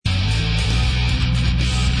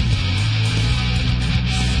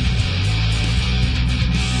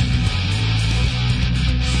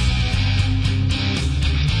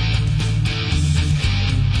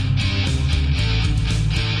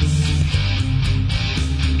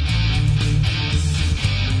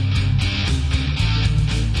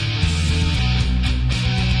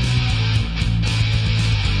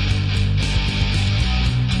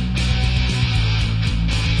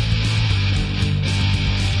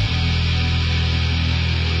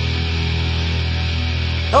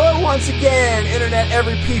once again, Internet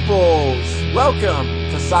Every Peoples. Welcome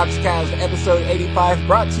to Soxcast episode 85,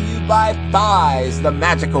 brought to you by Thighs, the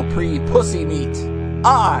magical pre-pussy meat.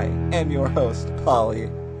 I am your host, Polly.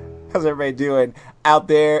 How's everybody doing out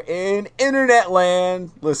there in Internet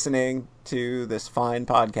land listening to this fine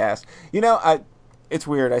podcast? You know, it's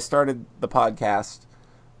weird. I started the podcast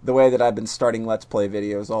the way that I've been starting Let's Play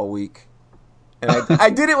videos all week. And I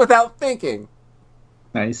did it without thinking.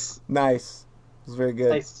 Nice. It was very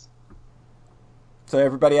good. Nice. So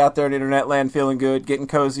everybody out there in Internet land feeling good, getting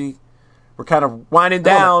cozy. We're kind of winding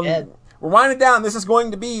down. We're winding down. This is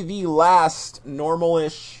going to be the last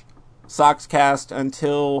normal-ish Soxcast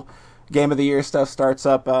until Game of the Year stuff starts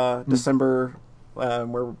up December.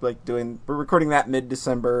 We're recording that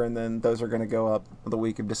mid-December, and then those are going to go up the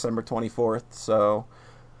week of December 24th. So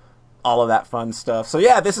all of that fun stuff. So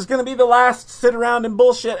yeah, this is going to be the last sit around and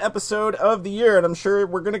bullshit episode of the year, and I'm sure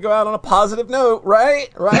we're going to go out on a positive note, right?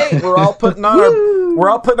 We're all putting on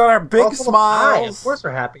our big smiles. Of course we're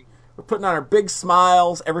happy. We're putting on our big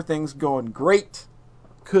smiles. Everything's going great.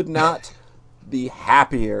 Could not be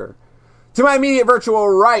happier. To my immediate virtual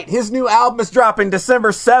right, his new album is dropping December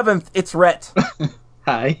 7th. It's Rhett.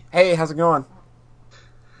 Hi. Hey, how's it going?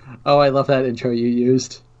 Oh, I love that intro you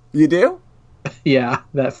used. You do? Yeah,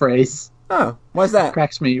 that phrase. Oh, why's that?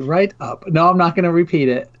 Cracks me right up. No, I'm not going to repeat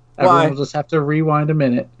it. Why? Everyone will just have to rewind a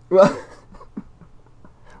minute.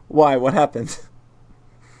 Why? What happened?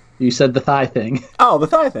 You said the thigh thing. Oh, the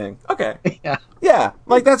thigh thing. Okay. Yeah. Yeah,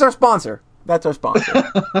 like that's our sponsor.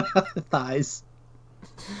 Thighs.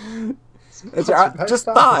 It's just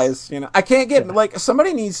thighs, you know. I can't get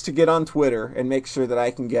somebody needs to get on Twitter and make sure that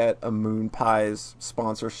I can get a Moon Pies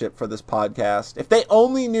sponsorship for this podcast. If they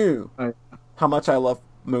only knew how much I love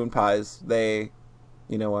Moon Pies, you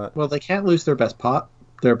know what? Well, they can't lose their best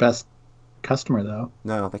customer though.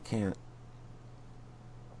 No, they can't.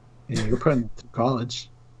 Yeah, you're putting them through college.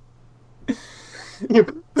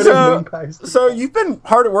 So you've been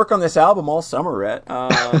hard at work on this album all summer, Rhett.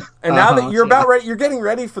 And now that you're about ready, you're getting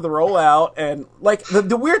ready for the rollout. And like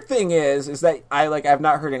the weird thing is that I've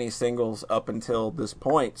not heard any singles up until this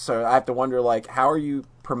point. So I have to wonder, how are you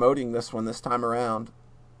promoting this one this time around?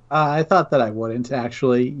 I thought that I wouldn't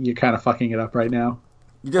actually. You're kind of fucking it up right now.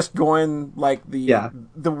 You're just going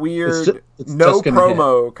the weird it's no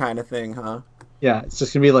promo hit. Kind of thing, huh? Yeah, it's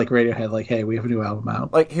just going to be like Radiohead, hey, we have a new album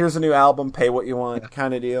out. Here's a new album, pay what you want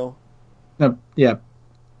kind of deal. No, yeah.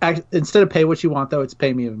 Instead of pay what you want, though, it's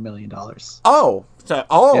pay me $1 million. Oh,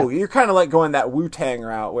 yeah. You're kind of going that Wu-Tang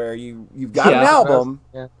route where you've got an album,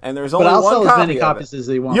 and there's only one copy. But I'll sell as many copies as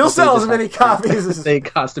they want. You'll sell as many copies as... They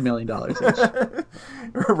cost $1 million each.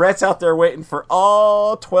 Rhett's out there waiting for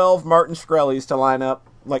all 12 Martin Shkreli's to line up.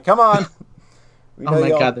 Come on. Oh my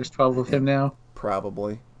God, there's 12 of him now?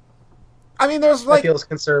 Probably. I mean, there's That feels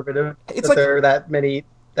conservative. It's there are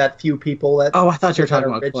that few people that... Oh, I thought you were talking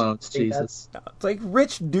about clones. Jesus. It's like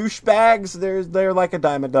rich douchebags, they're like a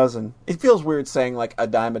dime a dozen. It feels weird saying a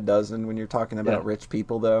dime a dozen when you're talking about rich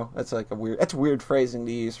people, though. That's that's weird phrasing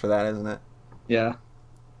to use for that, isn't it? Yeah.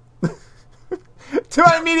 To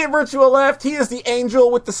my immediate virtual left, he is the angel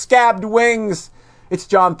with the scabbed wings. It's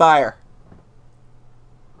John Thayer.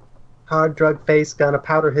 Hard drug face, gonna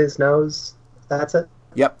powder his nose. That's it.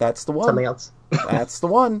 Yep, that's the one. Something else. That's the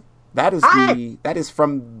one. That is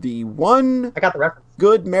from the one I got the reference.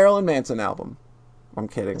 Good Marilyn Manson album. I'm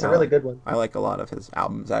kidding. It's a really good one. I like a lot of his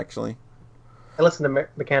albums, actually. I listened to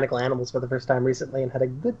Mechanical Animals for the first time recently and had a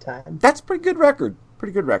good time. That's a pretty good record.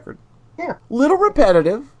 Yeah. Little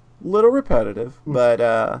repetitive,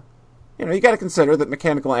 but you got to consider that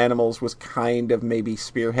Mechanical Animals was kind of maybe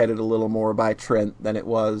spearheaded a little more by Trent than it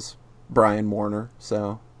was Brian Warner,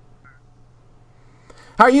 so...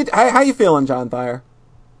 How you feeling, John Thayer?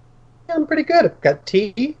 Yeah, I'm pretty good. I've got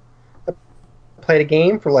tea. I played a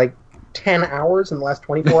game for 10 hours in the last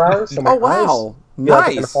 24 hours. So my wow. eyes Nice.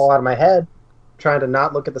 It's going to fall out of my head. Trying to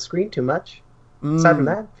not look at the screen too much. Aside from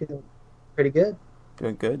that, feeling pretty good.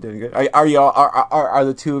 Doing good. Are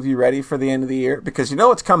the two of you ready for the end of the year? Because you know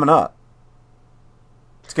what's coming up.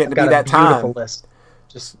 It's getting to be that time. Beautiful list.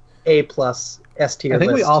 Just A+, S tier. I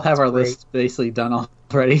think we all have our great. list basically done already.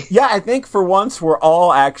 Yeah, I think for once we're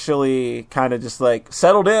all actually kind of just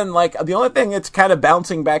settled in. The only thing that's kind of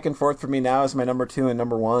bouncing back and forth for me now is my number 2 and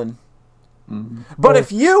number 1. Mm-hmm. But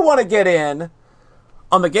if you want to get in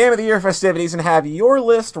on the Game of the Year festivities and have your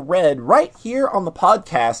list read right here on the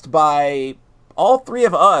podcast by all three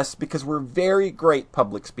of us, because we're very great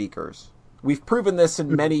public speakers. We've proven this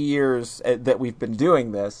in many years that we've been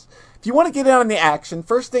doing this. If you want to get in on the action,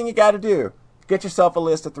 first thing you got to do, get yourself a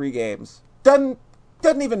list of 3 games.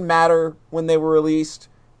 Doesn't even matter when they were released.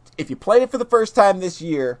 If you played it for the first time this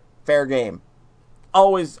year, fair game.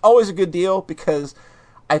 Always a good deal, because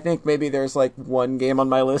I think maybe there's like one game on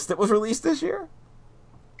my list that was released this year.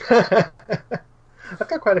 I've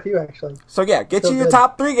got quite a few, actually. So yeah, get you your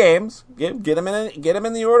top 3 games. Get them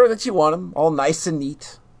in the order that you want them, all nice and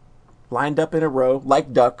neat, lined up in a row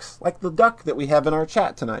like ducks, like the duck that we have in our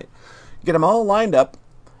chat tonight. Get them all lined up,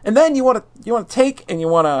 and then you want to take and you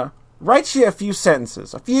want to write you a few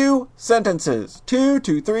sentences. 2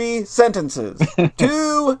 to 3 sentences.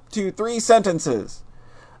 2 to 3 sentences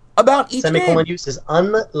about each Semicolon game. use is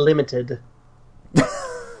unlimited.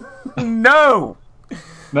 No.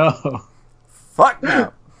 No. Fuck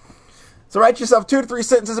no. So write yourself 2 to 3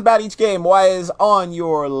 sentences about each game. Why is on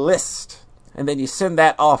your list? And then you send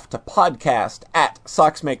that off to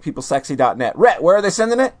podcast@socksmakepeoplesexy.net. Rhett, where are they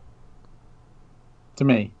sending it? To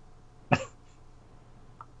me.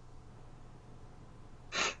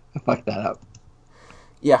 I fucked that up.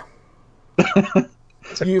 Yeah. Okay.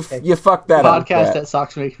 You fucked that up. Podcast at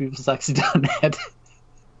socksmakepeoplesexy.net.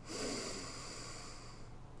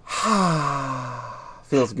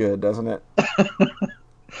 Feels good, doesn't it?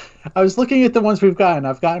 I was looking at the ones we've gotten.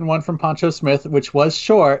 I've gotten one from Poncho Smith, which was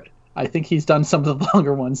short. I think he's done some of the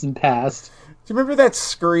longer ones in past. Do you remember that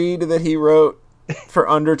screed that he wrote for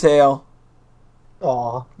Undertale?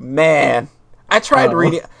 Aw. Man, I tried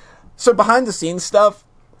reading. So behind the scenes stuff,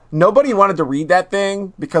 nobody wanted to read that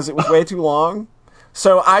thing because it was way too long.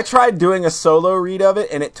 So I tried doing a solo read of it,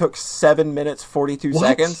 and it took 7 minutes 42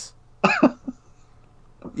 seconds.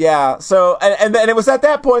 Yeah. So and then it was at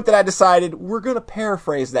that point that I decided we're gonna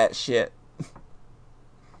paraphrase that shit.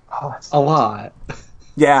 Oh, that's A lot.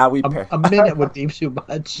 Yeah, A minute would be too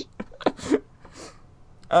much.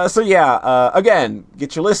 So yeah, again,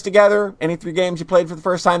 get your list together. Any 3 games you played for the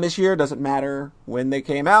first time this year, doesn't matter when they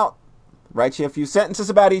came out. Write you a few sentences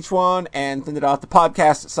about each one and send it off to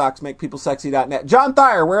podcast@socksmakepeoplesexy.net. John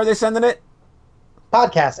Thayer, where are they sending it?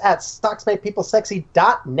 Podcast at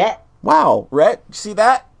socksmakepeoplesexy.net. Wow, Rhett, you see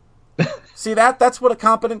that? See that? That's what a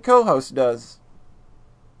competent co-host does.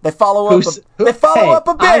 They follow up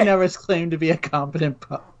a bit. I never claimed to be a competent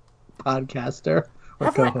podcaster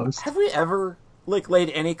or co-host. Have we ever laid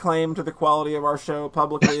any claim to the quality of our show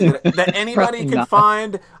publicly that anybody can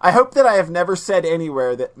find? I hope that I have never said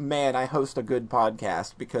anywhere that, man, I host a good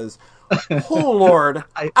podcast, because, oh Lord,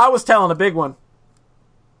 I was telling a big one.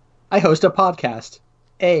 I host a podcast.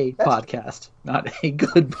 Podcast, not a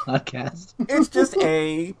good podcast. It's just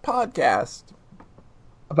a podcast.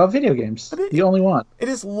 About video games. The only one. It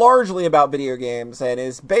is largely about video games and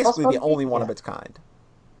is basically the only one of its kind.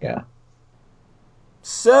 Yeah.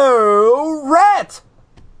 So, Rhett!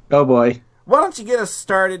 Oh boy. Why don't you get us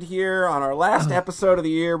started here on our last episode of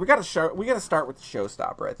the year? We got to start with the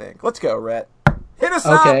showstopper, I think. Let's go, Rhett. Hit us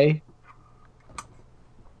up! Okay.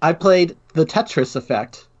 I played The Tetris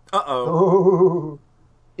Effect. Uh-oh. Ooh.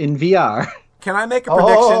 In VR. Can I make a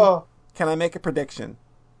prediction? Oh. Can I make a prediction?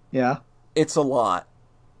 Yeah. It's a lot.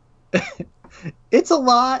 It's a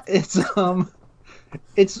lot. It's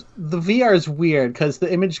the VR is weird because the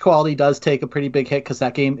image quality does take a pretty big hit because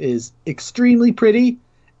that game is extremely pretty,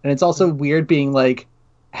 and it's also weird being like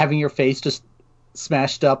having your face just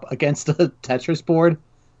smashed up against a Tetris board.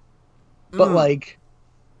 But like,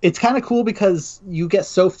 it's kind of cool because you get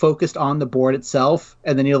so focused on the board itself,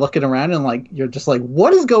 and then you're looking around and like you're just like,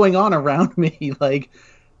 what is going on around me? Like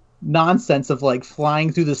nonsense of like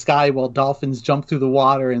flying through the sky while dolphins jump through the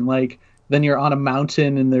water, and like then you're on a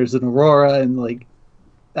mountain and there's an aurora, and like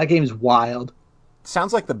that game's wild.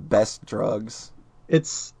 Sounds like the best drugs.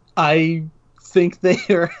 I think they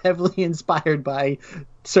are heavily inspired by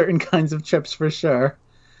certain kinds of chips for sure.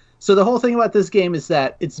 So the whole thing about this game is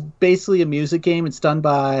that it's basically a music game. It's done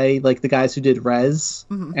by like the guys who did Rez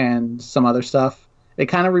and some other stuff. It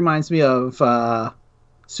kind of reminds me of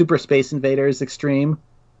Super Space Invaders Extreme.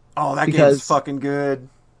 Oh, that game's fucking good.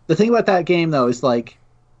 The thing about that game, though, is like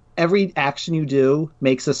every action you do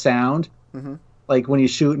makes a sound. Like when you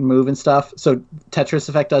shoot and move and stuff. So Tetris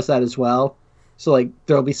Effect does that as well. So like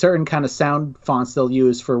there'll be certain kind of sound fonts they'll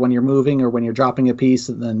use for when you're moving or when you're dropping a piece,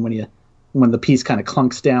 and then when the piece kind of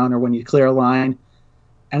clunks down or when you clear a line.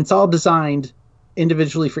 And it's all designed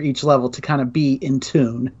individually for each level to kind of be in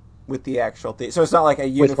tune with the actual thing. So it's not like a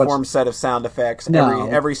uniform set of sound effects. No.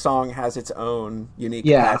 Every song has its own unique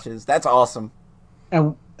patches. That's awesome.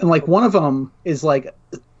 And like one of them is like,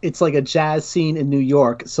 it's like a jazz scene in New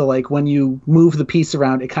York. So like when you move the piece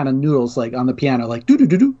around, it kind of noodles like on the piano, like doo doo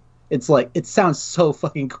doo doo. It's like, it sounds so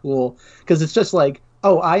fucking cool because it's just like,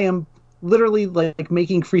 oh, I am literally like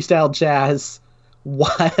making freestyle jazz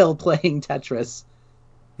while playing Tetris.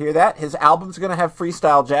 Hear that? His album's gonna have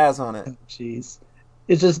freestyle jazz on it. Jeez.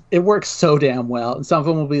 it works so damn well. And some of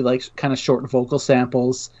them will be like kind of short vocal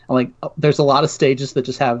samples. And like there's a lot of stages that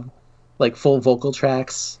just have like full vocal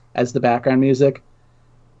tracks as the background music.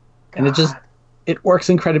 And it works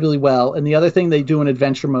incredibly well. And the other thing they do in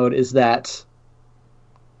adventure mode is that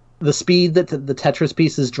the speed that the Tetris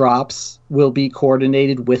pieces drops will be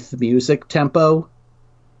coordinated with the music tempo.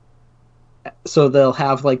 So they'll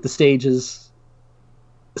have like the stages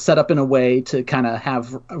set up in a way to kind of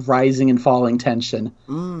have rising and falling tension,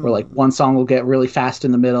 where like one song will get really fast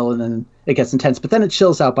in the middle and then it gets intense, but then it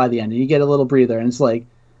chills out by the end and you get a little breather, and it's like,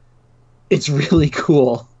 it's really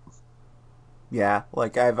cool. Yeah,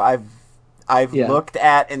 like I've looked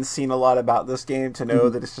at and seen a lot about this game to know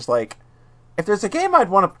that it's just like, if there's a game I'd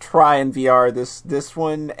want to try in VR, this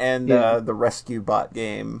one and the Rescue Bot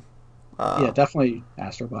game. Definitely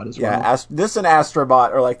Astrobot as well. Yeah, this and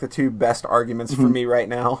Astrobot are like the two best arguments for me right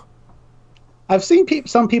now. I've seen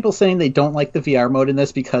some people saying they don't like the VR mode in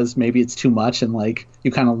this because maybe it's too much and like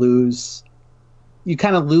you kind of lose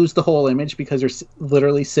the whole image because you're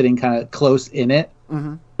literally sitting kind of close in it.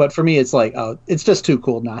 Mm-hmm. But for me, it's like, oh, it's just too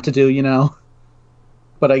cool not to do, you know?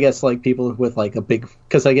 But I guess like people with like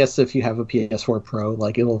because I guess if you have a PS4 Pro,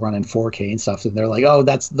 like it'll run in 4K and stuff, and they're like, oh,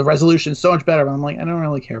 that's the resolution so much better. And I'm like, I don't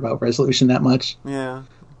really care about resolution that much. Yeah.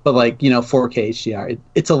 But like, 4K HDR,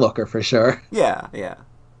 it's a looker for sure. Yeah, yeah.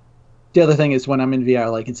 The other thing is when I'm in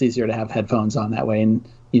VR, like it's easier to have headphones on that way, and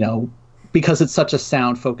because it's such a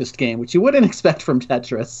sound-focused game, which you wouldn't expect from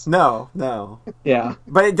Tetris. No. Yeah.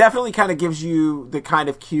 But it definitely kind of gives you the kind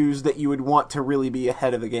of cues that you would want to really be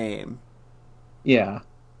ahead of the game. Yeah.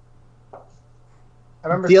 I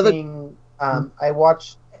remember seeing, I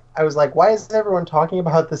was like, why is everyone talking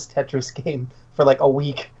about this Tetris game for like a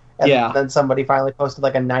week? And then somebody finally posted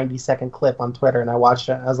like a 90-second clip on Twitter, and I watched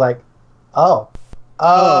it, and I was like, oh,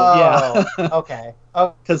 yeah. Okay.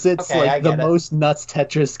 Because it's like the most nuts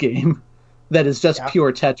Tetris game that is just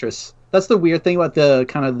pure Tetris. That's the weird thing about the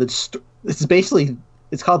kind of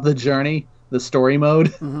it's called The Journey, the story mode.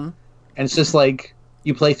 Mm-hmm. And it's just like,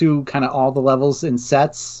 you play through kind of all the levels in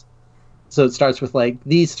sets. So it starts with like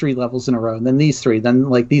these 3 levels in a row, and then these 3, then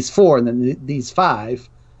like these 4, and then these 5.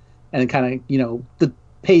 And it kind of, the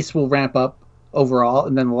pace will ramp up overall.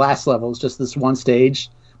 And then the last level is just this one stage,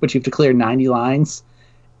 which you have to clear 90 lines.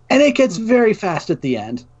 And it gets very fast at the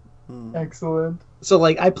end. Excellent. So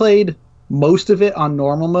like I played most of it on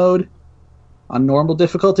normal mode, on normal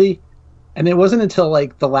difficulty. And it wasn't until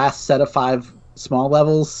like the last set of 5 small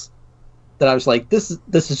levels that I was like, this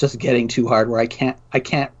is just getting too hard, where I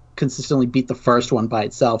can't consistently beat the first one by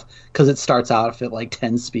itself because it starts out at like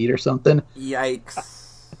 10 speed or something.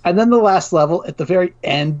 Yikes. And then the last level at the very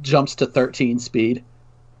end jumps to 13 speed.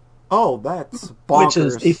 Oh, that's bonkers. Which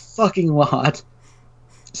is a fucking lot.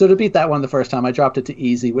 So to beat that one the first time, I dropped it to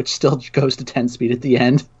easy, which still goes to 10 speed at the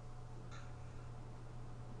end.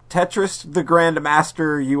 Tetris the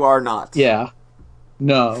Grandmaster, you are not. Yeah.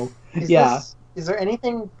 No. Is there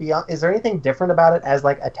anything different about it as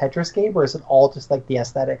like a Tetris game, or is it all just like the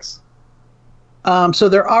aesthetics? So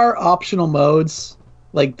there are optional modes.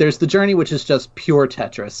 Like there's the Journey, which is just pure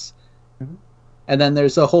Tetris. Mm-hmm. And then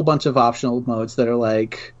there's a whole bunch of optional modes that are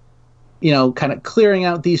like, kind of clearing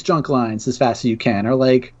out these junk lines as fast as you can, or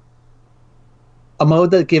like a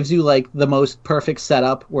mode that gives you like the most perfect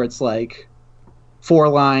setup where it's like 4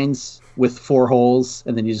 lines with 4 holes,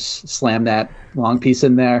 and then you just slam that long piece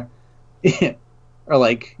in there. Or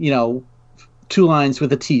like, 2 lines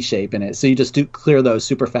with a T shape in it. So you just clear those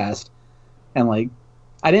super fast. And like,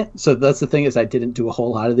 so that's the thing, is I didn't do a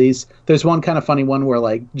whole lot of these. There's one kind of funny one where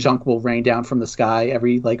like junk will rain down from the sky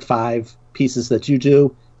every like 5 pieces that you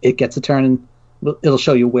do. It gets a turn, and it'll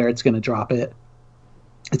show you where it's going to drop it.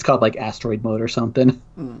 It's called like asteroid mode or something.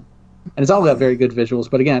 And it's all got very good visuals.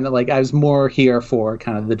 But again, like I was more here for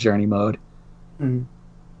kind of the Journey mode.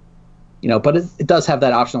 But it does have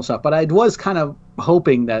that optional stuff. But I was kind of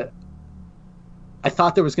hoping that, I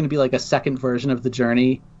thought there was going to be like a second version of the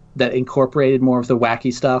Journey that incorporated more of the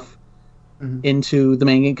wacky stuff into the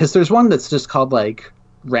main game. Because there's one that's just called like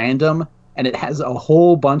Random, and it has a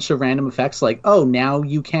whole bunch of random effects, like, oh, now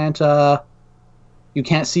you can't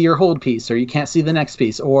see your hold piece, or you can't see the next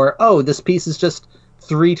piece, or oh, this piece is just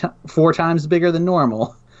 4 times bigger than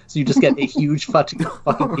normal. So you just get a huge fucking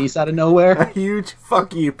piece out of nowhere. A huge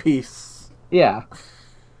fuck you piece. Yeah.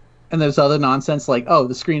 And there's other nonsense like, oh,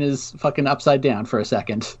 the screen is fucking upside down for a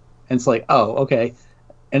second. And it's like, oh, okay.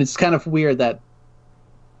 And it's kind of weird that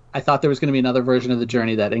I thought there was going to be another version of the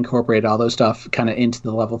Journey that incorporated all those stuff kind of into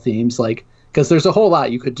the level themes, like, because there's a whole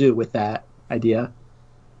lot you could do with that idea.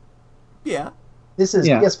 Yeah. This is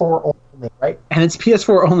PS4 only, right? And it's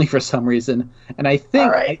PS4 only for some reason. And I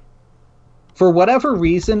think for whatever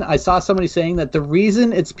reason, I saw somebody saying that the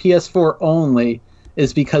reason it's PS4 only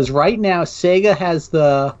is because right now Sega has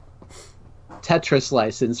the Tetris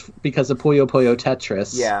license because of Puyo Puyo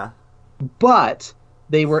Tetris. Yeah. But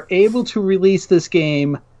they were able to release this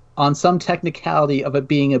game on some technicality of it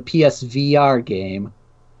being a PSVR game,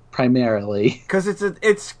 primarily. Because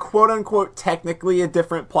it's quote-unquote technically a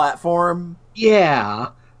different platform. Yeah.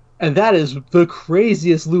 And that is the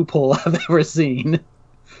craziest loophole I've ever seen.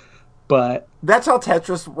 But that's how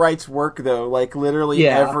Tetris rights work, though. Like, literally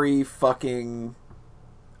every fucking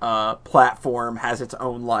platform has its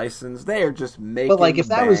own license. They are just making But, like, if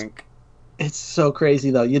that was... It's so crazy,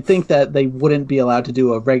 though. You'd think that they wouldn't be allowed to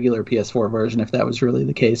do a regular PS4 version if that was really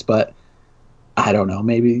the case, but I don't know.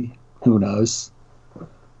 Maybe. Who knows?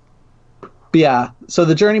 But yeah, so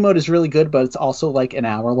the journey mode is really good, but it's also like an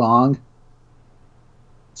hour long.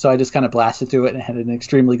 So I just kind of blasted through it and had an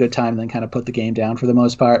extremely good time, and then kind of put the game down for the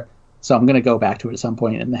most part. So I'm going to go back to it at some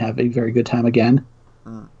point and have a very good time again.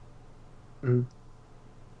 Mm.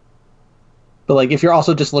 But like, if you're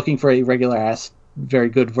also just looking for a regular-ass very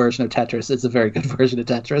good version of Tetris, it's a very good version of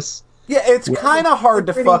Tetris. Yeah, it's kind of hard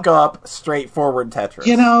to fuck up straightforward Tetris.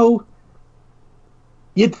 You know,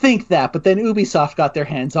 you'd think that, but then Ubisoft got their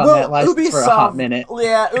hands on that license for a hot minute.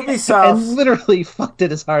 Yeah, Ubisoft. And literally fucked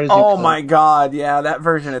it as hard as you could. Oh my god, yeah, that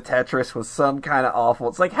version of Tetris was some kind of awful.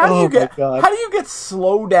 It's like, how do you get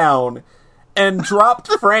slow down and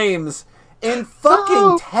dropped frames in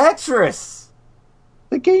fucking Tetris?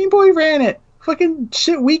 The Game Boy ran it. Fucking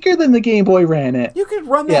shit weaker than the Game Boy ran it. You could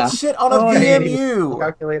run that shit on a VMU.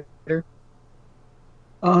 Calculator.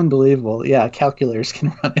 Unbelievable. Yeah, calculators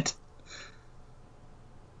can run it.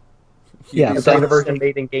 Yeah, the version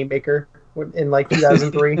made in Game Maker in like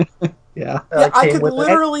 2003. Yeah. I could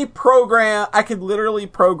literally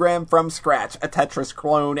program from scratch a Tetris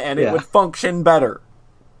clone and it would function better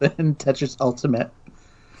than Tetris Ultimate.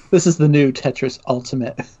 This is the new Tetris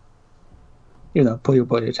Ultimate. You know, Puyo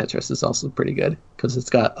Puyo Tetris is also pretty good because it's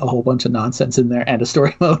got a whole bunch of nonsense in there and a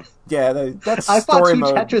story mode. Yeah, that's I fought story two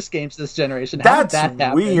mode. Tetris games this generation. That's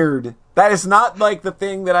weird. That is not like the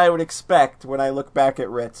thing that I would expect when I look back at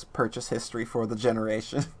Rit's purchase history for the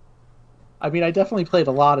generation. I mean, I definitely played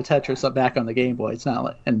a lot of Tetris up back on the Game Boy. It's not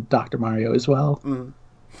like, and Dr. Mario as well. Mm.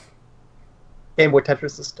 Game Boy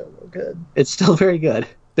Tetris is still real good. It's still very good.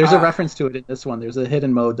 There's a reference to it in this one. There's a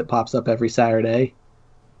hidden mode that pops up every Saturday.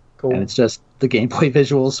 Cool. And it's just the Game Boy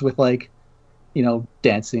visuals with, like, you know,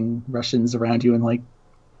 dancing Russians around you and, like,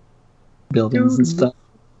 buildings and stuff.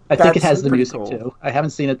 I think it has the music, too. I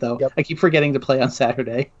haven't seen it, though. Yep. I keep forgetting to play on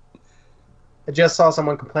Saturday. I just saw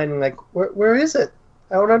someone complaining, like, where is it?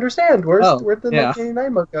 I don't understand. Where'd the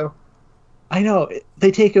 1989 mode go? I know.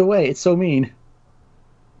 They take it away. It's so mean.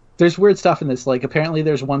 There's weird stuff in this. Like, apparently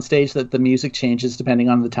there's one stage that the music changes depending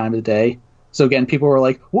on the time of the day. So again, people were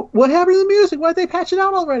like, what happened to the music? Why'd they patch it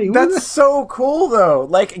out already? That's so cool, though.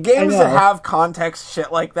 Like, games that have context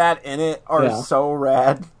shit like that in it are so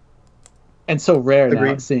rad. And so rare now,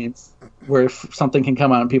 it seems. Where if something can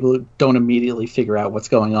come out and people don't immediately figure out what's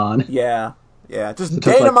going on. Yeah. Yeah, just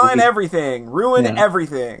data mine everything. Ruin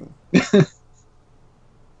everything.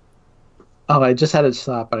 Oh, I just had it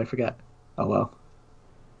stop, but I forgot. Oh, well.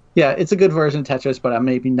 Yeah, it's a good version of Tetris, but I'm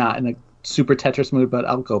maybe not in a super Tetris mood, but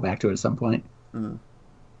I'll go back to it at some point. Mm.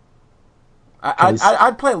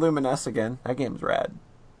 I'd play Lumines again. That game's rad.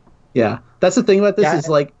 Yeah. That's the thing about this is,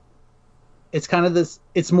 like, it's kind of this...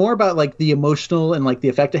 It's more about, like, the emotional and, like, the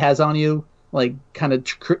effect it has on you. Like, kind of...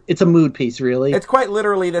 It's a mood piece, really. It's quite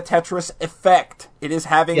literally the Tetris effect. It is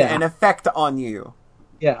having an effect on you.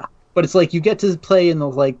 Yeah. But it's like you get to play in the,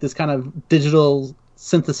 like, this kind of digital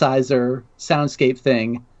synthesizer soundscape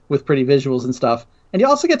thing with pretty visuals and stuff. And you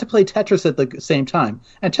also get to play Tetris at the same time.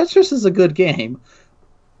 And Tetris is a good game.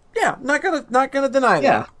 Yeah, not gonna deny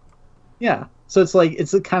that. Yeah. So it's like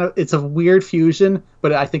it's a weird fusion,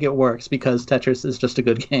 but I think it works because Tetris is just a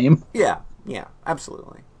good game. Yeah,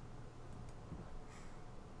 absolutely.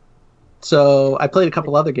 So I played a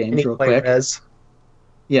couple other games real quick.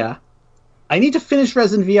 Yeah. I need to finish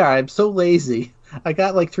Resident VR. I'm so lazy. I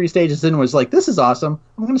got like 3 stages in and was like, this is awesome.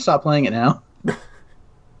 I'm going to stop playing it now.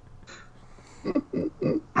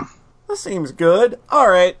 That seems good. All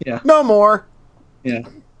right. Yeah. No more. Yeah.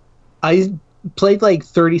 I played like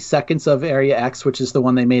 30 seconds of Area X, which is the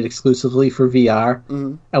one they made exclusively for VR.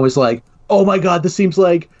 Mm-hmm. I was like, oh my god, this seems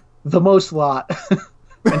like the most lot.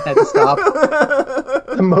 And had to stop.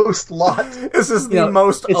 The most lot. This is the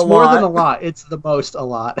most it's a lot. It's more than a lot. It's the most a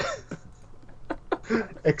lot.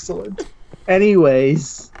 Excellent.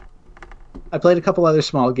 Anyways, I played a couple other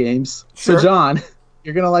small games. Sure. So, John,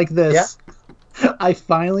 you're going to like this. Yeah. I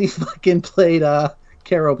finally fucking played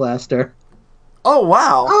Caro Blaster. Oh,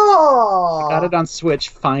 wow. Oh! I got it on Switch,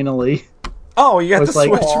 finally. Oh, you got the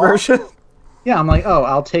Switch version? Yeah, I'm like, oh,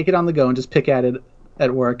 I'll take it on the go and just pick at it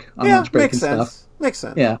at work on lunch break and stuff. Makes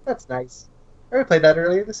sense. Yeah. That's nice. I played that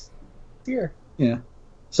earlier this year. Yeah.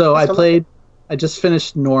 So I just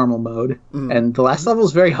finished normal mode, and the last level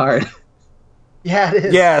is very hard. Yeah, it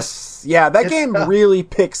is. Yes. Yeah, that game really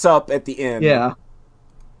picks up at the end. Yeah.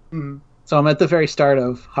 Mm-hmm. So I'm at the very start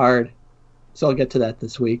of hard, so I'll get to that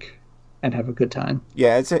this week and have a good time.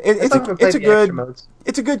 Yeah, it's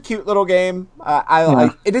a good cute little game.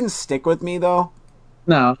 It didn't stick with me though.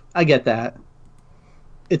 No, I get that.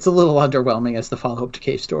 It's a little underwhelming as the follow-up to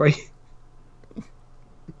Cave Story.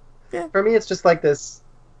 Yeah. For me, it's just like this,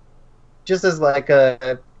 just as like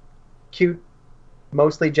a cute,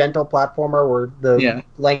 mostly gentle platformer where the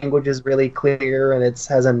language is really clear and it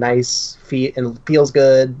has a nice feel and feels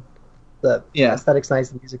good. The aesthetic's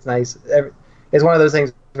nice, the music's nice. It's one of those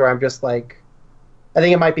things where I'm just like, I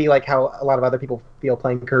think it might be like how a lot of other people feel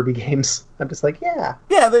playing Kirby games. I'm just like, yeah.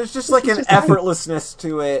 Yeah, there's just like an effortlessness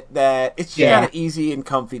to it that it's just kind of easy and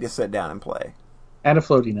comfy to sit down and play. And a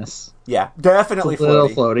floatiness. Yeah, definitely it's a little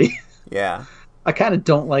floaty. Yeah. I kind of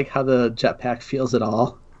don't like how the jetpack feels at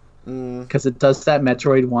all. Because it does that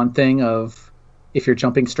Metroid 1 thing of if you're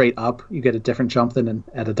jumping straight up, you get a different jump than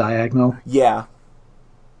at a diagonal. Yeah.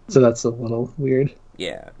 So that's a little weird.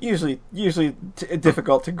 Yeah, usually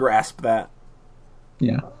difficult to grasp that.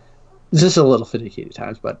 Yeah. It's just a little finicky at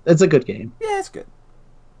times, but it's a good game. Yeah, it's good.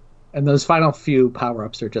 And those final few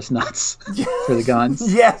power-ups are just nuts for the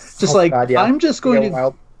guns. Yes. Just I'm just going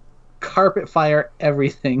to carpet fire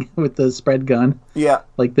everything with the spread gun. Yeah.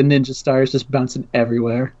 Like the ninja stars just bouncing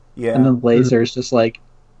everywhere. Yeah. And the lasers just like,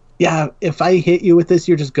 yeah, if I hit you with this,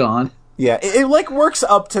 you're just gone. Yeah, it like works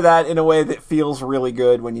up to that in a way that feels really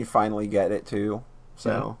good when you finally get it too.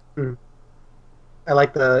 So. Yeah. Mm. I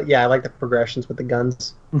like the progressions with the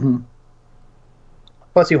guns. Mm-hmm.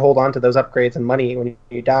 Plus, you hold on to those upgrades and money when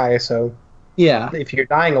you die. So, if you're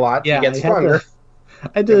dying a lot, you get stronger.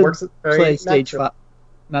 I did play stage 5,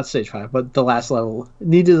 not stage 5, but the last level.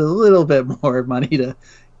 Needed a little bit more money to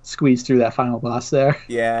squeeze through that final boss there.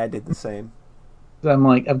 Yeah, I did the same.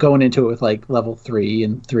 I'm going into it with like level 3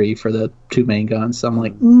 and 3 for the 2 main guns. So I'm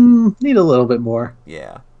like, need a little bit more.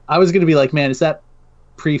 Yeah. I was going to be like, man, is that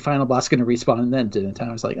pre-final boss going to respawn? And then didn't. And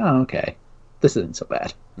I was like, oh, okay. This isn't so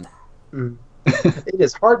bad. It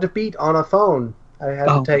is hard to beat on a phone. I had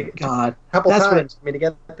to take a couple times for me to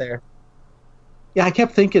get there. Yeah, I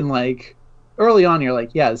kept thinking, like, early on you're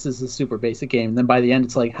like, yeah, this is a super basic game. And then by the end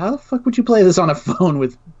it's like, how the fuck would you play this on a phone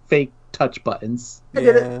with fake touch buttons? I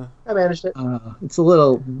did it. I managed it. It's a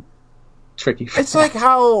little tricky for It's like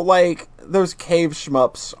how, like, those cave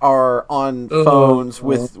shmups are on phones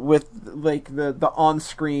with like, the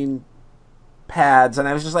on-screen pads. And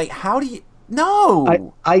I was just like, how do you...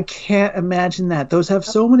 No! I can't imagine that. Those have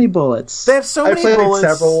so many bullets. They have so many bullets. I played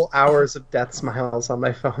several hours of Death Smiles on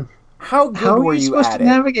my phone. How good were you supposed at to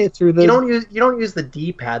navigate through this? You don't use the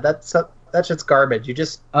D-pad. That's just garbage. You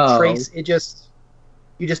just trace it.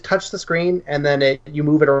 You just touch the screen and then you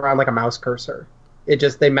move it around like a mouse cursor.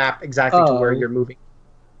 They map exactly to where you're moving.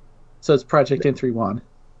 So it's Project N3-1.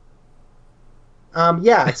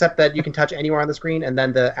 Yeah, except that you can touch anywhere on the screen, and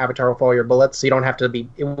then the avatar will follow your bullets, so you don't have to be.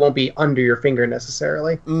 It won't be under your finger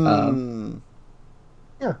necessarily. Yeah,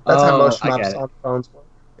 that's how most shmups on phones work.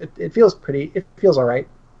 It feels pretty. It feels all right.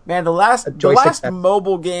 Man, the last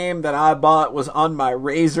mobile game that I bought was on my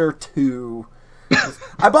Razr 2.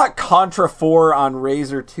 I bought Contra 4 on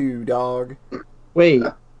Razr 2, dog. Wait,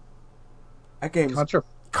 that game's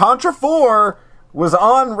Contra 4 was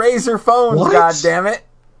on Razr phones. What? God damn it!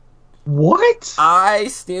 What? I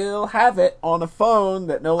still have it on a phone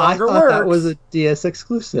that no longer works. I thought that was a DS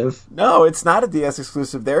exclusive. No, it's not a DS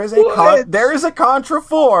exclusive. There is a Contra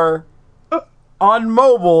 4 on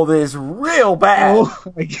mobile that is real bad. Oh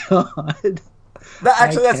my god!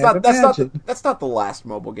 That's not the last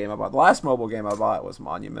mobile game I bought. The last mobile game I bought was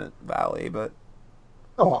Monument Valley, but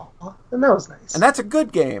and that was nice. And that's a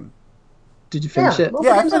good game. Did you finish it?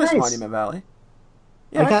 Yeah, I finished Monument Valley.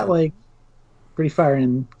 Yeah, I got like pretty far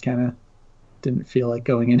and kind of didn't feel like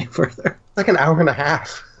going any further. Like an hour and a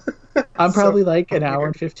half. I'm probably like an hour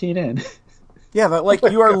and 15 in. Yeah, but like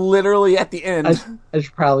you are literally at the end. I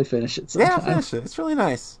should probably finish it sometime. Yeah, finish it. It's really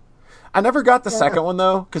nice. I never got the second one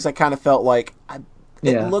though, because I kind of felt like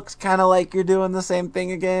it looks kind of like you're doing the same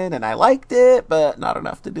thing again, and I liked it, but not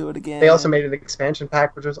enough to do it again. They also made an expansion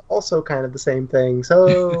pack, which was also kind of the same thing.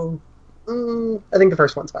 So I think the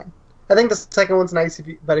first one's fine. I think the second one's nice,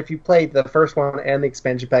 but if you play the first one and the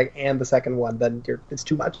expansion pack and the second one, then it's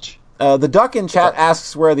too much. The Duck in chat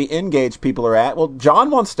asks where the N-Gage people are at. Well, John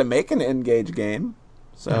wants to make an N-Gage game,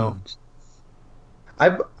 so...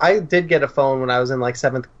 I did get a phone when I was in, like,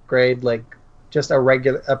 7th grade, like, just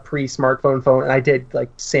a pre-smartphone phone, and I did, like,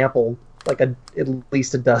 sample, like, at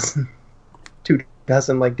least 2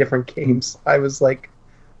 dozen, like, different games. I was, like...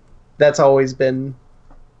 That's always been...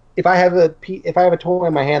 If I have a toy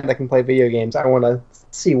in my hand that can play video games, I want to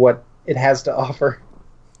see what it has to offer.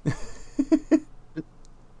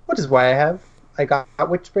 Which is why I got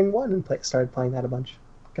Witchspring 1 and started playing that a bunch.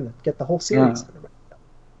 I'm gonna get the whole series.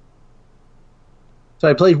 So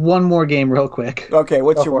I played one more game real quick. Okay,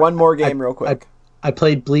 what's your one more game real quick? I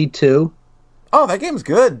played Bleed 2. Oh, that game's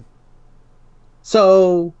good.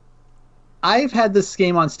 So I've had this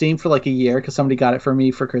game on Steam for like a year because somebody got it for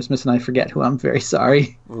me for Christmas, and I forget who. I'm very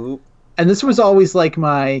sorry. Ooh. And this was always like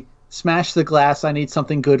my smash the glass, I need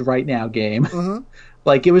something good right now game. Mm-hmm.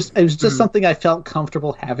 Like it was just something I felt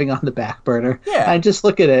comfortable having on the back burner. Yeah. I'd just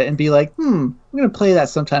look at it and be like, I'm going to play that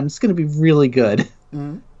sometime. It's going to be really good.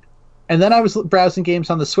 Mm-hmm. And then I was browsing games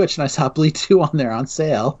on the Switch and I saw Bleed 2 on there on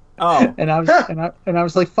sale. Oh. And I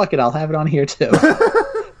was like, fuck it, I'll have it on here too.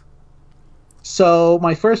 So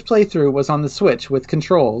my first playthrough was on the Switch with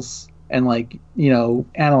controls and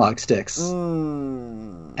analog sticks.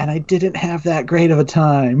 And I didn't have that great of a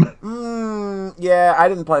time. Yeah, I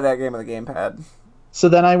didn't play that game on the gamepad. So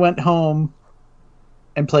then I went home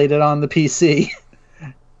and played it on the PC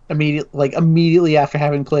immediately after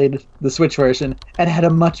having played the Switch version and had a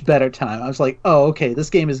much better time. I was like, oh, okay, this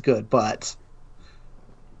game is good, but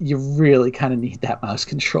you really kind of need that mouse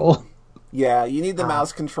control. Yeah, you need the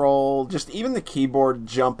mouse control. Just even the keyboard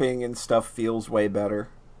jumping and stuff feels way better.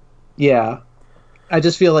 Yeah. I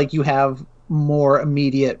just feel like you have more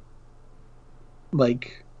immediate,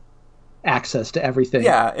 access to everything.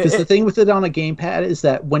 Yeah. Because the thing with it on a gamepad is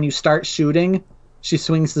that when you start shooting, she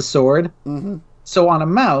swings the sword. Mm-hmm. So on a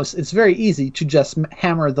mouse, it's very easy to just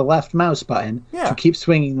hammer the left mouse button to keep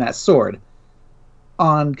swinging that sword.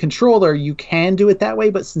 On controller, you can do it that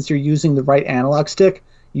way, but since you're using the right analog stick,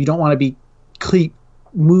 you don't want to be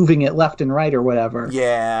moving it left and right or whatever.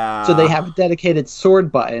 Yeah. So they have a dedicated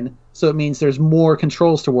sword button, so it means there's more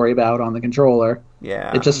controls to worry about on the controller.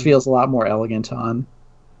 Yeah. It just feels a lot more elegant on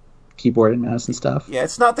keyboard and mouse and stuff. Yeah,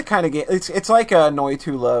 it's not the kind of game... It's like a Noi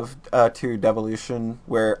 2 Love 2 Devolution,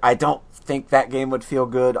 where I don't think that game would feel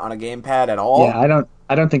good on a gamepad at all. Yeah,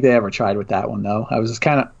 I don't think they ever tried with that one, though. I was just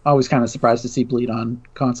always kind of surprised to see Bleed on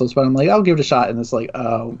consoles, but I'm like, I'll give it a shot, and it's like,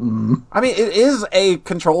 oh... I mean, it is a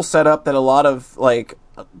control setup that a lot of,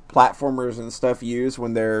 platformers and stuff use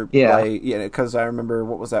when they're... because I remember,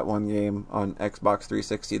 what was that one game on Xbox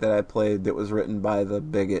 360 that I played that was written by the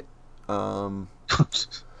bigot,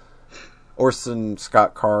 Orson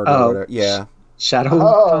Scott Card or whatever. Yeah. Shadow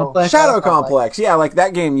Complex? Shadow Complex. Yeah,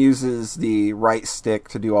 that game uses the right stick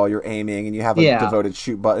to do all your aiming, and you have a devoted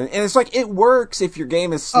shoot button. And it's it works if your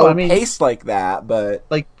game is slow-paced like that, but...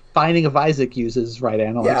 Binding of Isaac uses right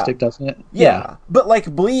analog stick, doesn't it? Yeah. But,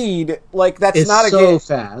 Bleed, that's it's not a so game...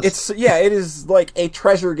 fast. It is, a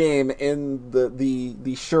treasure game in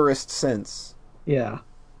the surest sense. Yeah.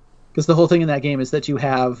 Because the whole thing in that game is that you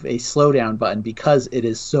have a slowdown button because it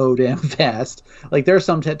is so damn fast. There are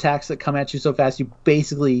some attacks that come at you so fast you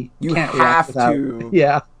basically can't react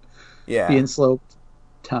without be in slow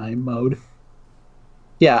time mode.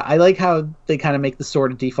 Yeah, I like how they kind of make the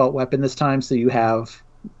sword a default weapon this time, so you have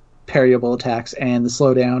parryable attacks and the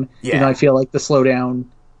slowdown. Yeah. I feel like the slowdown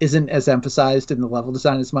isn't as emphasized in the level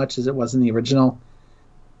design as much as it was in the original.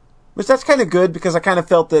 Which that's kind of good because I kind of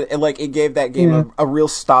felt that it gave that game a real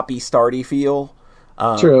stoppy-starty feel.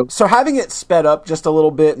 True. So having it sped up just a little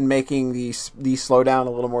bit and making the slowdown a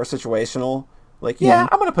little more situational, I'm going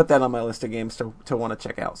to put that on my list of games to want to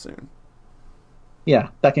check out soon. Yeah,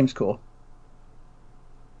 that game's cool.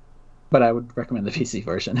 But I would recommend the PC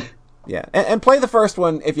version. Yeah, and play the first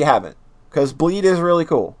one if you haven't, because Bleed is really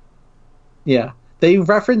cool. Yeah. They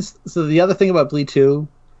referenced... So the other thing about Bleed 2...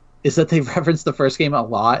 is that they've referenced the first game a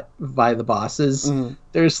lot by the bosses. Mm-hmm.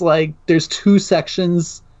 There's 2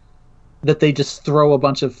 sections that they just throw a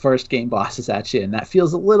bunch of first game bosses at you, and that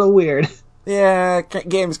feels a little weird. Yeah,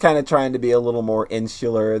 game's kind of trying to be a little more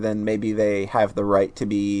insular than maybe they have the right to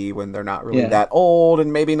be when they're not really that old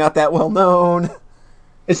and maybe not that well known.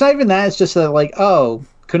 It's not even that, it's just that,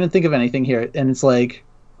 couldn't think of anything here. And it's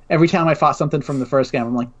every time I fought something from the first game,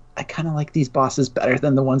 I'm like, I kind of like these bosses better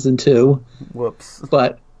than the ones in 2. Whoops.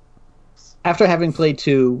 But... after having played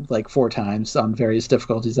 2 4 times on various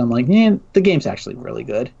difficulties, I'm like, the game's actually really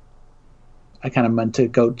good. I kind of meant to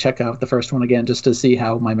go check out the first one again just to see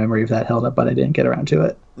how my memory of that held up, but I didn't get around to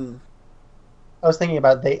it. I was thinking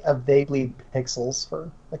about They Bleed Pixels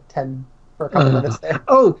for like 10 for a couple minutes there.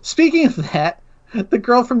 Oh, speaking of that, the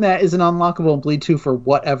girl from that is an unlockable in Bleed 2 for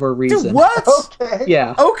whatever reason. Dude, what? Okay.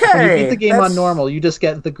 Yeah. Okay. When you beat the game on normal, you just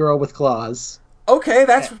get the girl with claws. Okay,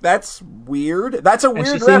 that's weird. That's a weird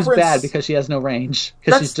reference. And she seems bad because she has no range,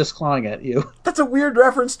 because she's just clawing at you. That's a weird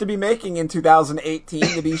reference to be making in 2018,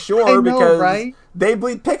 to be sure, I know, because right? They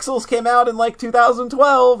Bleed Pixels came out in like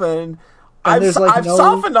 2012, and I've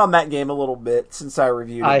softened on that game a little bit since I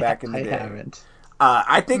reviewed it back in the day. I haven't.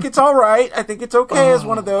 I think it's all right. I think it's okay as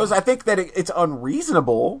one of those. I think that it's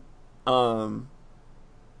unreasonable.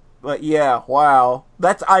 But yeah, wow.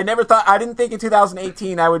 I didn't think in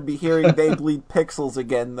 2018 I would be hearing They Bleed Pixels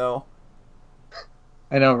again, though.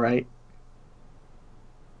 I know, right?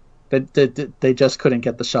 They just couldn't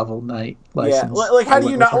get the Shovel Knight license. Yeah, like how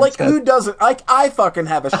do you not, like who doesn't, like I fucking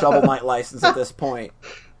have a Shovel Knight license at this point.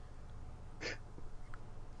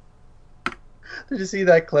 Did you see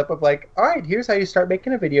that clip of like, all right, here's how you start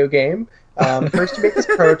making a video game. First you make this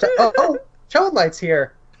prototype. Oh, Shovel Knight's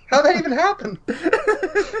here. How'd that even happen?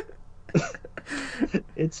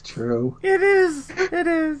 It's true. It is.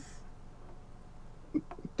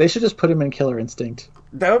 They should just put him in Killer Instinct.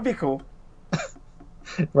 That would be cool.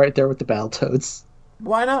 Right there with the Battletoads.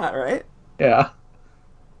 Why not, right? Yeah.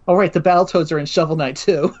 Oh, right, the Battletoads are in Shovel Knight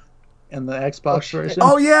too. In the Xbox version.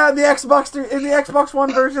 Oh yeah, in the Xbox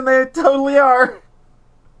One version they totally are.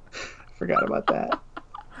 Forgot about that.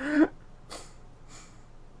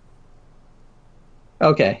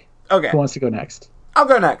 Okay. Who wants to go next? I'll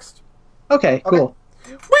go next. Okay, cool.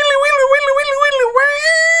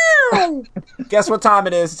 Guess what time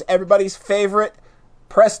it is? It's everybody's favorite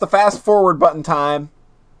press the fast forward button time.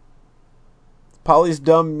 Polly's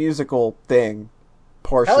dumb musical thing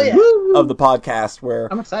portion of the podcast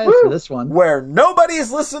where I'm excited for this one. Where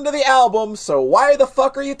nobody's listened to the album, so why the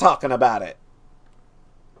fuck are you talking about it?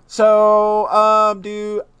 So,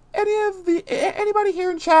 do anybody here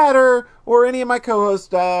in chat or any of my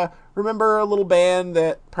co-hosts remember a little band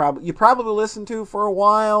that you probably listened to for a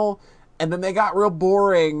while and then they got real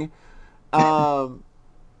boring,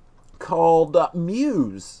 called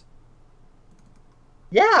Muse?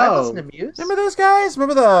 Yeah, I listened to Muse. Remember those guys?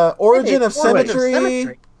 Remember the Origin of Symmetry?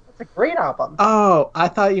 That's a great album. Oh, I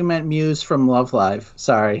thought you meant Muse from Love Live.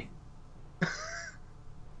 Sorry.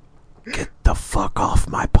 Get the fuck off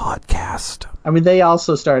my podcast. I mean, they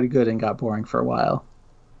also started good and got boring for a while.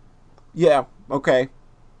 Yeah, okay.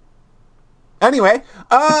 Anyway,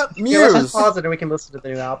 Muse. Let's just pause it and we can listen to the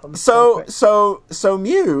new album. So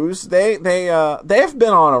Muse, they've been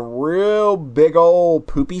on a real big old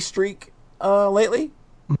poopy streak lately.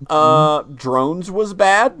 Mm-hmm. Drones was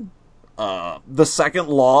bad. The Second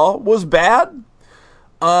Law was bad.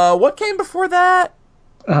 What came before that?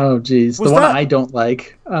 Oh, geez. The one I don't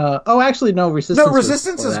like. Actually, no, Resistance. No,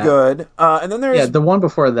 Resistance is good. And then there's... the one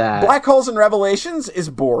before that. Black Holes and Revelations is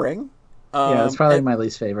boring. It's probably my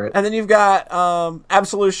least favorite. And then you've got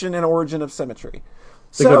Absolution and Origin of Symmetry.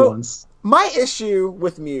 The good ones. My issue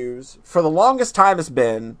with Muse, for the longest time has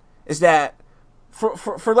been, is that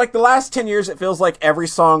for like the last 10 years, it feels like every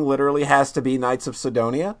song literally has to be Knights of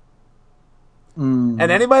Sidonia. And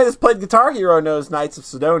anybody that's played Guitar Hero knows Knights of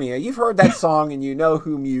Sidonia. You've heard that song and you know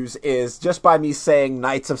who Muse is just by me saying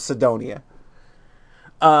Knights of Sidonia.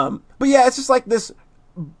 But yeah, it's just like this,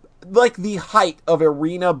 like the height of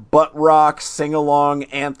arena butt rock sing-along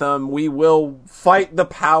anthem. We will fight the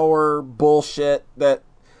power bullshit that,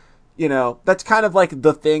 that's kind of like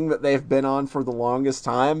the thing that they've been on for the longest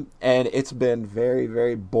time. And it's been very,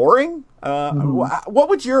 very boring. What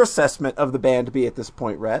would your assessment of the band be at this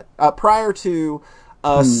point, Rhett? Prior to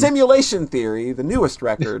Simulation Theory, the newest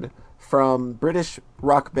record from British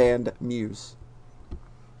rock band Muse.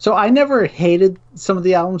 So I never hated some of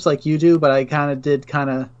the albums like you do, but I did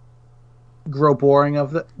grow bored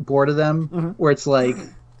of them, where it's like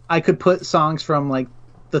I could put songs from like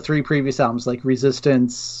the 3 previous albums, like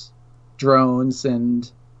Resistance, Drones,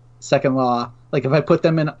 and Second Law. Like if I put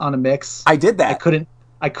them in on a mix, I did that.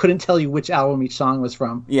 I couldn't tell you which album each song was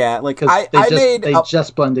from. Yeah, like they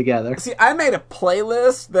just blend together. See, I made a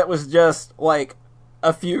playlist that was just like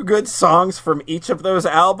a few good songs from each of those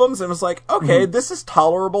albums, and was like, okay, this is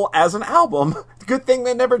tolerable as an album. Good thing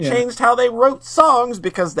they never changed how they wrote songs,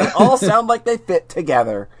 because they all sound like they fit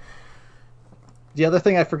together. The other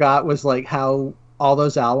thing I forgot was like how all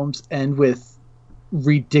those albums end with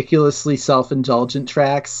ridiculously self-indulgent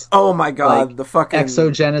tracks. Oh my god, like the fucking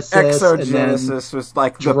Exogenesis was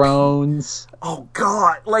like Drones. Oh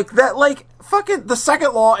god, like that, like fucking the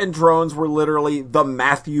Second Law and Drones were literally the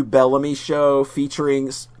Matthew Bellamy show featuring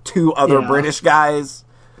 2 other British guys.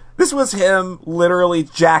 This was him literally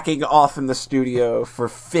jacking off in the studio for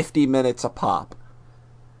 50 minutes a pop.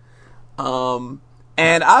 And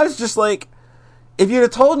I was just like, if you'd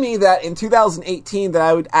have told me that in 2018 that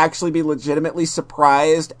I would actually be legitimately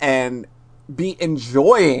surprised and be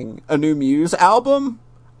enjoying a new Muse album,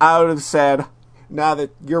 I would have said, nah,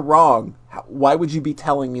 that you're wrong. Why would you be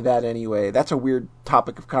telling me that anyway? That's a weird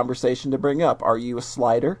topic of conversation to bring up. Are you a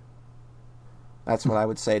slider? That's what I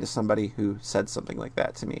would say to somebody who said something like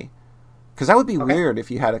that to me. Because that would be weird if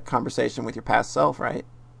you had a conversation with your past self, right?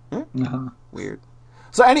 Weird.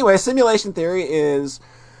 So anyway, Simulation Theory is,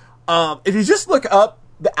 if you just look up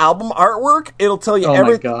the album artwork, it'll tell you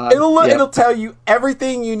everything. It'll tell you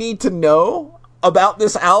everything you need to know about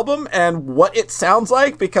this album and what it sounds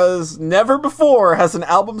like, because never before has an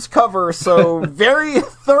album's cover so very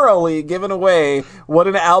thoroughly given away what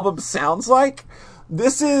an album sounds like.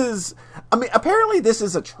 Apparently this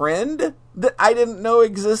is a trend that I didn't know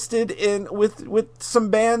existed with some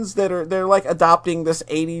bands they're like adopting this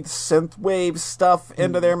 80s synthwave stuff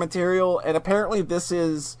into their material, and apparently this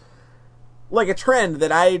is like a trend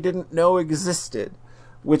that I didn't know existed,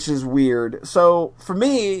 which is weird. So for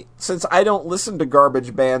me, since I don't listen to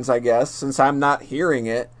garbage bands, I guess, since I'm not hearing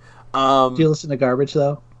it. Do you listen to garbage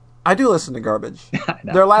though? I do listen to garbage.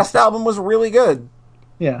 Their last album was really good.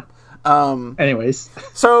 Yeah. Anyways.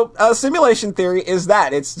 So Simulation Theory is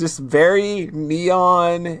that. It's just very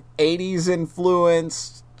neon, 80s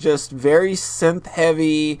influenced, just very synth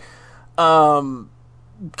heavy, kind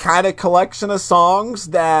of collection of songs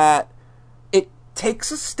that it takes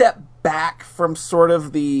a step back from sort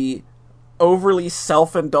of the overly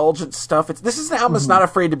self-indulgent stuff. This is an album that's not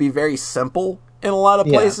afraid to be very simple in a lot of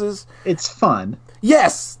places. It's fun.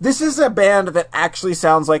 Yes, this is a band that actually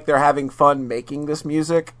sounds like they're having fun making this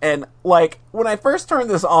music. And, like, when I first turned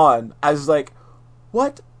this on, I was like,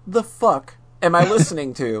 what the fuck am I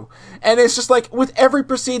listening to? And it's just like, with every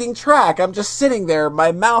preceding track, I'm just sitting there,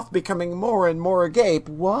 my mouth becoming more and more agape.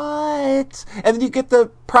 What? And then you get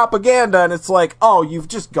the propaganda, and it's like, oh, you've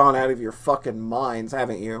just gone out of your fucking minds,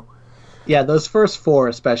 haven't you? Yeah, those first four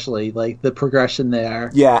especially, like, the progression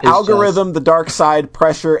there. Yeah, Algorithm, The Dark Side,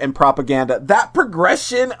 Pressure, and Propaganda. That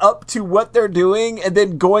progression up to what they're doing and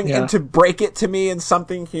then going into Break It to Me and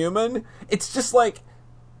Something Human, it's just like,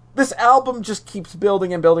 this album just keeps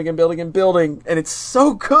building and building and building and building, and it's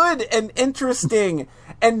so good and interesting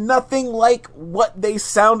and nothing like what they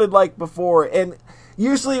sounded like before. And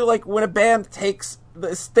usually, like, when a band takes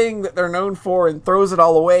this thing that they're known for and throws it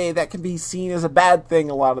all away, that can be seen as a bad thing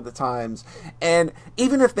a lot of the times. And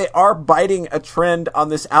even if they are biting a trend on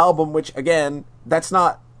this album, which again, that's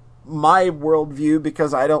not my worldview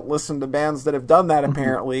because I don't listen to bands that have done that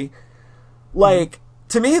apparently. Like,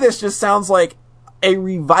 to me this just sounds like a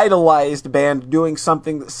revitalized band doing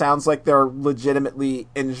something that sounds like they're legitimately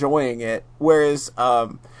enjoying it. Whereas,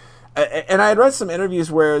 and I had read some interviews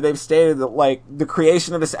where they've stated that, like, the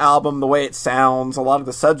creation of this album, the way it sounds, a lot of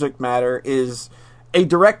the subject matter is a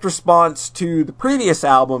direct response to the previous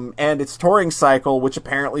album and its touring cycle, which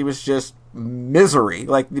apparently was just misery,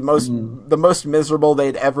 like the most miserable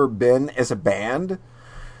they'd ever been as a band.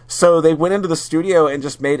 So they went into the studio and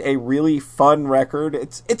just made a really fun record.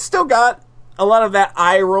 It's still got a lot of that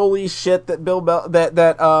eye-rolly shit that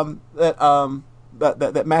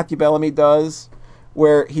that Matthew Bellamy does,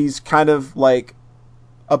 where he's kind of like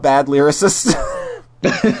a bad lyricist.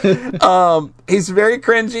 He's very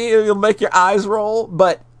cringy. He'll make your eyes roll,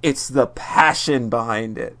 but it's the passion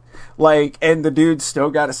behind it. Like, and the dude's still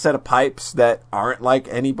got a set of pipes that aren't like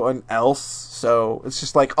anyone else. So it's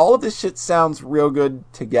just like all of this shit sounds real good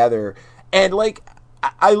together. And like,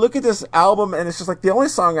 I look at this album and it's just like the only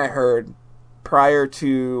song I heard prior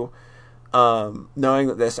to knowing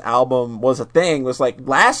that this album was a thing was like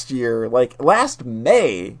last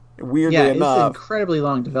May, weirdly enough. It's an incredibly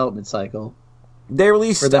long development cycle. They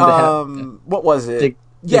released what was it?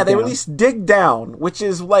 They released Dig Down, which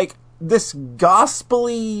is like this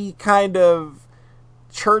gospel-y kind of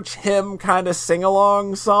church hymn kind of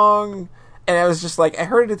sing-along song. And I was just like, I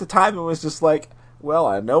heard it at the time and was just like, well,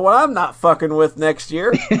 I know what I'm not fucking with next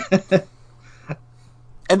year.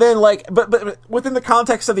 And then, like, but within the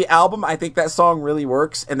context of the album, I think that song really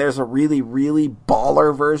works. And there's a really, really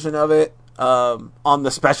baller version of it on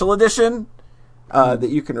the special edition that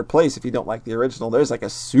you can replace if you don't like the original. There's like a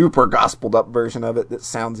super gospeled up version of it that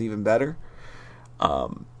sounds even better.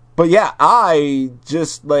 But yeah, I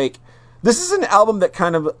just like, this is an album that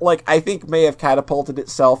kind of like, I think may have catapulted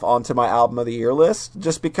itself onto my album of the year list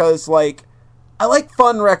just because like, I like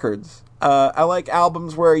fun records. I like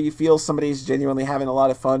albums where you feel somebody's genuinely having a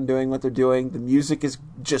lot of fun doing what they're doing. The music is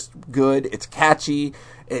just good. It's catchy.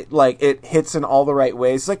 It hits in all the right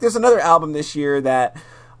ways. Like there's another album this year that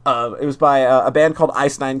it was by a band called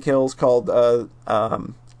Ice Nine Kills called I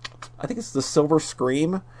think it's The Silver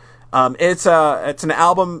Scream. It's an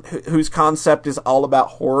album whose concept is all about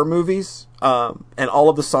horror movies. And all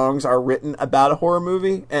of the songs are written about a horror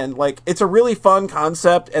movie. And, like, it's a really fun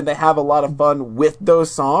concept, and they have a lot of fun with those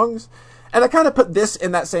songs. And I kind of put this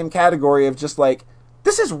in that same category of just, like,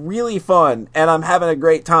 this is really fun, and I'm having a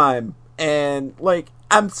great time. And, like,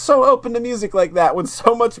 I'm so open to music like that when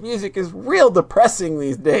so much music is real depressing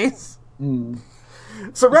these days. Mm.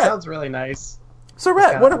 So, Rhett, sounds really nice. So,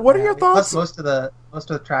 Rhett, what are your thoughts? Plus, most of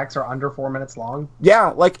the tracks are under 4 minutes long. Yeah,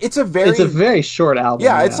 like it's a very short album.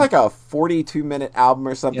 Yeah, it's like a 42-minute album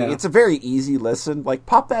or something. Yeah. It's a very easy listen. Like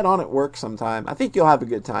pop that on at work sometime. I think you'll have a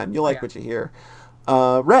good time. You'll like what you hear.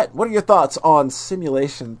 Rhett, what are your thoughts on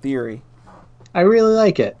Simulation Theory? I really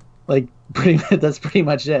like it. Like that's pretty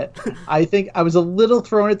much it. I think I was a little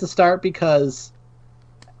thrown at the start because.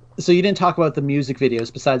 So you didn't talk about the music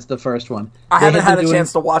videos besides the first one. I haven't had a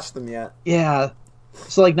chance to watch them yet. Yeah.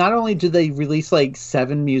 So, like, not only do they release, like,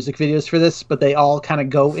 7 music videos for this, but they all kind of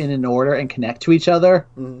go in an order and connect to each other.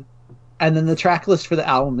 Mm. And then the track list for the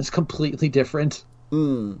album is completely different.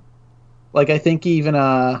 Mm. Like, I think even,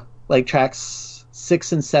 like, tracks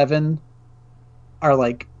 6 and 7 are,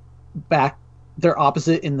 like, they're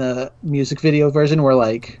opposite in the music video version where,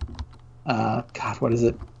 like, God, what is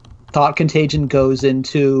it? Thought Contagion goes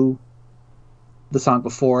into the song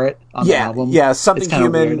before it on the album. Yeah, Something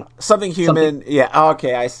Human. Yeah,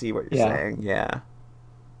 okay, I see what you're saying. Yeah.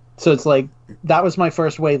 So it's like, that was my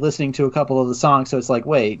first way listening to a couple of the songs, so it's like,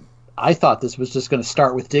 wait, I thought this was just going to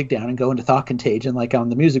start with Dig Down and go into Thought Contagion, like on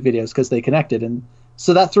the music videos, because they connected, and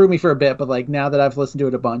so that threw me for a bit, but like, now that I've listened to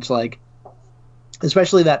it a bunch, like,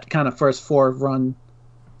 especially that kind of first 4 run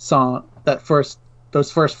song,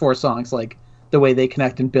 those first 4 songs, like, the way they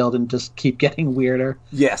connect and build and just keep getting weirder.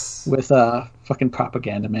 Yes. With fucking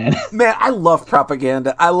Propaganda, man. Man, I love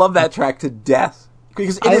Propaganda. I love that track to death.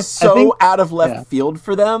 Because it is so out of left field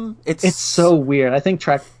for them. It's so weird. I think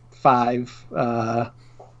track 5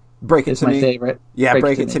 Break It is To my Me. favorite. Yeah,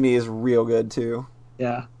 Break It To Me is real good, too.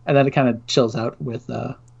 Yeah. And then it kind of chills out with...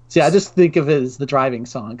 I just think of it as the driving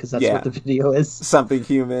song, because that's what the video is. Something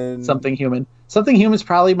Human. Something Human. Something Human is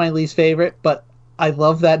probably my least favorite, but I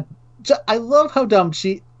love that... I love how damn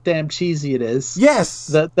cheesy it is. Yes.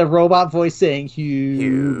 The robot voice saying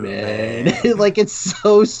human. Like, it's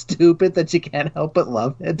so stupid that you can't help but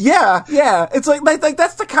love it. Yeah. It's like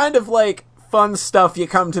that's the kind of, like, fun stuff you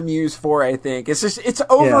come to Muse for, I think. It's just, it's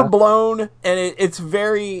overblown, and it's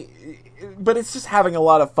very... But it's just having a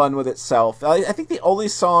lot of fun with itself. I think the only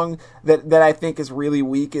song that I think is really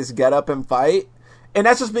weak is Get Up and Fight. And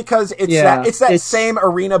that's just because it's that same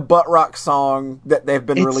arena butt rock song that they've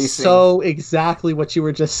been releasing. So exactly what you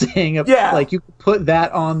were just saying. Yeah. Like, you could put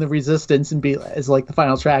that on the Resistance and be as like the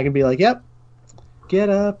final track and be like, yep, get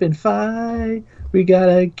up and fight. We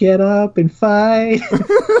gotta get up and fight.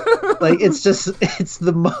 Like, it's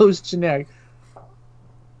the most generic.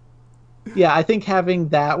 Yeah, I think having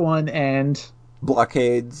that one and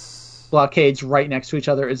Blockades right next to each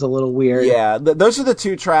other is a little weird. Yeah, those are the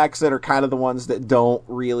 2 tracks that are kind of the ones that don't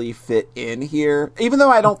really fit in here. Even though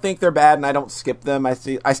I don't think they're bad and I don't skip them, I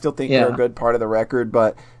still think they're a good part of the record,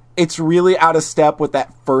 but it's really out of step with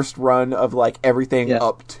that first run of, like, everything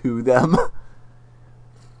up to them.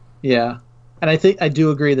 Yeah. And I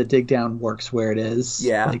do agree that Dig Down works where it is.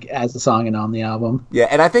 Yeah. Like, as a song and on the album. Yeah,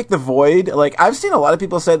 and I think The Void, like, I've seen a lot of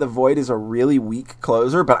people say The Void is a really weak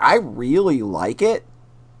closer, but I really like it.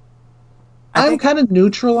 I'm kind of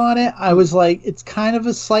neutral on it. I was like, it's kind of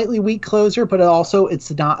a slightly weak closer, but also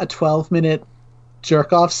it's not a 12-minute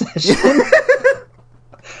jerk-off session.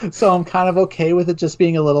 So I'm kind of okay with it just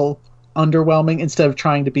being a little underwhelming instead of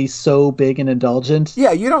trying to be so big and indulgent.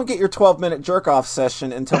 Yeah, you don't get your 12-minute jerk-off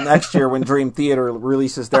session until next year when Dream Theater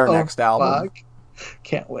releases their next album. Fuck.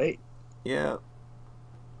 Can't wait. Yeah.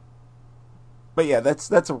 But yeah,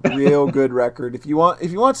 that's a real good record. If you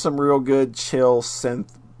want some real good chill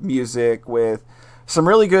synth music with some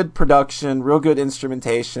really good production, real good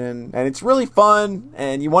instrumentation, and it's really fun,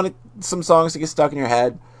 and you want some songs to get stuck in your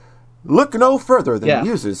head, look no further than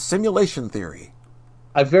Muse's Simulation Theory.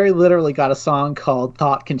 I very literally got a song called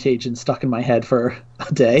Thought Contagion stuck in my head for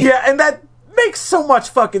a day. Yeah, and that makes so much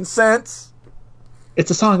fucking sense. It's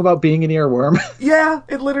a song about being an earworm. Yeah,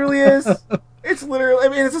 it literally is. It's literally, I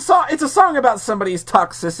mean, it's a song about somebody's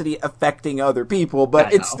toxicity affecting other people,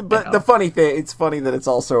 but the funny thing, it's funny that it's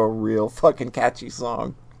also a real fucking catchy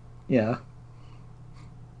song. Yeah.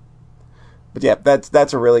 But yeah,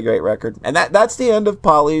 that's a really great record. And that's the end of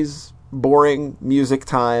Polly's boring music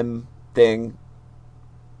time thing.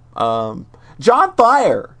 John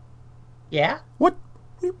Thayer. Yeah? What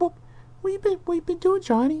you been doing,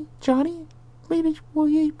 Johnny? Johnny? What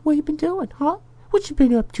you been doing, huh? What you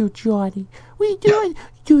been up to, Johnny? What you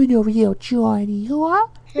doing over here, Johnny, huh?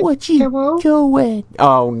 What you doing?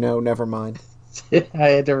 Oh, no, never mind. I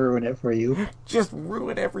had to ruin it for you. Just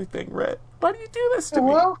ruin everything, Rhett. Why do you do this to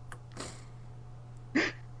me?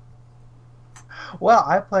 Well,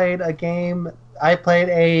 I played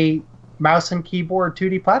a mouse and keyboard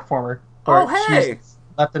 2D platformer. Oh, hey!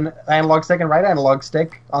 Left an analog stick and right analog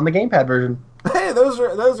stick on the gamepad version. Hey, those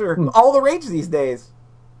are all the rage these days.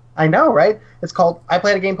 I know, right? I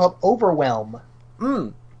played a game called Overwhelm.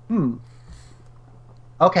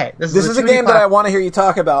 Okay, this is a game that I want to hear you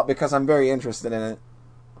talk about because I'm very interested in it.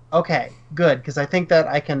 Okay, good, because I think that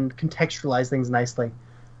I can contextualize things nicely.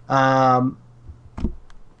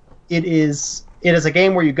 It is a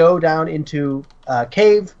game where you go down into a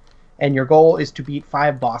cave, and your goal is to beat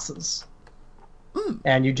 5 bosses.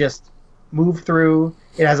 And you just move through.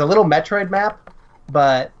 It has a little Metroid map,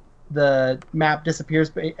 but the map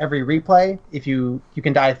disappears every replay. If you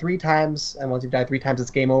can die 3 times, and once you've died 3 times,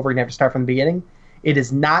 it's game over, and you have to start from the beginning. It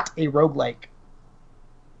is not a roguelike.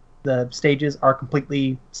 The stages are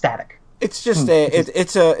completely static. It's just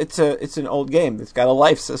it's an old game. It's got a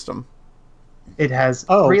life system. It has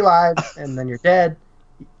 3 lives, and then you're dead.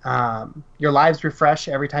 Your lives refresh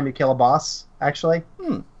every time you kill a boss, actually.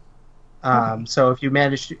 So if you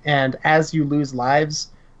manage to, and as you lose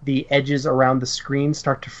lives, the edges around the screen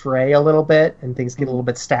start to fray a little bit, and things get a little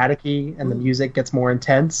bit staticky, and the music gets more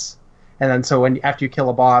intense. And then so after you kill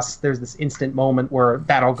a boss, there's this instant moment where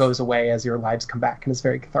that all goes away as your lives come back, and it's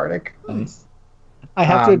very cathartic. Nice. I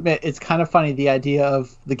have to admit, it's kind of funny, the idea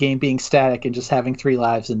of the game being static and just having 3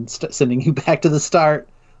 lives and sending you back to the start.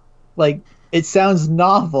 Like, it sounds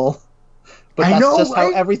novel, but that's just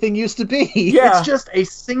how everything used to be. Yeah. It's just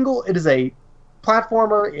it is a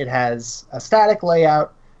platformer. It has a static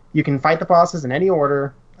layout. You can fight the bosses in any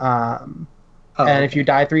order. And if you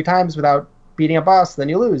die 3 times without beating a boss, then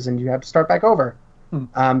you lose and you have to start back over.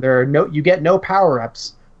 You get no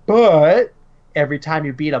power-ups, but every time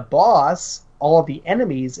you beat a boss, all of the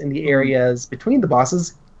enemies in the areas between the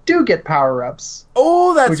bosses do get power-ups.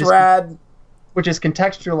 Oh, that's rad. Which is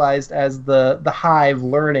contextualized as the hive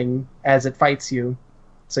learning as it fights you.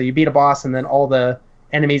 So you beat a boss, and then all the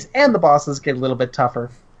enemies and the bosses get a little bit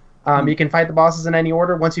tougher. You can fight the bosses in any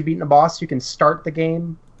order. Once you've beaten a boss, you can start the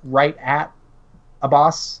game right at a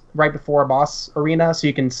boss, right before a boss arena, so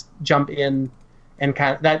you can jump in and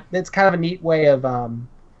it's kind of a neat way of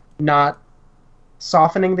not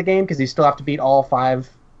softening the game, because you still have to beat all 5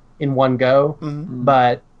 in one go,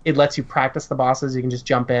 but it lets you practice the bosses. You can just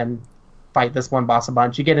jump in, fight this one boss a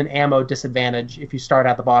bunch. You get an ammo disadvantage if you start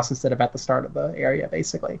at the boss instead of at the start of the area,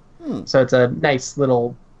 basically. So it's a nice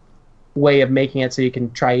little way of making it so you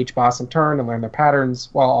can try each boss in turn and learn their patterns,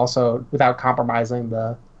 while also without compromising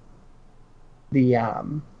the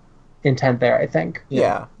intent there, I think.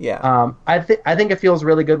 Yeah. I think it feels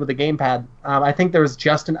really good with the gamepad. I think there was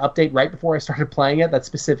just an update right before I started playing it that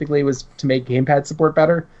specifically was to make gamepad support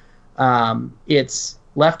better. It's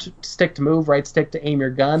left stick to move, right stick to aim your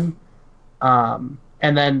gun, and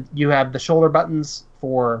then you have the shoulder buttons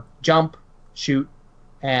for jump, shoot,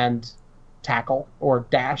 and tackle or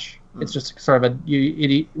dash. It's just sort of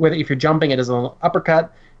if you're jumping, it does a little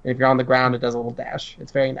uppercut, and if you're on the ground, it does a little dash.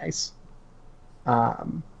 It's very nice.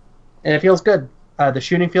 And it feels good. The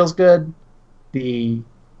shooting feels good. The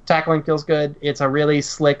tackling feels good. It's a really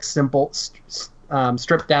slick, simple,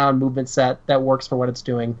 stripped down movement set that works for what it's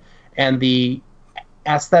doing. And the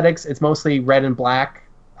aesthetics, it's mostly red and black.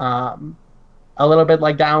 A little bit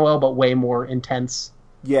like Downwell, but way more intense.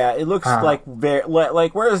 Yeah, it looks like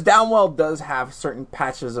whereas Downwell does have certain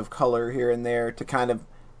patches of color here and there to kind of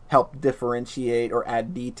help differentiate or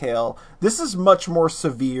add detail. This is much more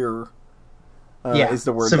severe. Is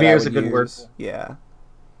the word severe is a good word. Yeah.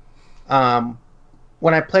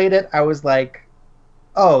 When I played it, I was like,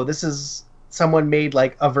 "Oh, this is someone made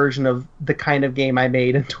like a version of the kind of game I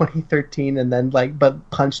made in 2013, and then but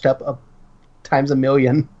punched up times a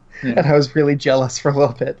million." Yeah. And I was really jealous for a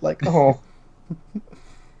little bit. Like, oh,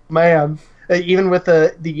 man! Even with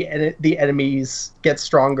the enemies get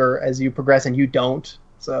stronger as you progress, and you don't.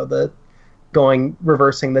 So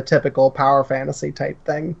reversing the typical power fantasy type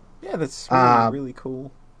thing. Yeah, that's really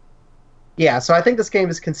cool. Yeah, so I think this game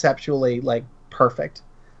is conceptually perfect.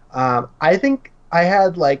 I think I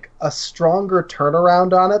had a stronger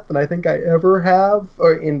turnaround on it than I think I ever have,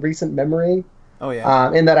 or in recent memory. Oh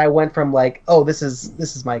yeah. In that I went from like, oh, this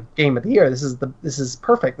is my game of the year. This is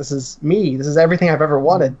perfect. This is me. This is everything I've ever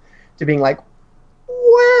wanted. To being like,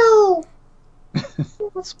 well,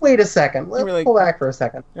 let's wait a second. Let's pull back for a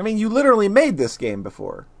second. I mean, you literally made this game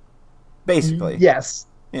before, basically. Yes.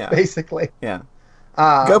 Yeah. Basically. Yeah.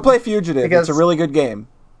 Go play Fugitive. Because, it's a really good game.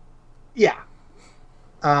 Yeah.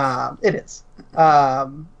 It is.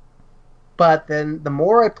 But then the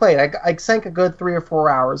more I played, I sank a good 3 or 4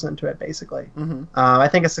 hours into it, basically. Mm-hmm. I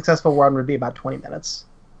think a successful run would be about 20 minutes.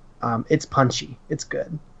 It's punchy. It's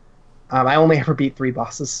good. I only ever beat 3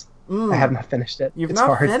 bosses. I have not finished it. You've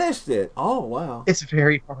not finished it? Oh, wow. It's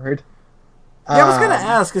very hard. Yeah, I was going to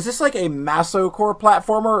ask, is this like a Masocore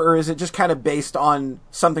platformer, or is it just kind of based on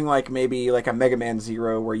something like maybe like a Mega Man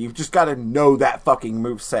Zero, where you've just got to know that fucking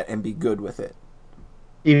moveset and be good with it?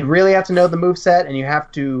 You really have to know the moveset, and you have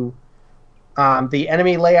to... the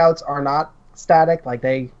enemy layouts are not static, like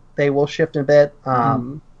they will shift a bit,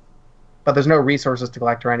 but there's no resources to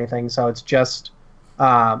collect or anything, so it's just...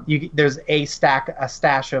 there's a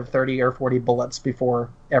stash of 30 or 40 bullets before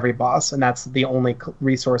every boss, and that's the only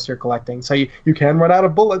resource you're collecting. So you can run out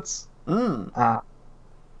of bullets.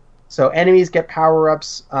 So enemies get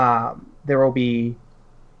power-ups. There will be...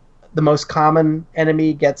 The most common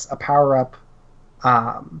enemy gets a power-up.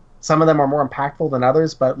 Some of them are more impactful than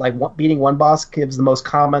others, but like beating one boss gives the most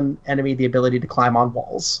common enemy the ability to climb on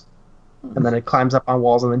walls. And then it climbs up on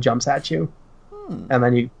walls and then jumps at you. And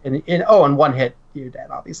then in one hit, you're dead,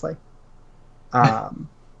 obviously.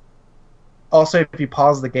 Also, if you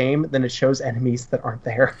pause the game, then it shows enemies that aren't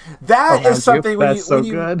there. That is something,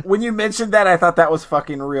 when you mentioned that, I thought that was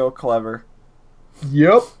fucking real clever.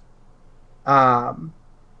 Yep.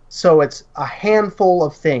 So it's a handful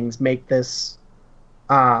of things make this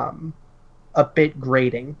a bit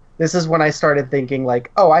grating. This is when I started thinking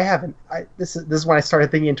like, oh, this is when I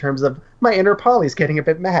started thinking in terms of my inner Polly's getting a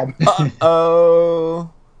bit mad.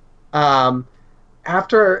 Uh-oh.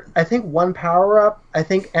 After, I think, one power-up, I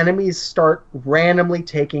think enemies start randomly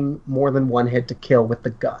taking more than one hit to kill with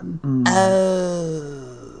the gun.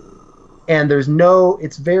 Oh. And there's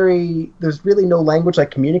really no language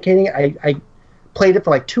like communicating. I played it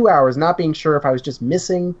for like 2 hours, not being sure if I was just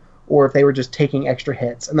missing or if they were just taking extra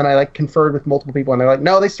hits. And then I like conferred with multiple people, and they're like,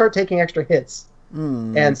 no, they start taking extra hits.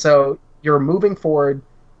 And so you're moving forward,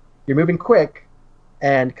 you're moving quick,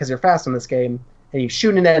 and because you're fast in this game, and you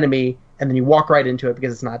shoot an enemy, and then you walk right into it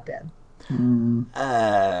because it's not dead.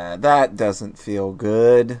 That doesn't feel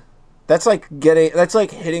good. That's like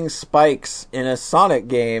hitting spikes in a Sonic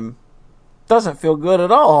game. Doesn't feel good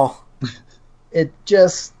at all. It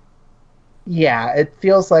just, yeah, it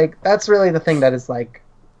feels like that's really the thing that is like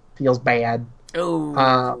feels bad.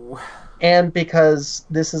 Oh. And because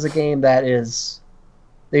this is a game that is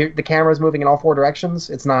the camera is moving in all 4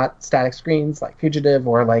 directions. It's not static screens like Fugitive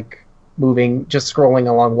or like moving, just scrolling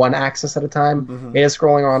along one axis at a time. It is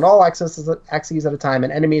scrolling on all axes at a time,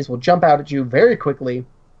 and enemies will jump out at you very quickly.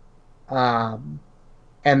 And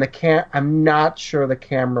I'm not sure the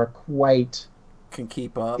camera quite can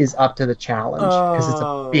keep up. Is up to the challenge because it's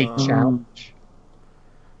a big challenge.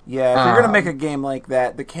 Yeah, if you're going to make a game like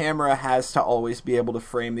that, the camera has to always be able to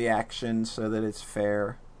frame the action so that it's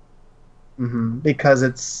fair. Because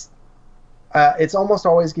it's almost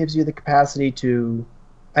always gives you the capacity to,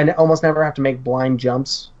 and almost never have to make blind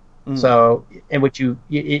jumps. So, in which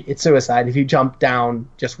it's suicide. If you jump down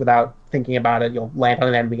just without thinking about it, you'll land on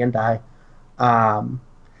an enemy and die.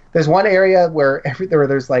 There's one area where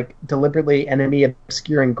there's like deliberately enemy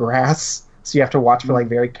obscuring grass, so you have to watch for like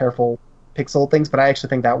very careful pixel things, but I actually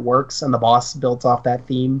think that works, and the boss builds off that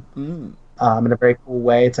theme in a very cool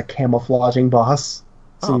way. It's a camouflaging boss.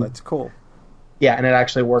 So that's cool. Yeah, and it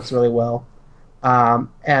actually works really well.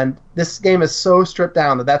 And this game is so stripped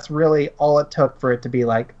down that that's really all it took for it to be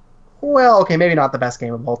like, well, okay, maybe not the best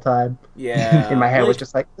game of all time. Yeah. In my head, it was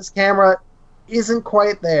just like, this camera isn't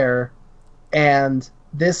quite there, and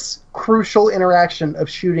this crucial interaction of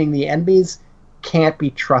shooting the enemies can't be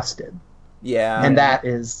trusted. Yeah. And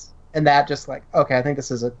that just like, okay, I think this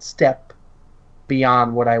is a step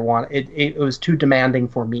beyond what I want. It was too demanding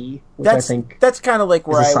for me, which I think that's kind of like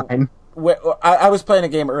where I was playing a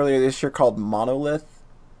game earlier this year called Monolith,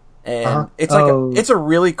 and it's like it's a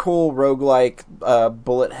really cool roguelike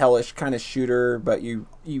bullet hellish kind of shooter, but you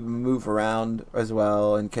move around as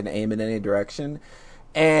well and can aim in any direction.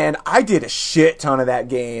 And I did a shit ton of that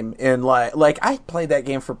game in like I played that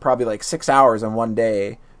game for probably like 6 hours in one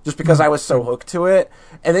day, just because I was so hooked to it.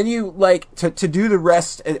 And then you like to do the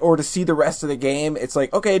rest, or to see the rest of the game, it's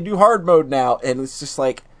like, okay, do hard mode now, and it's just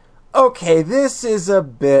like, okay, this is a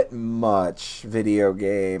bit much, video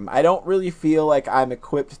game. I don't really feel like I'm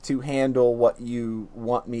equipped to handle what you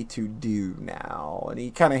want me to do now. And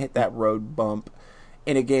he kind of hit that road bump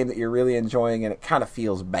in a game that you're really enjoying, and it kind of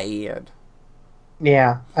feels bad.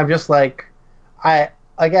 Yeah, I'm just like,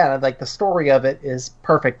 like the story of it is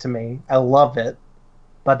perfect to me. I love it.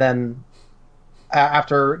 But then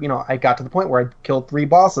after, I got to the point where I killed 3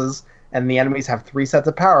 bosses and the enemies have 3 sets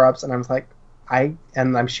of power-ups, and I was like,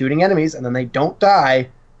 I'm shooting enemies and then they don't die,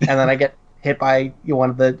 and then I get hit by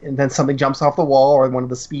and then something jumps off the wall, or one of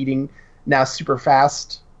the speeding, now super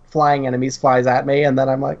fast flying enemies flies at me, and then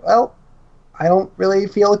I'm like, well, I don't really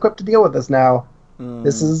feel equipped to deal with this now.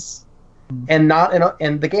 This is... And not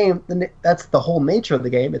in the game, that's the whole nature of the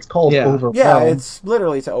game. It's called Overwhelm. Yeah, it's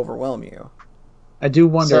literally to overwhelm you. I do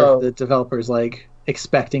wonder if the developer's like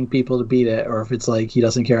expecting people to beat it, or if it's like he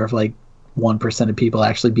doesn't care if like 1% of people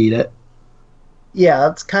actually beat it. Yeah,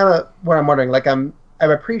 that's kind of what I'm wondering. Like, I'm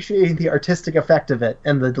appreciating the artistic effect of it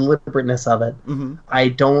and the deliberateness of it. Mm-hmm. I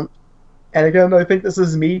don't... And again, I think this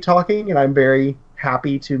is me talking, and I'm very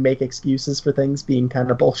happy to make excuses for things being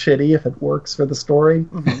kind of bullshitty if it works for the story.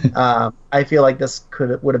 Mm-hmm. I feel like this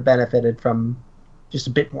would have benefited from just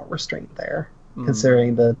a bit more restraint there,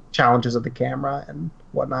 considering the challenges of the camera and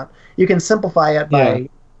whatnot. You can simplify it by...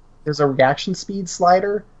 There's a reaction speed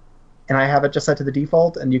slider, and I have it just set to the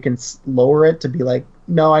default, and you can lower it to be like,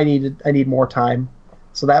 no, I need more time.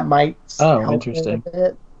 So that might help interesting. A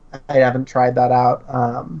bit. I haven't tried that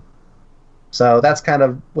out. So that's kind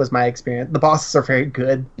of was my experience. The bosses are very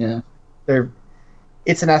good. Yeah.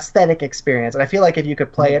 It's an aesthetic experience, and I feel like if you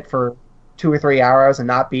could play it for 2 or 3 hours and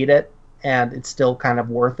not beat it, and it's still kind of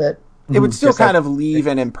worth it. It would still kind of leave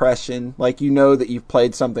an impression, like that you've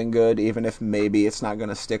played something good, even if maybe it's not going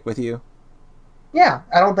to stick with you. Yeah,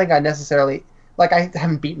 I don't think I necessarily... Like, I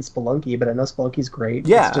haven't beaten Spelunky, but I know Spelunky's great.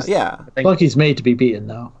 Yeah, Spelunky's made to be beaten,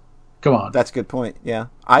 though. Come on. That's a good point, yeah.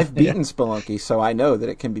 I've beaten Spelunky, so I know that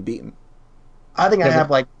it can be beaten. I think I have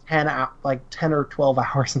like 10 or 12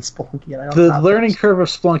 hours in Spelunky. And the learning curve of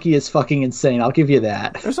Spelunky is fucking insane. I'll give you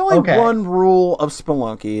that. There's only one rule of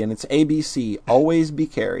Spelunky, and it's ABC: always be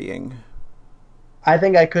carrying. I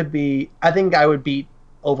think I would beat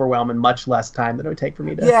Overwhelm in much less time than it would take for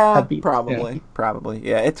me to have beat. Probably.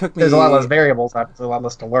 Yeah, it took me... There's a lot less variables. There's a lot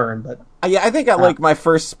less to learn, but... Yeah, I think my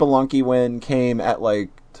first Spelunky win came at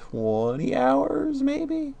like 20 hours,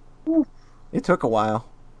 maybe? Ooh. It took a while.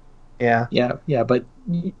 Yeah. Yeah, but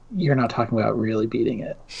you're not talking about really beating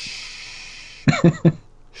it.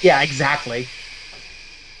 Yeah, exactly.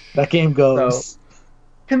 That game goes... So,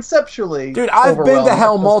 conceptually... Dude, I've been to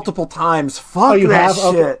hell multiple times. Fuck that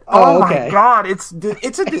shit. Okay. Oh my god, it's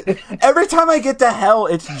every time I get to hell,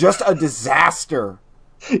 it's just a disaster.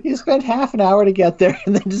 You spend half an hour to get there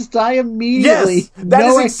and then just die immediately. Yes, that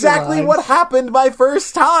is exactly what happened my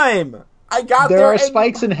first time. I got there. There are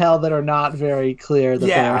spikes in hell that are not very clear that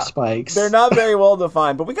they are spikes. They're not very well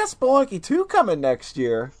defined, but we got Spelunky 2 coming next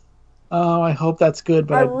year. Oh, I hope that's good,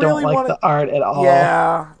 but I don't like the art at all.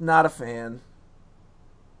 Yeah, not a fan.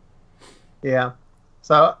 Yeah.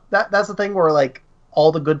 So that's the thing where like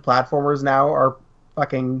all the good platformers now are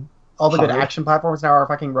fucking... All the good action platforms now are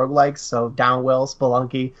fucking roguelikes, so Downwell,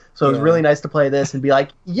 Spelunky. So it was really nice to play this and be like,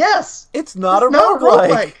 yes! It's not a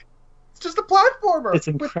roguelike! It's just a platformer! It's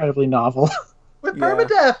incredibly novel. With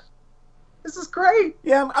permadeath! This is great!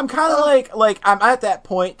 Yeah, I'm kind of like, I'm at that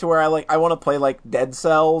point to where I want to play like Dead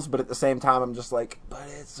Cells, but at the same time I'm just like, but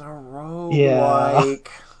it's a roguelike.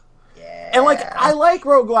 Yeah. And like, I like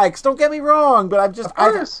roguelikes, don't get me wrong, but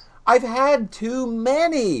I've had too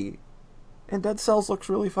many. And Dead Cells looks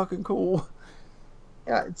really fucking cool.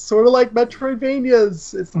 Yeah, it's sort of like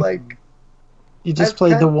Metroidvanias. It's like... You just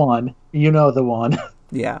played the one. You know the one.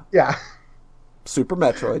 Yeah. Yeah. Super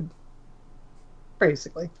Metroid.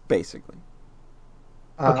 Basically.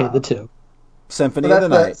 Okay, the 2. Symphony of the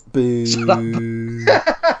Night. Boo.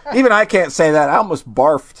 Even I can't say that. I almost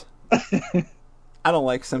barfed. I don't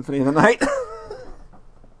like Symphony of the Night.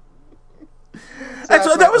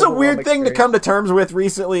 Actually, that was a weird thing to come to terms with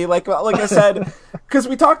recently. Like I said, because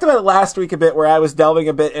we talked about it last week a bit, where I was delving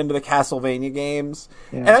a bit into the Castlevania games,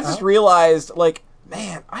 and I just realized, like,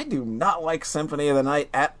 man, I do not like Symphony of the Night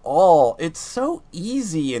at all. It's so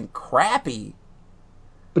easy and crappy.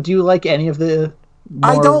 But do you like any of the...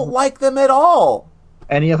 I don't like them at all.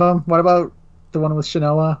 Any of them? What about the one with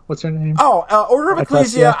Shinoa? What's her name? Oh, Order of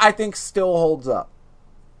Ecclesia, I think, still holds up.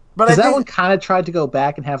 Because that one kind of tried to go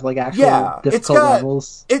back and have like actual difficult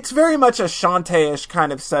levels. It's very much a Shantae-ish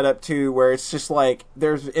kind of setup too, where it's just like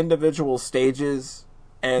there's individual stages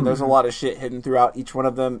and there's a lot of shit hidden throughout each one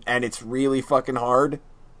of them, and it's really fucking hard.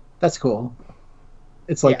 That's cool.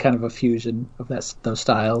 It's like kind of a fusion of those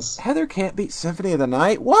styles. Heather can't beat Symphony of the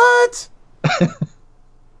Night? What?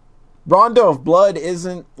 Rondo of Blood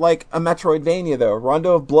isn't like a Metroidvania, though.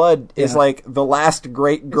 Rondo of Blood is like the last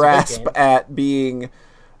great grasp at being,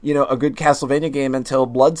 a good Castlevania game until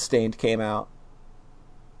Bloodstained came out.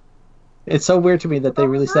 It's so weird to me that they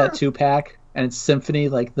released that 2-pack, and it's Symphony,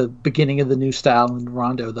 like the beginning of the new style, and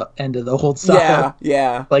Rondo, the end of the old style.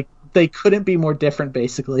 Yeah. Like, they couldn't be more different,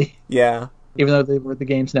 basically. Yeah. Even though they were the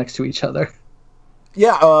games next to each other.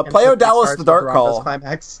 Yeah, Pleiodalis the Dark Call.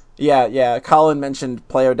 Climax. Yeah. Colin mentioned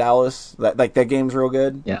Pleiodalis. That game's real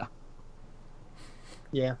good. Yeah.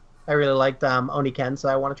 Yeah. I really liked Oniken, so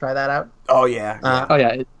I want to try that out. Oh,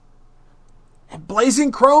 yeah.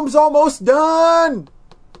 Blazing Chrome's almost done!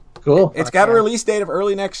 Cool. It's got a release date of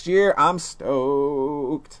early next year. I'm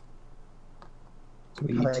stoked.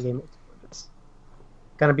 Sweet. That game is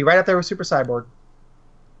gonna be right up there with Super Cyborg.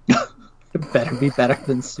 It better be better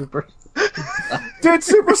than Super. Dude,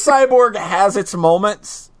 Super Cyborg has its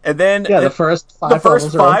moments, and then the first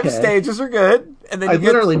five stages are good, and then I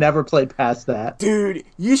literally never played past that. Dude,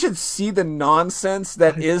 you should see the nonsense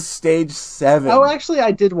that is stage 7. Oh, actually,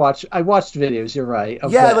 I watched videos. You're right.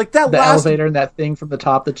 Like that the last elevator and that thing from the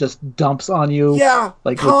top that just dumps on you. Yeah,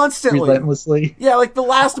 like constantly, relentlessly. Yeah, like the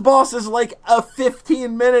last boss is like a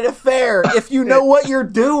 15-minute affair if you know what you're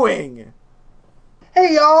doing.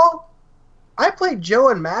 Hey, y'all. I played Joe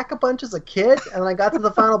and Mac a bunch as a kid, and I got to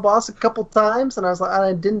the final boss a couple times, and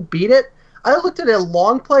I didn't beat it. I looked at a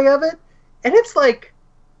long play of it, and it's like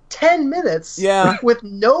 10 minutes with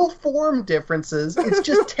no form differences. It's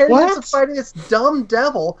just 10 minutes of fighting this dumb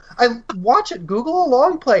devil. I watch it, Google a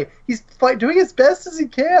long play. He's doing as best as he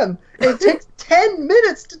can, and it takes 10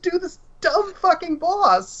 minutes to do this dumb fucking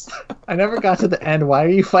boss. I never got to the end. Why are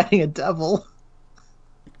you fighting a devil?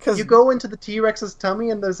 You go into the T-Rex's tummy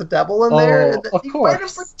and there's a devil in there. And of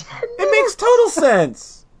course. For 10 minutes. It makes total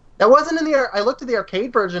sense. That wasn't in the... I looked at the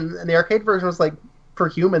arcade version, and the arcade version was like for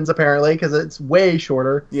humans, apparently, because it's way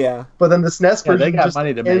shorter. Yeah. But then the SNES version just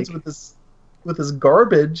ends with this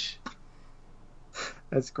garbage.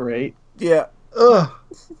 That's great. Yeah. Ugh.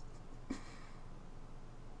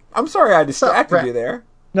 I'm sorry I distracted you there.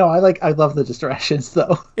 No, I love the distractions,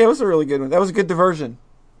 though. Yeah, it was a really good one. That was a good diversion.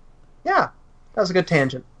 Yeah. That was a good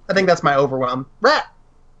tangent. I think that's my overwhelm. Rat!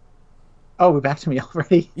 Oh, we're back to me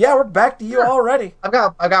already? Yeah, we're back to you already. I've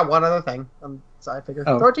got one other thing. So I figure.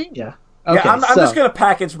 Oh, 13? Yeah. Okay, I'm just going to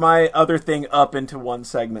package my other thing up into one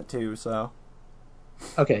segment, too, so.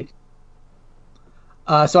 Okay.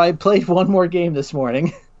 So I played one more game this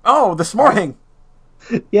morning. Oh, this morning?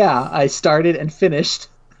 Yeah, I started and finished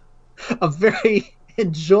a very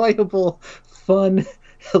enjoyable, fun,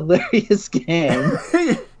 hilarious game.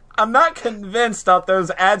 I'm not convinced of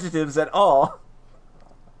those adjectives at all.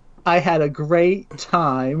 I had a great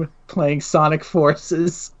time playing Sonic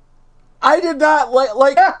Forces. I did not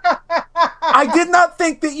I did not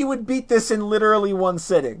think that you would beat this in literally one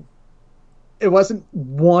sitting. It wasn't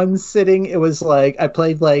one sitting. It was like I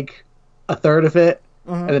played like a third of it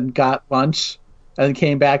and then got lunch and then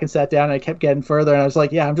came back and sat down and I kept getting further and I was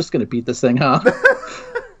like, yeah, I'm just going to beat this thing, huh?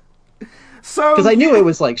 So because I knew it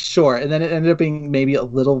was like short, and then it ended up being maybe a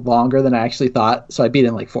little longer than I actually thought. So I beat it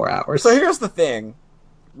in like 4 hours. So here's the thing: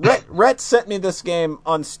 Rhett sent me this game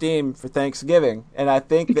on Steam for Thanksgiving, and I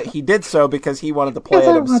think that he did so because he wanted to play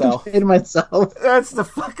it himself. I wanted to play it myself. That's the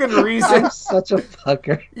fucking reason. I'm such a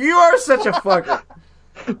fucker. You are such a fucker.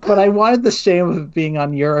 But I wanted the shame of it being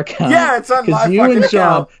on your account. Yeah, it's on my fucking account. Because you and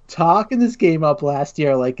John talking this game up last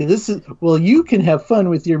year, like, you can have fun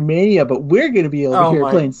with your Mania, but we're going to be over here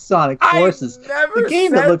playing Sonic Forces. The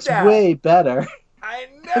game that looks way better.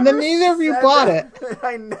 And then neither of you bought it.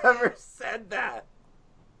 I never said that.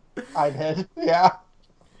 I did, yeah.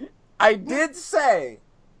 I did say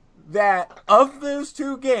that of those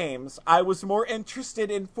two games, I was more interested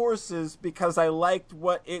in Forces because I liked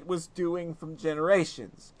what it was doing from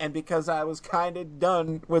Generations, and because I was kind of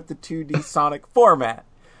done with the 2D Sonic format.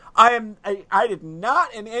 I did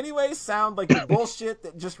not in any way sound like the bullshit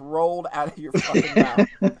that just rolled out of your fucking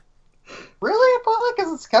mouth. Really?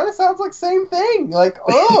 Because it kind of sounds like the same thing. Like,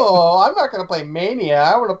 I'm not going to play Mania.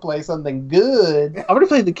 I want to play something good. I'm going to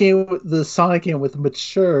play the Sonic game with a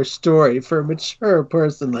mature story for a mature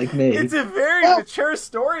person like me. It's a very mature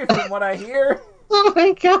story from what I hear. Oh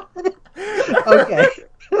my god. Okay.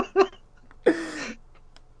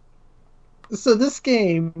 So this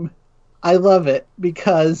game, I love it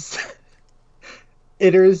because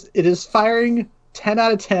it is firing 10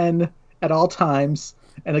 out of 10 at all times,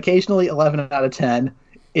 and occasionally 11 out of 10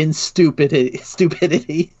 in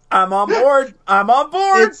stupidity. I'm on board.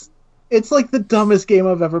 It's like the dumbest game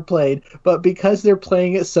I've ever played, but because they're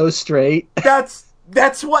playing it so straight, that's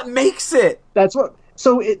what makes it. That's what.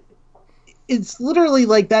 So it's literally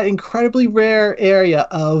like that incredibly rare area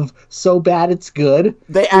of so bad it's good.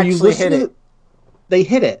 They actually hit it. They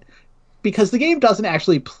hit it because the game doesn't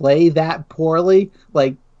actually play that poorly.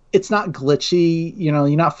 Like, it's not glitchy. You know,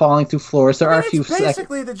 you're not falling through floors. There are a few. It's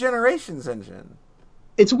basically the Generations engine.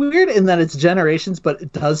 It's weird in that it's Generations, but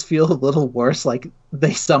it does feel a little worse. Like,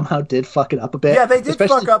 they somehow did fuck it up a bit. Yeah, they did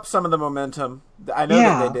fuck up some of the momentum. I know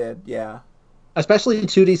that they did. Yeah. Especially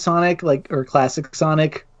 2D Sonic, or classic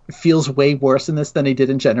Sonic, feels way worse in this than he did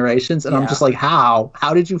in Generations, and I'm just like, how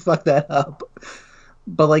did you fuck that up?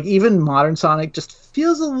 But like, even modern Sonic just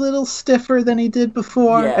feels a little stiffer than he did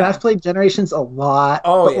before. And I've played Generations a lot,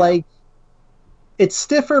 like, it's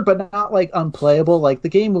stiffer but not like unplayable. Like, the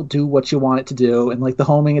game will do what you want it to do, and like the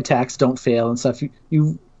homing attacks don't fail and stuff.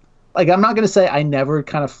 You like, I'm not gonna say I never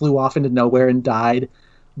kind of flew off into nowhere and died,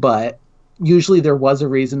 but usually there was a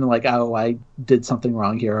reason, like, oh, I did something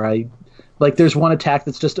wrong here. Like, there's one attack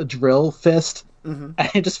that's just a drill fist, and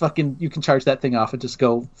it just fucking, you can charge that thing off and just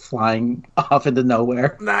go flying off into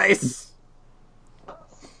nowhere. Nice!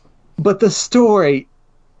 But the story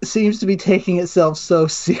seems to be taking itself so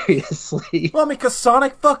seriously. Well, because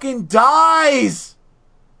Sonic fucking dies!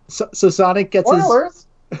 So Sonic gets Spoilers!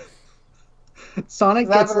 Sonic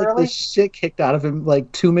gets like the shit kicked out of him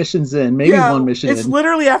like 2 missions in, maybe 1 mission in. It's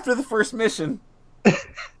literally after the first mission.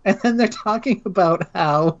 And then they're talking about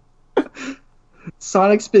how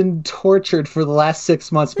Sonic's been tortured for the last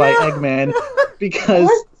 6 months by Eggman because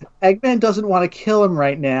Eggman doesn't want to kill him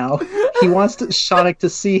right now. He wants Sonic to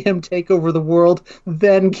see him take over the world,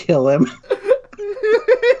 then kill him.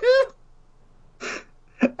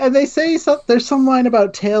 And they say there's some line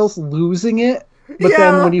about Tails losing it, but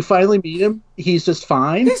then when you finally meet him, he's just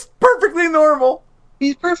fine. He's perfectly normal.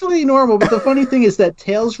 He's perfectly normal, but the funny thing is that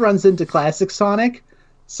Tails runs into classic Sonic.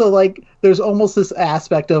 So, like, there's almost this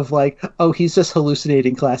aspect of, like, oh, he's just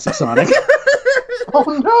hallucinating classic Sonic. Oh,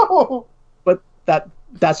 no! But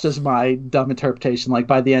that's just my dumb interpretation. Like,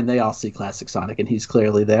 by the end, they all see classic Sonic, and he's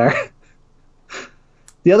clearly there.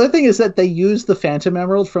 The other thing is that they use the Phantom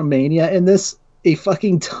Emerald from Mania in this a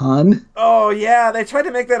fucking ton. Oh, yeah, they tried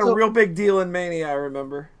to make that a real big deal in Mania, I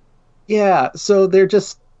remember. Yeah, so they're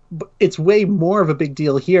just... It's way more of a big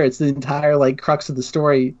deal here. It's the entire, like, crux of the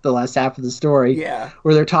story, the last half of the story,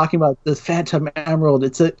 where they're talking about the Phantom Emerald.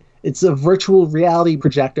 It's a virtual reality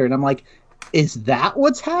projector, and I'm like, is that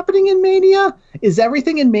what's happening in Mania? Is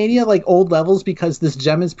everything in Mania like old levels because this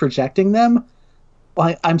gem is projecting them?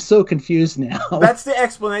 I'm so confused now. That's the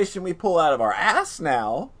explanation we pull out of our ass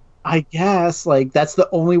now. I guess, like, that's the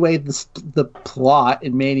only way the plot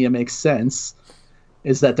in Mania makes sense.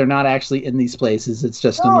 Is that they're not actually in these places. It's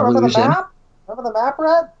just an illusion. Remember the map,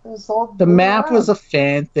 Rhett? The map was a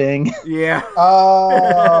fan thing. Yeah.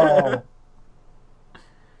 Oh.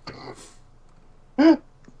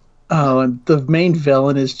 Oh, and the main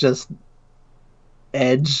villain is just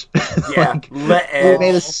Edge. Yeah, Edge. They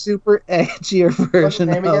made a super edgier version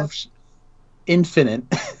of Infinite.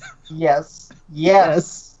 Yes.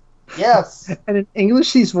 And in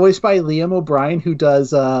English, he's voiced by Liam O'Brien, who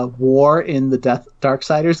does War in the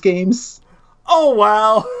Darksiders games. Oh,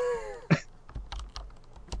 wow.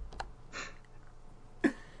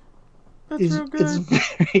 That's real good. It's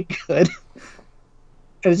very good.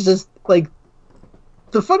 And it's just, like,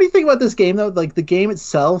 the funny thing about this game, though, like, the game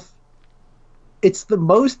itself, it's the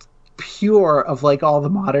most pure of, like, all the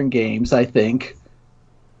modern games, I think.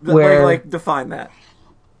 Define that.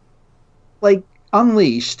 Like,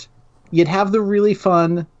 Unleashed, you'd have the really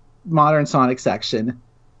fun modern Sonic section,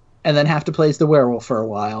 and then have to play as the werewolf for a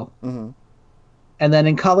while. Mm-hmm. And then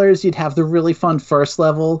in Colors, you'd have the really fun first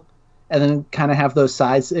level, and then kind of have those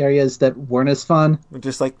side areas that weren't as fun.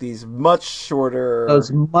 Just like these much shorter...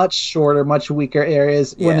 Those much shorter, much weaker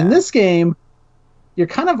areas. Yeah. When in this game, you're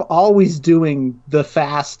kind of always doing the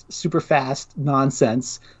super fast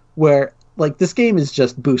nonsense, where, like, this game is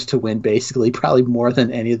just boost to win, basically, probably more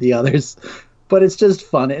than any of the others. But it's just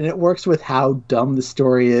fun, and it works with how dumb the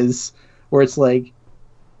story is, where it's like,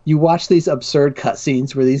 you watch these absurd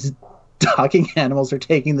cutscenes where these talking animals are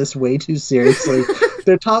taking this way too seriously.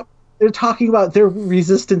 They're talking about their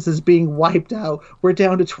resistance is being wiped out. We're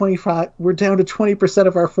down to 20%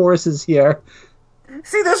 of our forces here.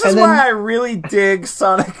 See, this is why I really dig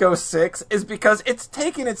Sonic 06, is because it's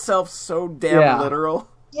taking itself so damn literal.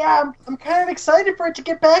 Yeah, I'm kind of excited for it to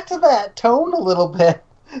get back to that tone a little bit.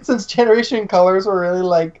 Since Generation Colors were really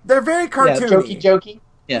like... They're very cartoony. Yeah, jokey.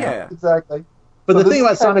 Yeah, exactly. But the thing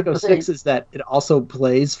about Sonic 06 is that it also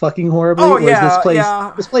plays fucking horribly. Oh,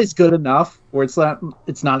 whereas this plays good enough where it's not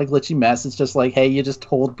a glitchy mess. It's just like, hey, you just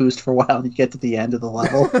hold boost for a while and you get to the end of the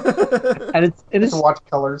level. and it's watch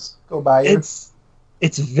colors go by you.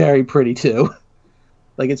 It's very pretty too.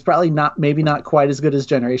 Like, it's probably maybe not quite as good as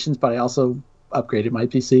Generations, but I also upgraded my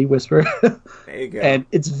PC, Whisper. There you go. And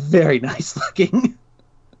it's very nice looking.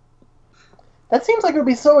 That seems like it would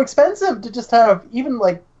be so expensive to just have even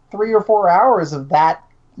like 3 or 4 hours of that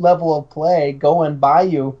level of play going by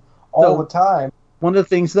you all the time. One of the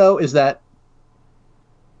things, though, is that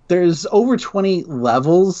there's over 20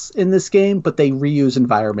 levels in this game, but they reuse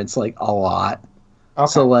environments like a lot. Okay.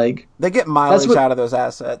 So like they get mileage out of those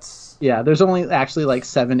assets. Yeah, there's only actually like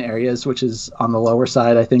 7 areas, which is on the lower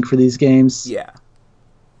side, I think, for these games. Yeah.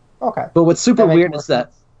 Okay. But what's super weird is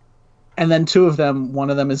that, and then 2 of them, one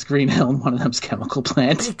of them is Green Hill and one of them's Chemical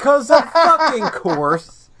Plant. Because of fucking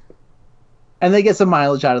course. And they get some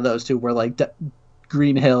mileage out of those too, where like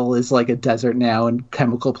Green Hill is like a desert now, and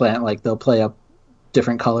Chemical Plant, like they'll play up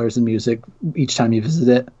different colors and music each time you visit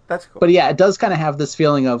it. That's cool. But yeah, it does kind of have this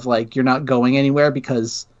feeling of like you're not going anywhere,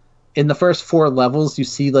 because in the first 4 levels you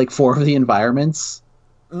see like 4 of the environments,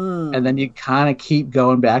 and then you kind of keep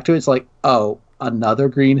going back to it. It's like, oh, another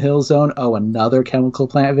Green Hill zone, oh, another Chemical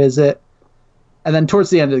Plant visit. And then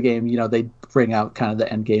towards the end of the game, you know, they bring out kind of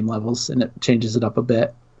the end game levels and it changes it up a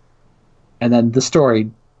bit. And then the story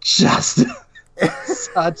just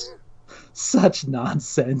such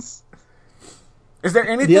nonsense. Is there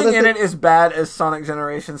anything in it as bad as Sonic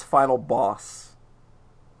Generations' final boss?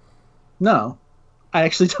 No, I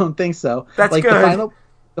actually don't think so. That's like, good.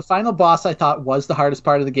 The final boss I thought was the hardest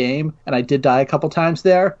part of the game, and I did die a couple times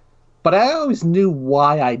there, but I always knew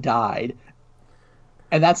why I died.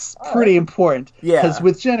 And that's pretty important. Yeah. Because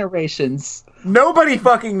with Generations, nobody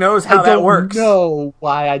fucking knows how that works. I don't know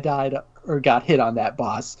why I died or got hit on that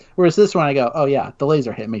boss. Whereas this one, I go, oh yeah, the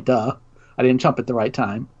laser hit me, duh. I didn't jump at the right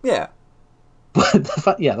time. Yeah. But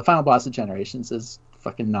the final boss of Generations is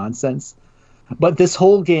fucking nonsense. But this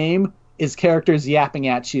whole game is characters yapping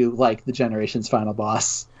at you like the Generations final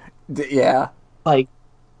boss. Yeah. Like,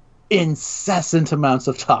 incessant amounts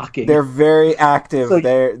of talking. They're very active. So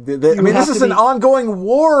I mean, this is an ongoing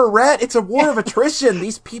war, Rhett. It's a war of attrition.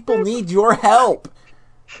 These people need your help.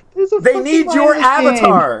 They need your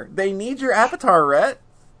avatar. They need your avatar, Rhett.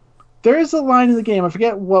 There is a line in the game. I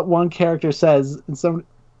forget what one character says, and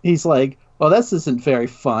he's like, well, this isn't very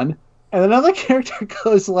fun. And another character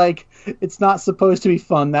goes like, it's not supposed to be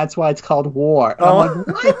fun. That's why it's called war. And I'm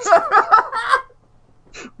like,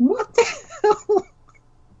 what? What the hell?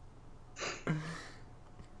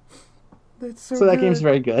 That's so that game's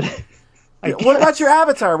very good. What about your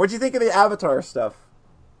avatar? What'd you think of the avatar stuff?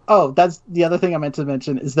 Oh, that's the other thing I meant to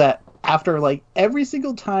mention, is that after like every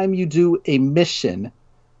single time you do a mission,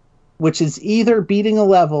 which is either beating a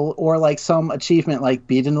level or like some achievement like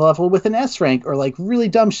beating a level with an S rank, or like really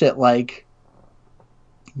dumb shit like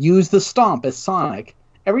use the stomp as Sonic.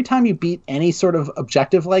 Every time you beat any sort of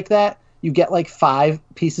objective like that, you get like 5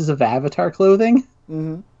 pieces of avatar clothing.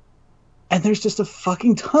 Mm-hmm. And there's just a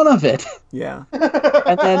fucking ton of it. Yeah.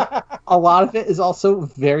 And then a lot of it is also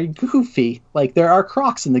very goofy. Like, there are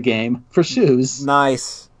Crocs in the game for shoes.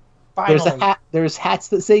 Nice. Finally. There's hats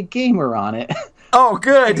that say gamer on it. Oh,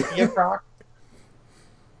 good. Can you be a Croc?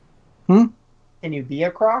 Can you be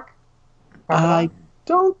a Croc? I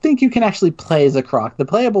don't think you can actually play as a Croc. The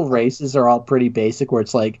playable races are all pretty basic, where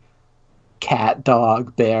it's like cat,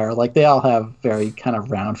 dog, bear. Like, they all have very kind of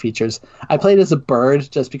round features. I played as a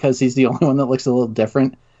bird just because he's the only one that looks a little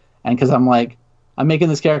different. And because I'm making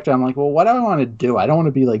this character, I'm like, well, what do I want to do? I don't want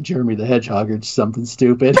to be like Jeremy the Hedgehog or something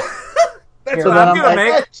stupid. That's what I'm going to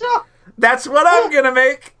make. That's what I'm going to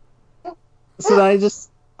make. So then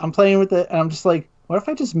I'm playing with it, and I'm just like, what if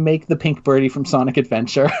I just make the pink birdie from Sonic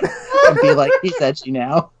Adventure and be like, he's edgy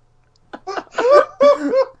now?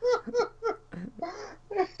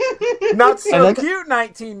 Not so cute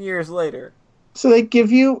 19 years later. So they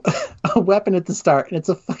give you a weapon at the start, and it's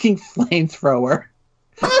a fucking flamethrower.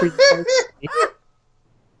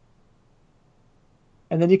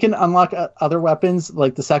 And then you can unlock other weapons,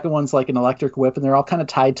 like the second one's like an electric whip, and they're all kind of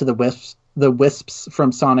tied to the wisps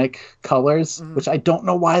from Sonic Colors, which I don't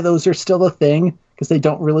know why those are still a thing, because they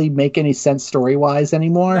don't really make any sense story-wise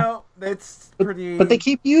anymore. No, it's pretty... But they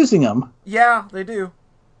keep using them. Yeah, they do.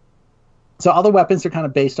 So all the weapons are kind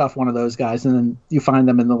of based off one of those guys, and then you find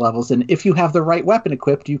them in the levels. And if you have the right weapon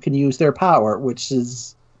equipped, you can use their power, which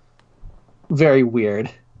is very weird.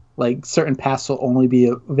 Like, certain paths will only be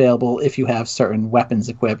available if you have certain weapons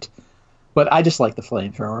equipped. But I just like the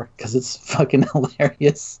flamethrower because it's fucking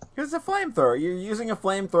hilarious. Here's a flamethrower. You're using a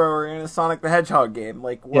flamethrower in a Sonic the Hedgehog game.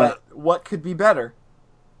 Like, what could be better?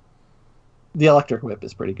 The electric whip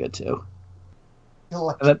is pretty good too.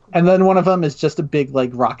 And then one of them is just a big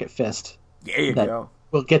like rocket fist. There you go.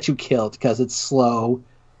 Will get you killed because it's slow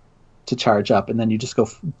to charge up, and then you just go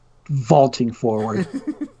vaulting forward.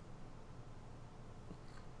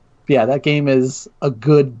 Yeah, that game is a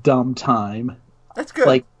good dumb time. That's good.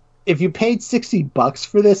 Like, if you paid $60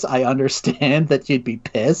 for this, I understand that you'd be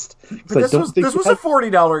pissed. But this was a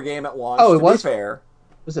 $40 game at launch. Oh, it was fair.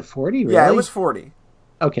 Was it 40? Really? Yeah, it was 40.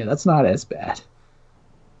 Okay, that's not as bad.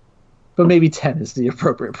 But maybe 10 is the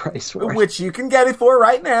appropriate price for it. Which you can get it for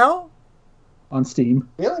right now on Steam.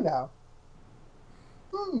 Really now?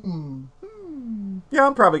 Yeah,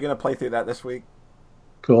 I'm probably going to play through that this week.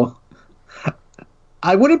 Cool.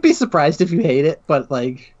 I wouldn't be surprised if you hate it, but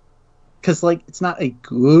like, because like it's not a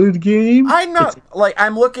good game. I'm not like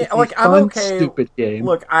I'm looking like I'm fun, okay. Stupid game.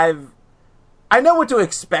 Look, I know what to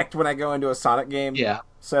expect when I go into a Sonic game. Yeah.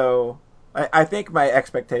 So I think my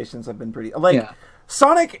expectations have been pretty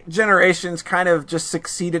Sonic Generations kind of just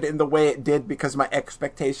succeeded in the way it did because my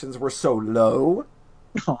expectations were so low.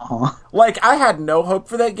 Aww. Like I had no hope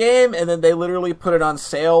for that game, and then they literally put it on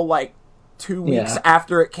sale like 2 weeks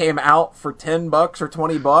after it came out for $10 or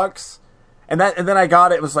 $20. And then I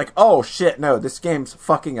got it. It was like, oh shit, no, this game's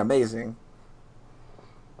fucking amazing.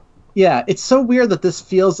 Yeah, it's so weird that this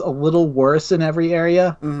feels a little worse in every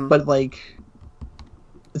area, but like,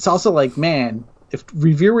 it's also like, man, if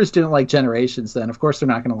reviewers didn't like Generations, then of course they're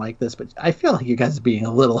not going to like this. But I feel like you guys are being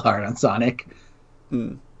a little hard on Sonic.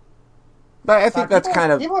 But I think that's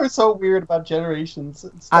kind of people are so weird about Generations.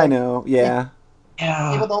 Like, I know, yeah.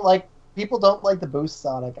 People don't like the Boost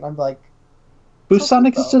Sonic, and I'm like, Boost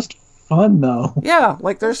Sonic is just fun though. Yeah,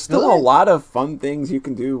 like there's still a lot of fun things you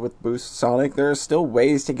can do with Boost Sonic. There are still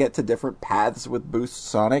ways to get to different paths with Boost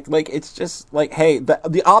Sonic. Like it's just like, hey,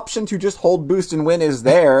 the option to just hold Boost and win is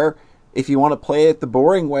there. If you want to play it the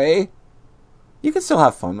boring way, you can still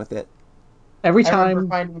have fun with it. Every time I remember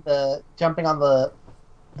finding jumping on the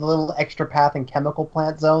little extra path in Chemical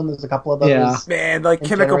Plant Zone. There's a couple of those. Yeah, man, like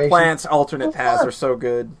Chemical Plant's alternate paths are so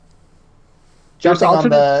good. Jumping on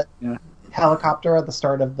the helicopter at the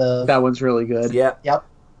start of that one's really good. Yep.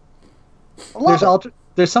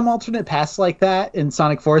 There's some alternate paths like that in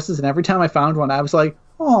Sonic Forces, and every time I found one, I was like,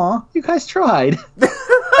 "Aw, you guys tried."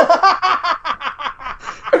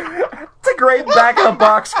 It's a great back of the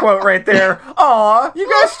box quote right there. Aw, you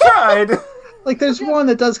guys tried. Like, there's one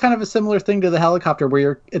that does kind of a similar thing to the helicopter, where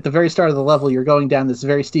you're at the very start of the level, you're going down this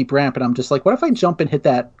very steep ramp, and I'm just like, what if I jump and hit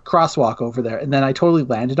that crosswalk over there? And then I totally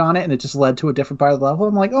landed on it, and it just led to a different part of the level.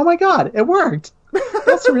 I'm like, oh my god, it worked!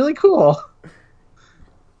 That's really cool.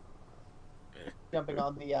 Jumping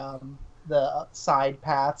on the side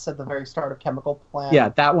paths at the very start of Chemical Plant. Yeah,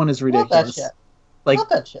 that one is ridiculous. Love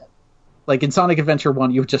that shit. Like in Sonic Adventure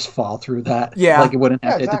 1, you would just fall through that. Yeah. Like it wouldn't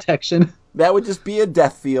have hit detection. That would just be a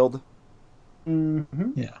death field.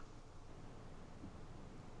 Mm-hmm. Yeah.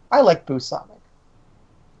 I like Boost Sonic.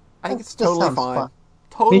 I think it's totally fine.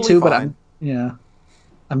 Me too, fine. But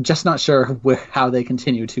I'm just not sure how they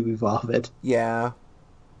continue to evolve it. Yeah.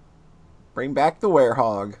 Bring back the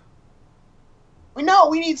Werehog. We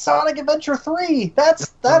need Sonic Adventure 3. That's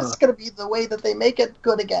going to be the way that they make it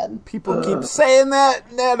good again. People keep saying that,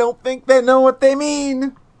 and I don't think they know what they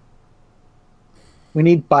mean. We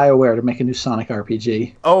need BioWare to make a new Sonic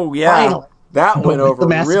RPG. Oh, yeah. Finally. That went over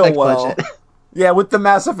real well. Budget. Yeah, with the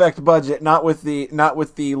Mass Effect budget, not with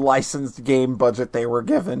the licensed game budget they were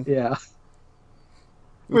given. Yeah.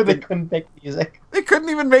 Where they couldn't make music. They couldn't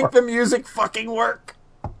even make the music fucking work.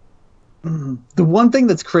 The one thing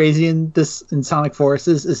that's crazy in Sonic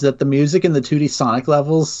Forces is that the music in the 2D Sonic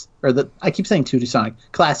levels, I keep saying 2D Sonic,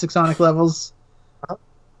 classic Sonic levels,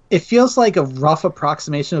 it feels like a rough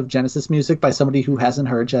approximation of Genesis music by somebody who hasn't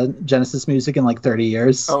heard Genesis music in like 30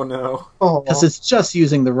 years. Oh no. Because it's just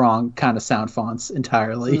using the wrong kind of sound fonts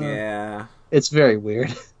entirely. Yeah. It's very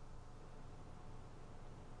weird.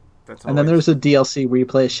 And then there's a DLC where you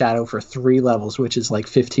play a Shadow for 3 levels, which is like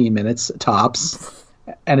 15 minutes tops.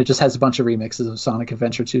 And it just has a bunch of remixes of Sonic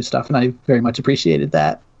Adventure 2 stuff, and I very much appreciated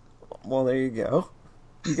that. Well, there you go.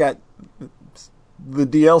 You got... The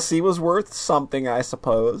DLC was worth something, I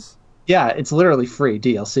suppose. Yeah, it's literally free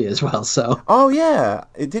DLC as well, so... Oh, yeah.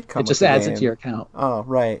 It did come It just adds it to your account. Oh,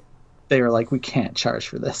 right. They were like, we can't charge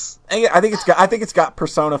for this. I think it's got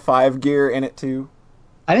Persona 5 gear in it, too.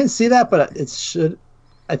 I didn't see that, but it should...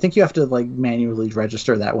 I think you have to, like, manually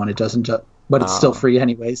register that one. It doesn't just... But it's still free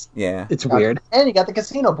anyways. Yeah. It's weird. And you got the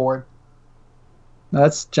casino board. No,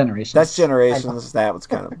 that's Generations. That's Generations. That was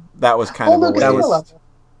kind of a waste.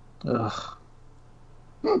 Ugh.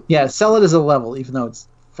 Yeah, sell it as a level, even though it's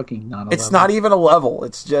fucking not a level. It's not even a level.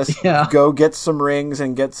 It's just go get some rings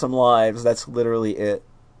and get some lives. That's literally it.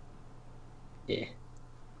 Yeah.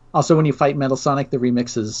 Also, when you fight Metal Sonic, the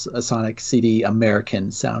remix is a Sonic CD American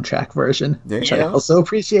soundtrack version, which I also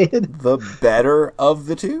appreciated. The better of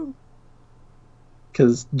the two.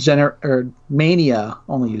 Because Mania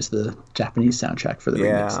only used the Japanese soundtrack for the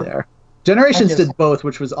remix there. Generations did both,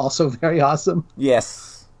 which was also very awesome.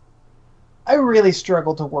 Yes. I really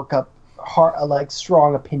struggle to work up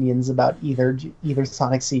strong opinions about either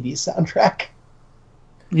Sonic CD soundtrack.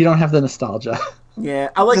 You don't have the nostalgia. Yeah,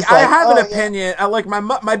 I have an opinion. I like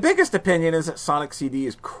my biggest opinion is that Sonic CD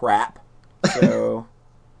is crap. So,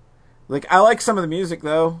 I like some of the music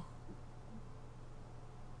though.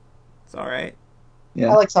 It's all right.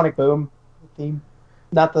 Yeah, I like Sonic Boom theme,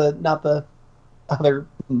 not the other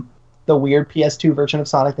the weird PS2 version of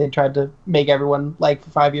Sonic they tried to make everyone like for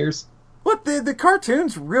 5 years. What the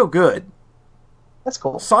cartoon's real good. That's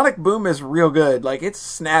cool. Sonic Boom is real good. Like it's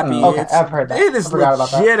snappy. Okay, I've heard that. It is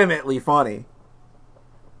legitimately funny.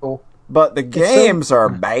 Cool. But the games are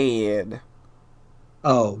bad.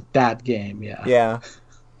 Oh, that game, yeah. Yeah.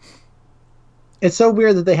 It's so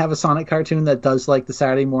weird that they have a Sonic cartoon that does like the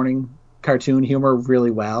Saturday morning cartoon humor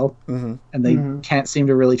really well, and they can't seem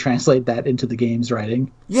to really translate that into the game's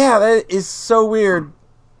writing. Yeah, that is so weird.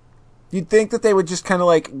 You'd think that they would just kind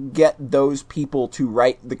of get those people to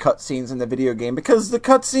write the cutscenes in the video game, because the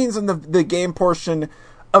cutscenes in the game portion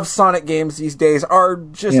of Sonic games these days are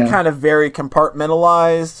just kind of very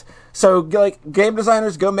compartmentalized. So, game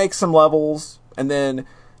designers, go make some levels, and then,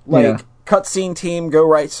 cutscene team, go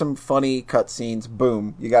write some funny cutscenes.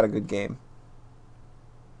 Boom, you got a good game.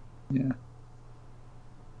 Yeah.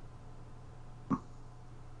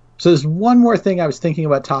 So there's one more thing I was thinking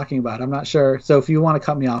about talking about. I'm not sure. So if you want to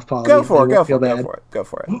cut me off, Paul, go for it.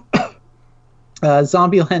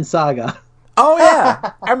 Zombieland Saga. Oh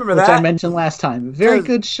yeah, I remember that. Which I mentioned last time. Very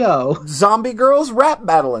good show. Zombie girls rap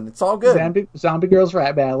battling. It's all good. Zombie girls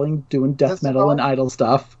rap battling, doing death metal and idol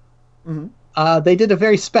stuff. Mm-hmm. They did a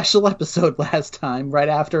very special episode last time, right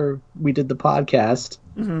after we did the podcast.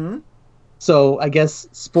 Mm-hmm. So I guess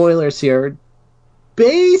spoilers here.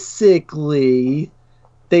 Basically,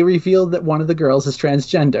 they revealed that one of the girls is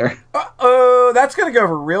transgender. That's going to go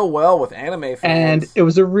over real well with anime fans. And it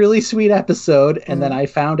was a really sweet episode, and then I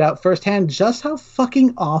found out firsthand just how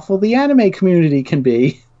fucking awful the anime community can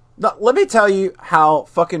be. Now, let me tell you how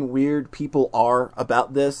fucking weird people are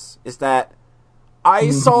about this, is that I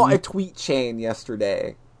saw a tweet chain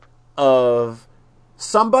yesterday of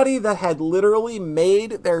somebody that had literally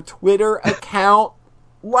made their Twitter account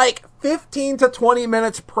 15 to 20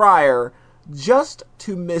 minutes prior just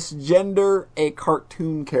to misgender a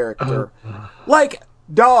cartoon character.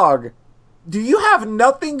 Dog, do you have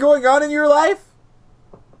nothing going on in your life?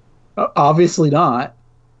 Obviously not.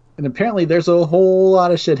 And apparently there's a whole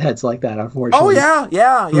lot of shitheads like that, unfortunately. Oh,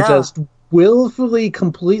 yeah. Who just willfully,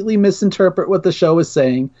 completely misinterpret what the show is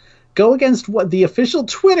saying, go against what the official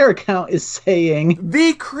Twitter account is saying.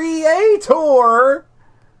 The creator!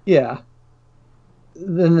 Yeah.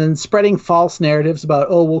 And then spreading false narratives about,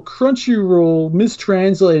 Crunchyroll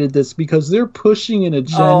mistranslated this because they're pushing an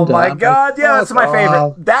agenda. Oh my god, that's my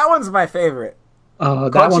favorite. That one's my favorite. Oh,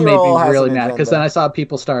 that one made me really mad, because then I saw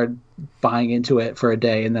people start buying into it for a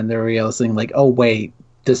day, and then they're realizing, oh wait,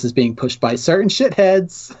 this is being pushed by certain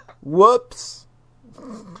shitheads. Whoops.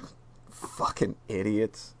 Fucking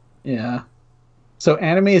idiots. Yeah. So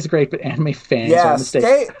anime is great, but anime fans are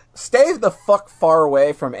mistakes. Stay the fuck far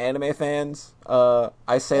away from anime fans.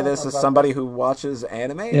 I say this as somebody who watches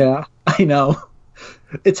anime. Yeah, I know.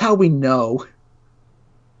 It's how we know.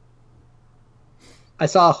 I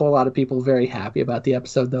saw a whole lot of people very happy about the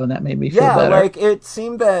episode, though, and that made me feel better. It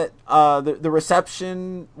seemed that the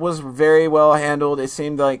reception was very well handled. It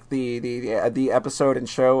seemed like the episode and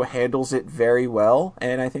show handles it very well,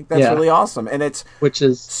 and I think that's really awesome. And which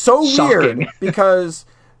is so shocking. Weird because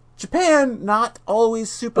Japan, not always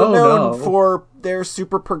super known for their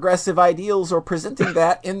super progressive ideals or presenting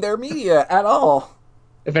that in their media at all.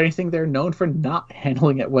 If anything, they're known for not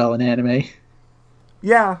handling it well in anime.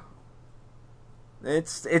 Yeah.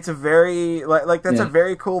 It's a very that's a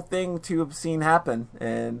very cool thing to have seen happen,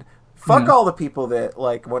 and fuck all the people that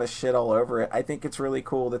want to shit all over it. I think it's really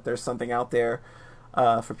cool that there's something out there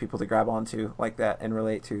for people to grab onto like that and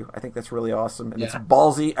relate to. I think that's really awesome, and it's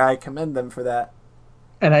ballsy. I commend them for that.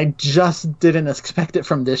 And I just didn't expect it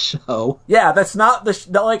from this show. Yeah, that's not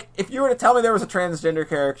if you were to tell me there was a transgender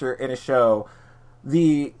character in a show,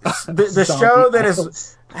 the show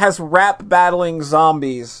that has rap battling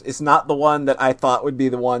zombies is not the one that I thought would be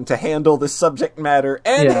the one to handle this subject matter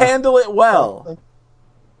and handle it well.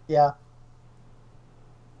 Yeah.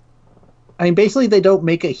 I mean, basically, they don't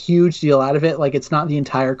make a huge deal out of it. Like, it's not the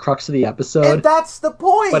entire crux of the episode. And that's the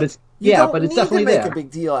point. But it's but it's definitely there. You don't need to make a big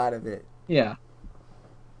deal out of it. Yeah.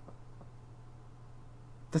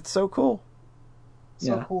 That's so cool.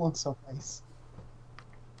 So cool and so nice.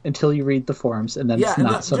 Until you read the forums, and then it's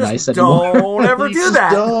not so nice anymore. Don't ever do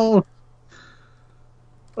that. Don't.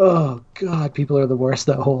 Oh, God, people are the worst,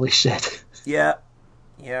 though. Holy shit. Yeah.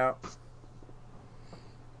 That's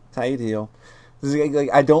how you deal. Like,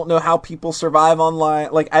 I don't know how people survive online.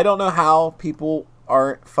 Like, I don't know how people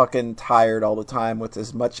aren't fucking tired all the time with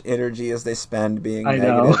as much energy as they spend being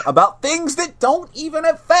negative about things that don't even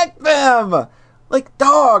affect them. Like,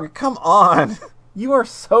 dog, come on. You are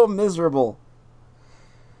so miserable.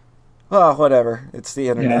 Oh, whatever. It's the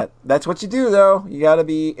internet. Yeah. That's what you do, though. You gotta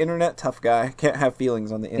be internet tough guy. Can't have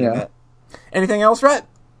feelings on the internet. Yeah. Anything else, Rhett?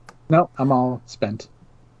 No, I'm all spent.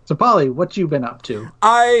 So, Polly, what you been up to?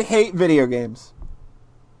 I hate video games.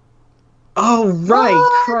 Oh, right.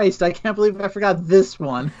 What? Christ, I can't believe I forgot this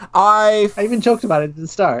one. I even joked about it at the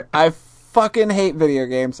start. I fucking hate video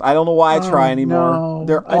games. I don't know why I try anymore. No,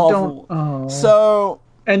 they're awful. So...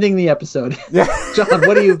 Ending the episode. John,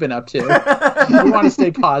 what have you been up to? We want to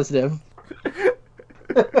stay positive.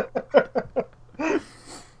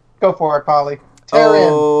 Go for it, Polly.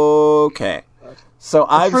 Okay. So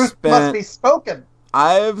must be spoken.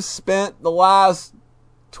 I've spent the last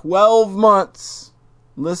 12 months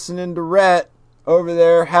listening to Rhett over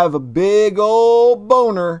there have a big old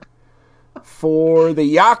boner for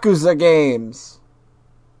the Yakuza games.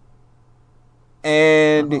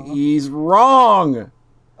 And he's wrong.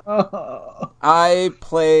 Look, I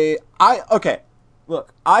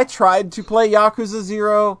tried to play Yakuza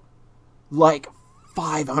 0 like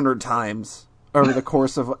 500 times over the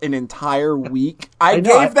course of an entire week. I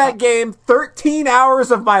gave that game 13 hours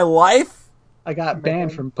of my life. I got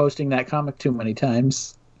banned from posting that comic too many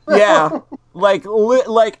times. Yeah. like,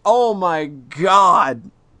 oh my God.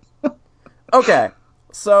 Okay,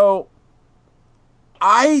 so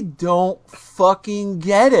I don't fucking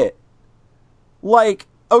get it. Like,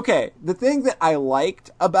 okay, the thing that I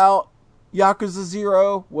liked about Yakuza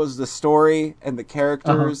 0 was the story and the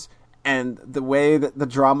characters and the way that the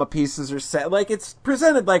drama pieces are set. Like, it's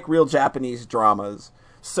presented like real Japanese dramas.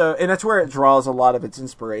 So, and that's where it draws a lot of its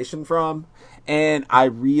inspiration from. And I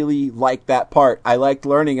really liked that part. I liked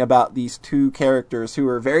learning about these two characters who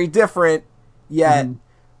are very different, yet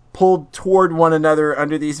pulled toward one another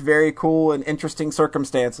under these very cool and interesting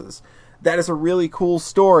circumstances. That is a really cool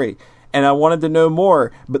story. And I wanted to know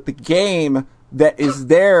more, but the game that is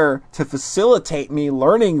there to facilitate me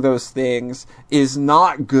learning those things is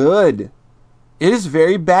not good. It is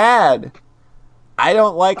very bad. I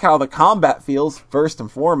don't like how the combat feels, first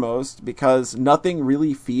and foremost, because nothing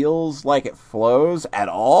really feels like it flows at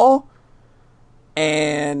all.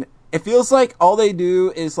 And it feels like all they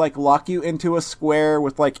do is like lock you into a square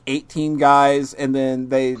with like 18 guys, and then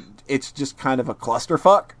it's just kind of a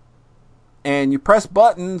clusterfuck. And you press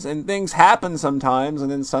buttons and things happen sometimes, and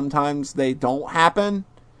then sometimes they don't happen.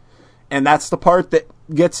 And that's the part that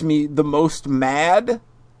gets me the most mad.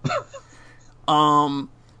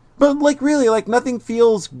 But like really, like nothing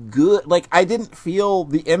feels good. Like I didn't feel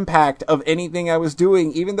the impact of anything I was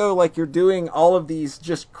doing, even though like you're doing all of these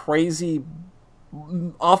just crazy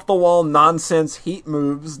off the wall nonsense heat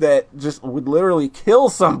moves that just would literally kill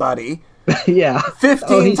somebody. Yeah.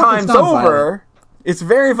 15 times over. Violent. It's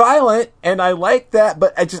very violent, and I like that,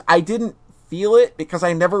 but I didn't feel it because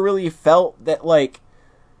I never really felt that, like,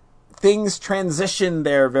 things transition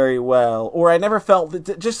there very well. Or I never felt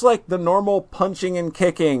that, just like the normal punching and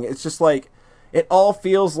kicking, it's just like, it all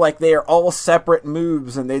feels like they are all separate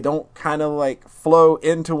moves, and they don't kind of, like, flow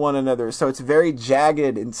into one another. So it's very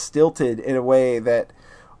jagged and stilted in a way that,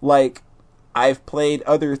 like, I've played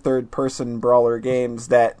other third-person brawler games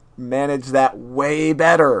that manage that way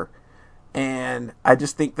better. And I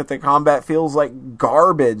just think that the combat feels like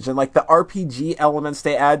garbage, and like the RPG elements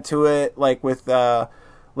they add to it, like with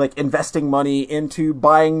like investing money into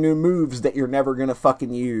buying new moves that you're never gonna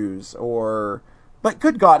fucking use, or like,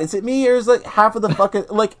 good God, is it me, or is like half of the fucking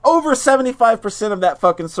like over 75% of that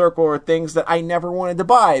fucking circle are things that I never wanted to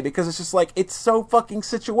buy because it's just like it's so fucking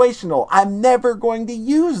situational. I'm never going to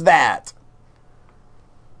use that.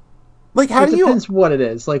 Like, how do depends what it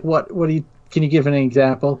is. Like, what do you? Can you give an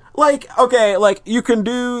example? Like, okay, like, you can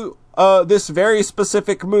do this very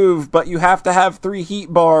specific move, but you have to have 3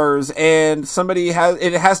 heat bars, and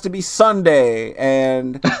it has to be Sunday,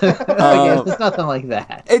 and yes, it's nothing like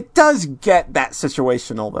that. It does get that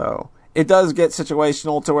situational, though. It does get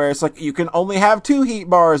situational to where it's like you can only have 2 heat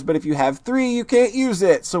bars, but if you have 3, you can't use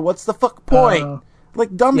it. So what's the fuck point?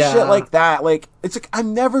 Like dumb shit like that. Like it's like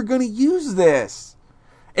I'm never gonna use this,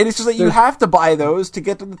 and it's just like you have to buy those to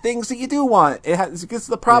get to the things that you do want. It gets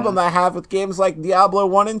the problem that I have with games like Diablo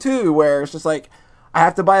 1 and 2, where it's just like I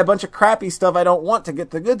have to buy a bunch of crappy stuff I don't want to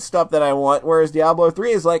get the good stuff that I want. Whereas Diablo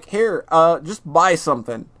 3 is like, here, just buy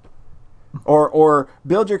something. Or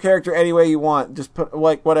build your character any way you want. Just put,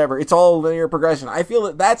 like, whatever. It's all linear progression. I feel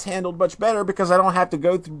that that's handled much better because I don't have to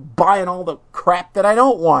go through buying all the crap that I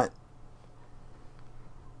don't want.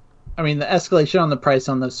 I mean, the escalation on the price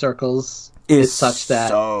on those circles is such that...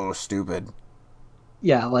 so stupid.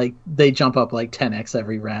 Yeah, like, they jump up like 10x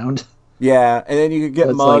every round. Yeah, and then you could get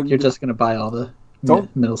so mugged. Like you're just going to buy all the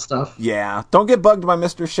middle stuff. Yeah. Don't get bugged by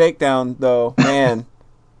Mr. Shakedown, though. Man.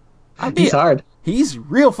 He's hard. He's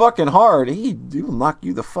real fucking hard. He will knock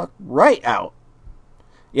you the fuck right out.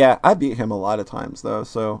 Yeah, I beat him a lot of times, though,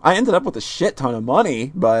 so I ended up with a shit ton of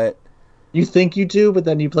money, but... You think you do, but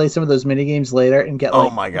then you play some of those minigames later and get,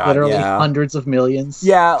 like, literally hundreds of millions.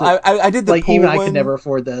 Yeah, I did the pool even one. I could never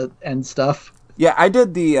afford the end stuff. Yeah, I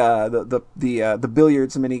did the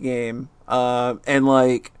billiards minigame, and,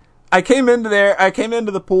 like... I came into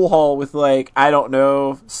the pool hall with, like, I don't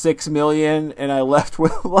know, 6 million, and I left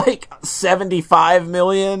with, like, 75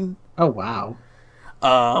 million. Oh, wow.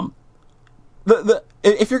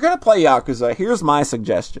 If you're gonna play Yakuza, here's my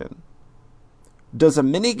suggestion. Does a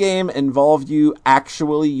minigame involve you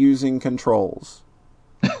actually using controls?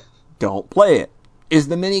 Don't play it. Is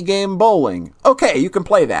the minigame bowling? Okay, you can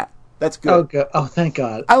play that. That's good. Oh, good. Oh, thank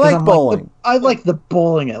God. I like bowling. I like the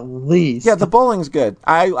bowling at least. Yeah, the bowling's good.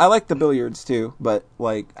 I like the billiards too, but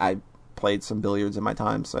like I played some billiards in my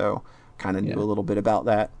time, so kind of knew a little bit about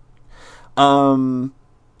that.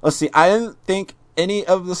 Let's see. I didn't think any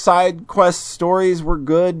of the side quest stories were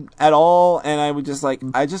good at all, and I would just like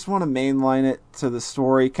I just want to mainline it to the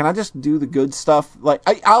story. Can I just do the good stuff? Like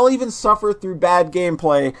I'll even suffer through bad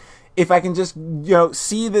gameplay if I can just,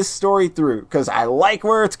 see this story through, because I like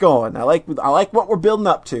where it's going. I like what we're building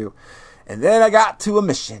up to. And then I got to a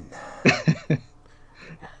mission.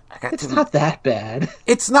 It's not that bad.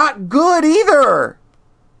 It's not good either.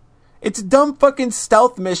 It's a dumb fucking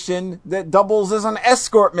stealth mission that doubles as an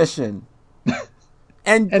escort mission.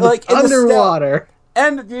 And like it's underwater.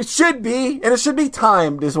 And it should be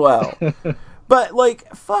timed as well. But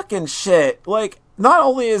like fucking shit. Like not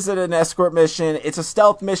only is it an escort mission, it's a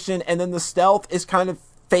stealth mission, and then the stealth is kind of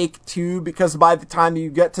fake too, because by the time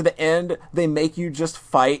you get to the end, they make you just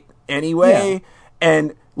fight anyway. Yeah.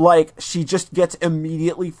 And like she just gets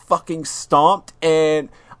immediately fucking stomped. And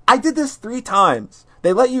I did this 3 times.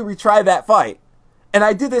 They let you retry that fight. And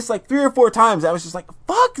I did this like 3 or 4 times. I was just like,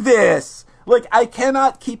 fuck this. Like I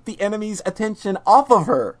cannot keep the enemy's attention off of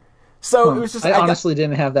her. So it was just... I honestly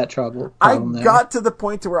didn't have that trouble. I got to the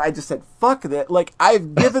point to where I just said, fuck that. Like,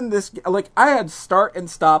 I've given this... Like, I had start and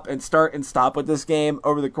stop with this game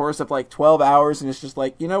over the course of, like, 12 hours, and it's just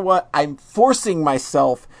like, you know what? I'm forcing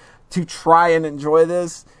myself to try and enjoy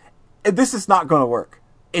this. This is not going to work.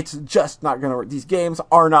 It's just not going to work. These games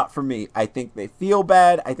are not for me. I think they feel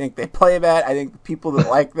bad. I think they play bad. I think the people that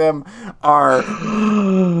like them are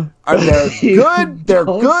they're good. They're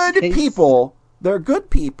good people. They're good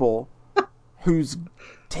people whose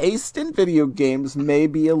taste in video games may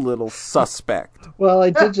be a little suspect. Well,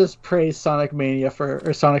 I did just praise Sonic Mania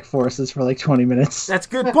or Sonic Forces for like 20 minutes. That's a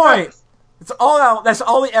good point. That's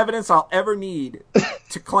all the evidence I'll ever need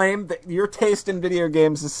to claim that your taste in video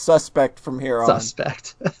games is suspect from here on.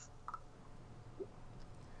 Suspect.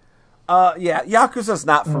 Yeah, Yakuza's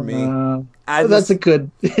not for me.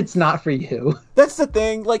 It's not for you. That's the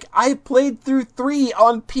thing. Like, I played through 3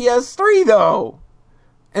 on PS3, though.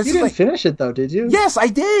 And you didn't finish it, though, did you? Yes, I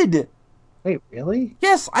did. Wait, really?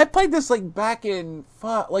 Yes, I played this, like, back in...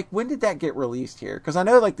 Like, when did that get released here? Because I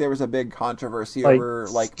know, like, there was a big controversy over,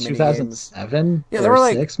 like, 2007? Yeah, there were,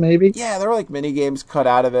 like... 6, maybe? Yeah, there were, like, minigames cut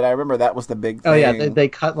out of it. I remember that was the big thing. Oh, yeah, they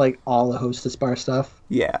cut, like, all the Hostess Bar stuff.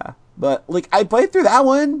 Yeah, but, like, I played through that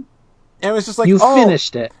one, and it was just like, You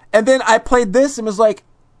finished it. And then I played this and was like,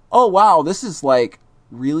 oh, wow, this is, like...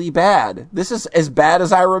 really bad. This is as bad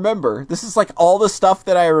as I remember. This is like all the stuff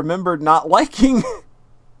that I remembered not liking.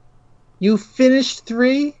 You finished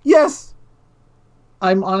 3? Yes.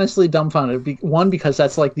 I'm honestly dumbfounded. 1, because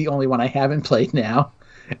that's like the only one I haven't played now.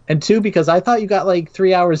 And 2, because I thought you got like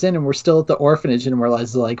 3 hours in and we're still at the orphanage and we're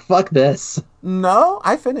like, fuck this. No,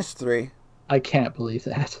 I finished 3. I can't believe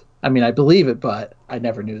that. I mean, I believe it, but I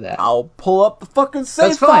never knew that. I'll pull up the fucking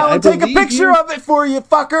save file and take a picture of it for you,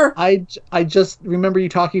 fucker. I just remember you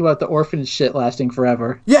talking about the orphanage shit lasting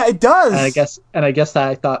forever. Yeah, it does. And I guess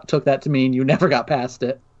that I took that to mean you never got past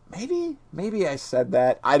it. Maybe I said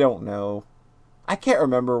that. I don't know. I can't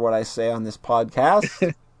remember what I say on this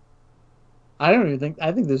podcast.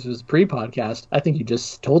 I think this was pre-podcast. I think you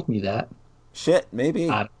just told me that. Shit,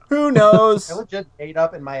 maybe. Who knows? I legit made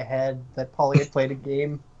up in my head that Paulie had played a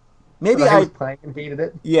game. Maybe I was playing and hated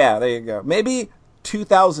it. Yeah, there you go. Maybe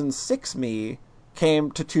 2006 me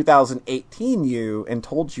came to 2018 you and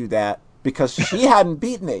told you that because she hadn't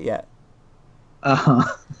beaten it yet. Uh-huh.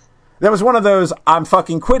 That was one of those I'm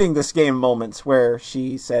fucking quitting this game moments where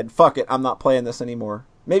she said, fuck it, I'm not playing this anymore.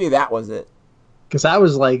 Maybe that was it. Because I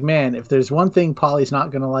was like, man, if there's one thing Polly's not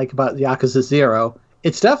going to like about Yakuza 0,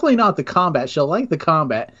 it's definitely not the combat. She'll like the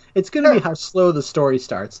combat. It's going to be how slow the story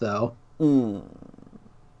starts, though.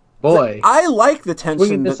 Boy. I like the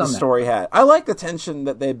tension that the story had. I like the tension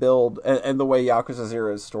that they build and the way Yakuza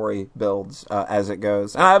 0's story builds as it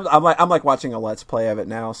goes. And I'm like watching a Let's Play of it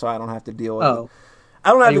now, so I don't have to deal with it. I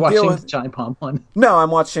don't have to deal with the Giant Bomb one. No,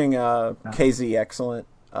 I'm watching KZ Excellent.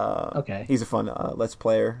 Okay. He's a fun Let's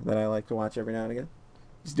Player that I like to watch every now and again.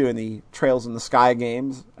 He's doing the Trails in the Sky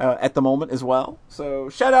games at the moment as well. So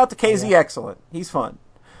shout out to KZ Excellent. He's fun.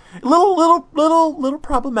 Little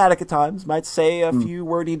problematic at times. Might say a few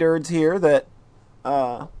wordy dirds here that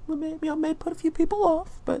may put a few people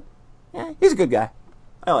off, but yeah, he's a good guy.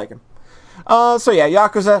 I like him. So yeah,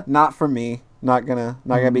 Yakuza, not for me. Not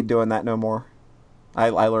gonna be doing that no more. I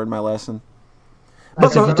learned my lesson.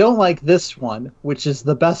 But if you don't like this one, which is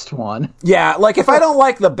the best one. Yeah, like if I don't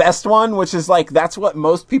like the best one, which is like that's what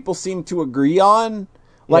most people seem to agree on,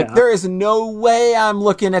 like there is no way I'm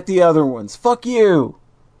looking at the other ones. Fuck you.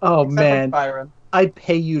 Oh man. I'd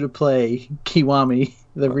pay you to play Kiwami,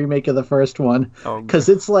 the remake of the first one, because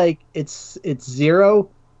it's like it's 0,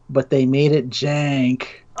 but they made it jank.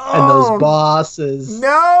 And those bosses.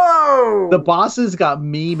 No! The bosses got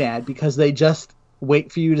me mad because they just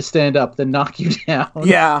wait for you to stand up, then knock you down.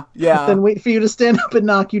 Yeah. Then wait for you to stand up and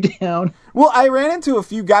knock you down. Well, I ran into a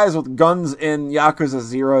few guys with guns in Yakuza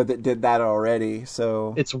 0 that did that already,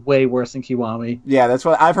 so... It's way worse than Kiwami. Yeah, that's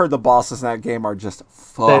what I've heard. The bosses in that game are just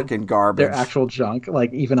fucking garbage. They're actual junk.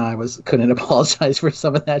 Like, even I couldn't apologize for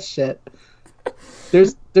some of that shit.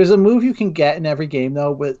 There's a move you can get in every game,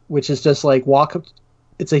 though, which is just like walk up...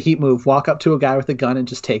 It's a heat move. Walk up to a guy with a gun and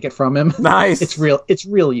just take it from him. Nice. It's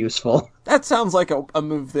real useful. That sounds like a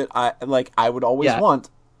move that I would always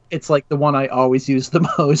want. It's like the one I always use the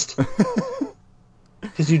most.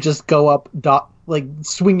 Because you just go up,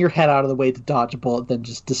 swing your head out of the way to dodge a bullet, then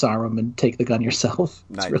just disarm him and take the gun yourself.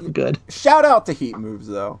 It's really good. Shout out to heat moves,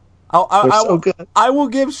 though. They're so good. I will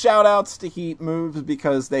give shout outs to heat moves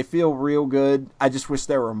because they feel real good. I just wish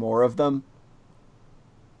there were more of them.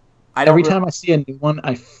 Every time I see a new one,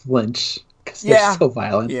 I flinch because they're so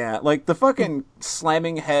violent. Yeah, like the fucking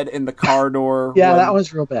slamming head in the car door. Yeah, that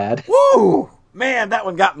one's real bad. Woo! Man, that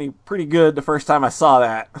one got me pretty good the first time I saw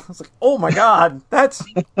that. I was like, oh my god, that's...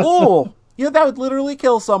 that would literally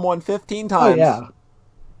kill someone 15 times. Oh, yeah.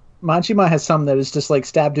 Majima has some that is just like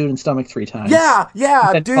stab dude in stomach 3 times. Yeah,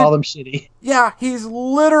 and dude. Call them shitty. Yeah, he's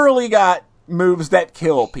literally got moves that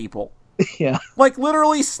kill people. Yeah. Like,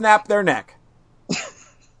 literally snap their neck.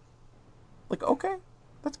 Like, okay,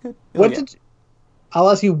 that's good. I'll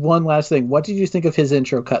ask you one last thing. What did you think of his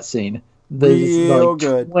intro cutscene? Real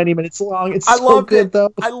good. 20 minutes long. It's so good,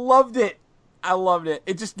 though. I loved it.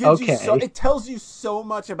 It just gives you it tells you so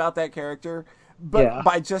much about that character, but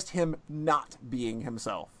by just him not being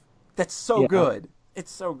himself. That's so good.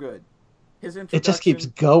 It's so good. His introduction. It just keeps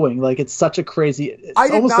going. Like, it's such a crazy... It's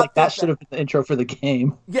almost like that should have been the intro for the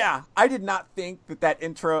game. Yeah, I did not think that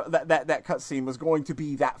intro, that cutscene was going to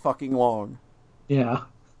be that fucking long. Yeah.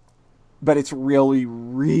 But it's really,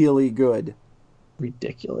 really good.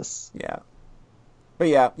 Ridiculous. Yeah. But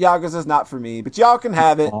yeah, Yakuza's not for me. But y'all can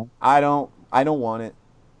have it. I don't want it.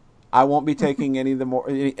 I won't be taking any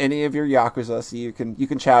of your Yakuza, so you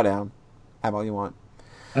can chow down. Have all you want.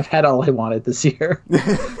 I've had all I wanted this year.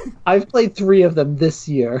 I've played 3 of them this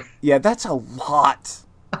year. Yeah, that's a lot.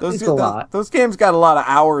 It's a lot. Those games got a lot of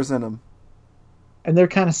hours in them. And they're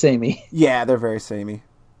kind of samey. Yeah, they're very samey.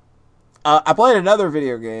 I played another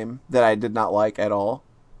video game that I did not like at all.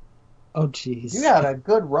 Oh, jeez. You had a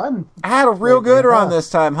good run. I had a real good run this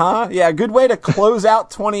time, huh? Yeah, a good way to close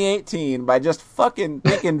out 2018 by just fucking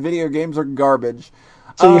thinking video games are garbage.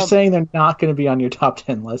 So you're saying they're not going to be on your top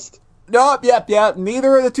 10 list? Nope, yep.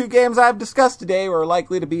 Neither of the two games I've discussed today were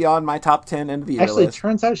likely to be on my top 10 end of the year Actually, list. it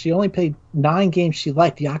turns out she only played 9 games she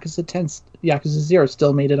liked. Yakuza 0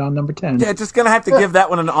 still made it on number 10. Yeah, just gonna have to give that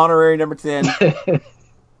one an honorary number 10.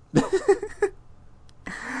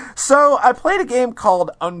 So, I played a game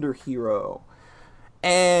called Underhero.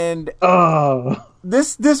 And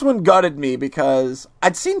this one gutted me because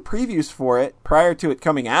I'd seen previews for it prior to it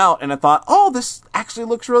coming out, and I thought, this actually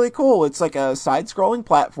looks really cool. It's like a side-scrolling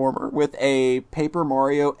platformer with a Paper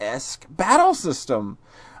Mario-esque battle system.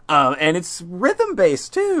 And it's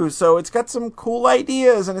rhythm-based, too, so it's got some cool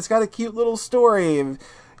ideas, and it's got a cute little story.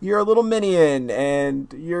 You're a little minion,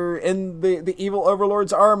 and you're in the evil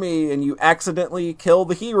overlord's army, and you accidentally kill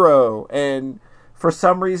the hero, and for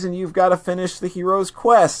some reason, you've got to finish the hero's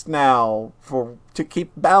quest now to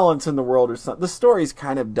keep balance in the world or something. The story's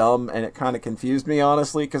kind of dumb, and it kind of confused me,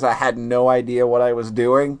 honestly, because I had no idea what I was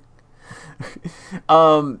doing.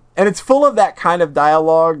 And it's full of that kind of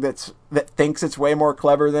dialogue that thinks it's way more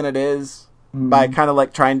clever than it is, by kind of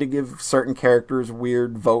like trying to give certain characters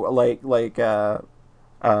weird vocal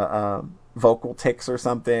tics or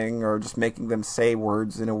something, or just making them say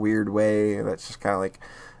words in a weird way. That's just kind of like,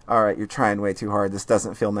 all right, you're trying way too hard. This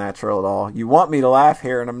doesn't feel natural at all. You want me to laugh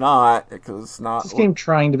here, and I'm not, because it's not. Is this game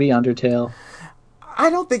trying to be Undertale? I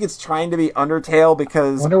don't think it's trying to be Undertale,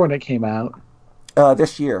 because I wonder when it came out.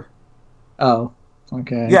 This year. Oh,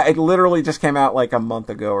 okay. Yeah, it literally just came out like a month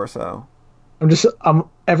ago or so.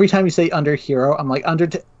 Every time you say Underhero, I'm like,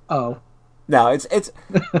 Undertale. Oh. No, it's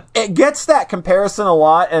it gets that comparison a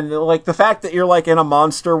lot, and like the fact that you're like in a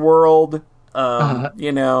monster world.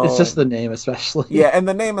 It's just the name, especially. Yeah, and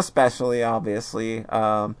the name especially, obviously.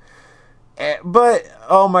 But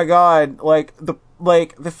oh my god, the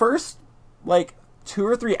first 2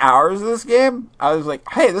 or 3 hours of this game, I was like,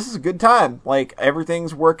 hey, this is a good time. Like,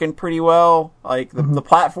 everything's working pretty well. Like the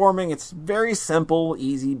platforming, it's very simple,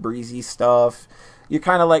 easy breezy stuff. You're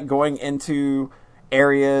kind of like going into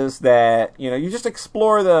areas that, you just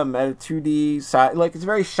explore them at a 2D side. Like, it's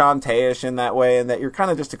very Shantae-ish in that way, and that you're kind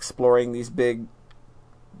of just exploring these big,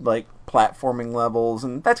 like, platforming levels,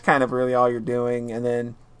 and that's kind of really all you're doing, and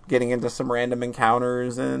then getting into some random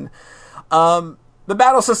encounters, and the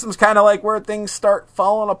battle system's kind of like where things start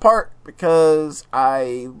falling apart, because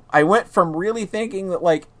I went from really thinking that,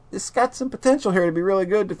 like, this got some potential here to be really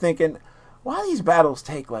good, to thinking, why do these battles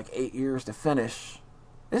take, like, 8 years to finish?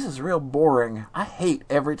 This is real boring. I hate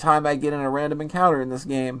every time I get in a random encounter in this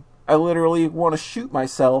game. I literally want to shoot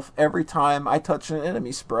myself every time I touch an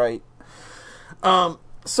enemy sprite.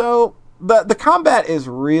 So the combat is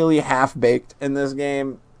really half-baked in this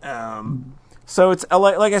game. So it's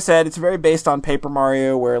like I said, it's very based on Paper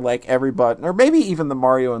Mario, where like every button, or maybe even the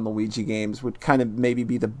Mario and Luigi games would kind of maybe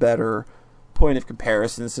be the better point of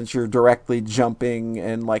comparison, since you're directly jumping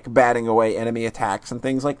and like batting away enemy attacks and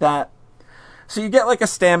things like that. So you get like a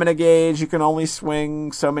stamina gauge. You can only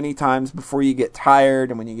swing so many times before you get tired,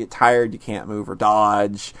 and when you get tired, you can't move or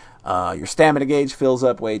dodge. Your stamina gauge fills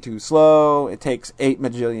up way too slow. It takes 8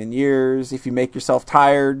 majillion years if you make yourself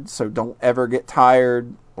tired, so don't ever get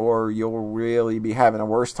tired, or you'll really be having a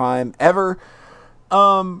worse time ever.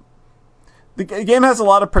 The game has a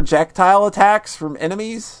lot of projectile attacks from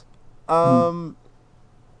enemies, and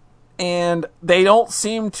they don't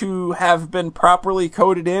seem to have been properly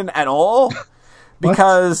coded in at all.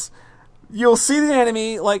 Because you'll see the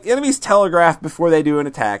enemy, like, enemies telegraph before they do an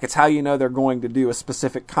attack. It's how you know they're going to do a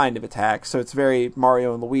specific kind of attack. So it's very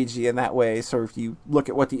Mario and Luigi in that way. So if you look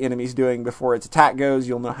at what the enemy's doing before its attack goes,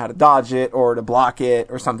 you'll know how to dodge it or to block it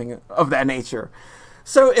or something of that nature.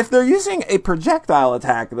 So if they're using a projectile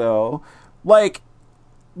attack, though, like,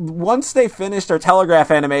 once they finish their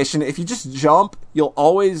telegraph animation, if you just jump, you'll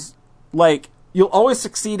always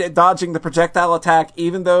succeed at dodging the projectile attack,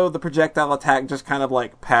 even though the projectile attack just kind of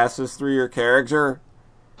like passes through your character.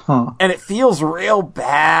 And it feels real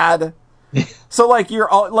bad. So like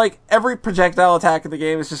every projectile attack in the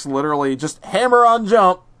game is just literally just hammer on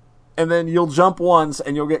jump, and then you'll jump once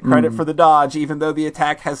and you'll get credit for the dodge, even though the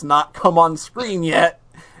attack has not come on screen yet.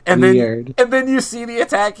 And then you see the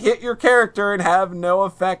attack hit your character and have no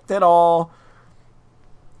effect at all.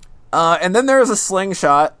 And then there's a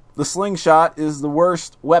slingshot. The slingshot is the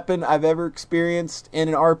worst weapon I've ever experienced in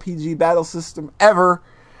an RPG battle system ever.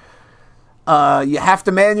 You have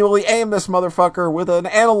to manually aim this motherfucker with an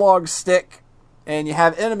analog stick, and you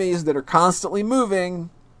have enemies that are constantly moving,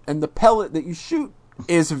 and the pellet that you shoot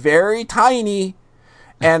is very tiny,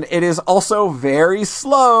 and it is also very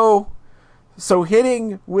slow. So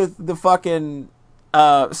hitting with the fucking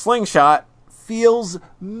slingshot feels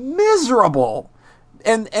miserable.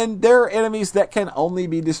 and there are enemies that can only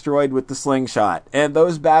be destroyed with the slingshot, and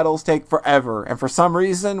those battles take forever. And for some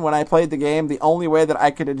reason, when I played the game, the only way that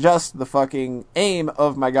I could adjust the fucking aim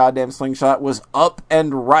of my goddamn slingshot was up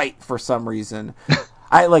and right for some reason.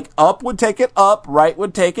 Up would take it up, right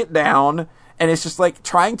would take it down, and it's just like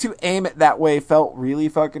trying to aim it that way felt really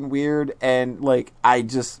fucking weird, and like I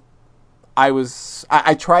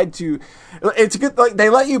tried to. It's good. Like they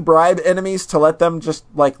let you bribe enemies to let them just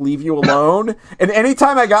like leave you alone. And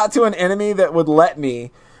anytime I got to an enemy that would let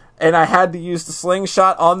me, and I had to use the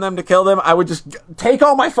slingshot on them to kill them, I would just take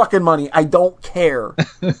all my fucking money. I don't care.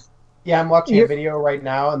 Yeah, I'm watching a video right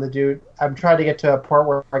now, and the dude. I'm trying to get to a part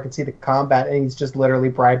where I can see the combat, and he's just literally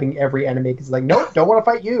bribing every enemy. He's like, "Nope, don't want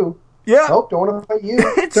to fight you. Yeah, nope, don't want to fight you."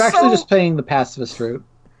 They're actually just playing the pacifist route.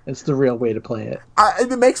 It's the real way to play it.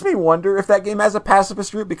 It makes me wonder if that game has a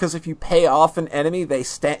pacifist route, because if you pay off an enemy,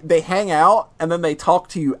 they hang out and then they talk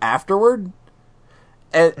to you afterward.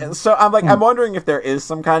 And so I'm like, I'm wondering if there is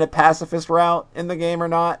some kind of pacifist route in the game or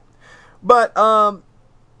not. But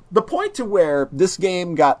the point to where this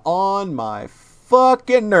game got on my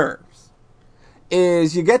fucking nerves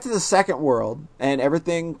is you get to the second world and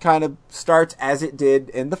everything kind of starts as it did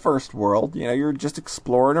in the first world. You know, you're just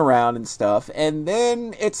exploring around and stuff. And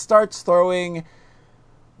then it starts throwing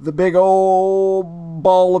the big old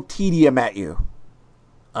ball of tedium at you.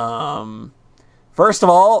 First of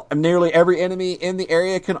all, nearly every enemy in the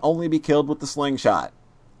area can only be killed with the slingshot.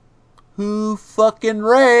 Who fucking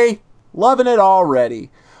Ray? Loving it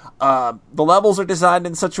already. The levels are designed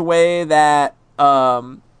in such a way that,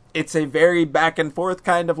 it's a very back and forth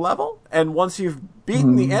kind of level, and once you've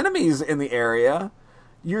beaten the enemies in the area,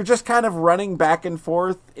 you're just kind of running back and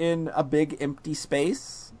forth in a big empty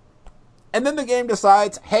space. And then the game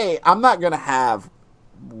decides, hey, I'm not going to have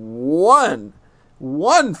one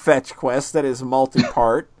fetch quest that is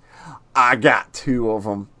multi-part. I got two of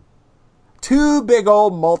them. Two big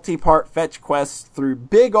old multi-part fetch quests through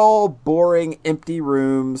big old boring empty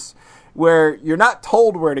rooms where you're not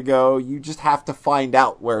told where to go, you just have to find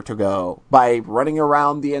out where to go by running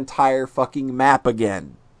around the entire fucking map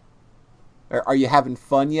again. Are you having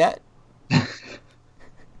fun yet?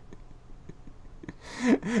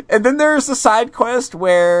 And then there's a side quest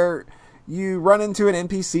where you run into an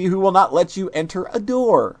NPC who will not let you enter a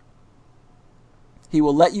door. He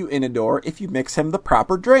will let you in a door if you mix him the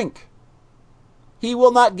proper drink. He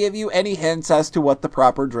will not give you any hints as to what the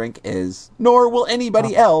proper drink is, nor will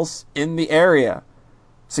anybody else in the area.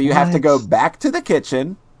 So you have to go back to the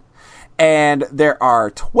kitchen, and there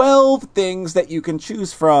are 12 things that you can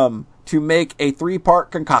choose from to make a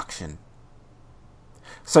 3-part concoction.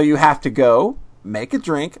 So you have to go, make a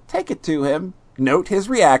drink, take it to him, note his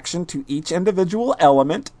reaction to each individual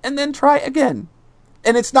element, and then try again.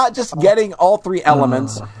 And it's not just getting all 3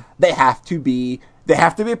 elements. They have to be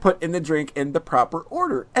put in the drink in the proper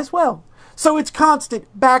order as well. So it's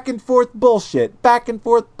constant back and forth bullshit.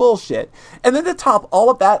 And then to top all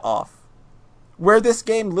of that off, where this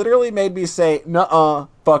game literally made me say, nuh-uh,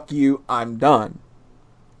 fuck you, I'm done.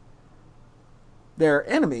 There are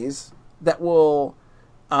enemies that will,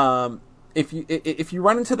 if you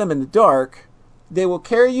run into them in the dark, they will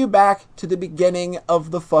carry you back to the beginning of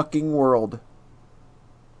the fucking world.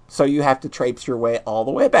 So you have to traipse your way all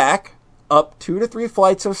the way back, up 2 to 3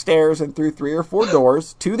 flights of stairs and through 3 or 4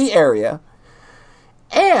 doors to the area.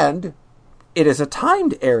 And it is a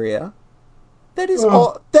timed area that is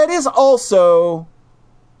also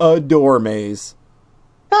a door maze.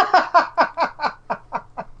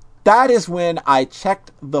 That is when I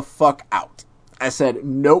checked the fuck out. I said,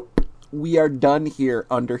 nope, we are done here,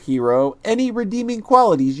 Underhero. Any redeeming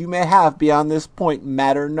qualities you may have beyond this point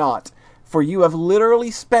matter not, for you have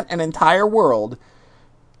literally spent an entire world.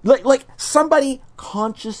 Like somebody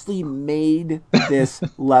consciously made this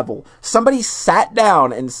level. Somebody sat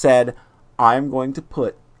down and said, I'm going to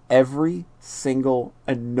put every single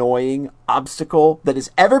annoying obstacle that has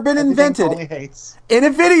ever been invented in a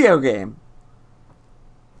video game.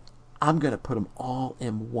 I'm going to put them all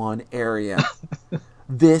in one area.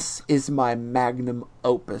 This is my magnum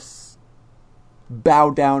opus. Bow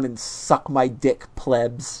down and suck my dick,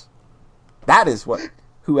 plebs. That is what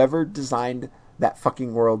whoever designed that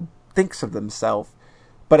fucking world thinks of themselves.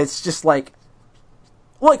 But it's just like,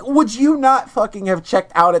 would you not fucking have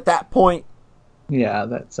checked out at that point? Yeah,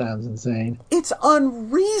 that sounds insane. It's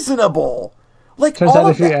unreasonable. Turns out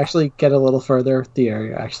if you actually get a little further, the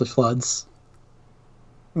area actually floods.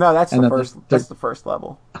 No, that's the first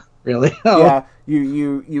level. Really? Oh. Yeah,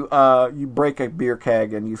 you break a beer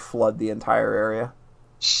keg and you flood the entire area.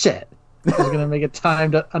 Shit. I was gonna make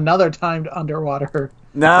another timed underwater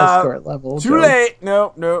escort level. Too late.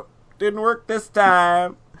 Nope. Didn't work this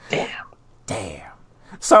time. Damn.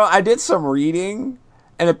 So I did some reading,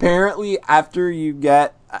 and apparently after you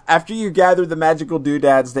gather the magical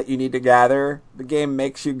doodads that you need to gather, the game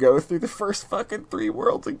makes you go through the first fucking 3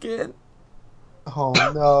 worlds again. Oh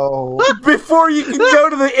no. Before you can go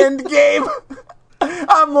to the end game.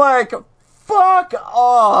 I'm like, fuck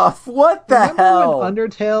off. What the hell? When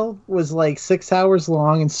Undertale was like 6 hours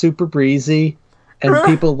long and super breezy, and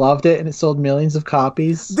people loved it, and it sold millions of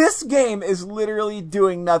copies. This game is literally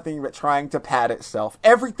doing nothing but trying to pad itself.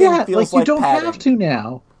 Everything feels like you don't padding. have to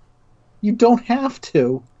now. You don't have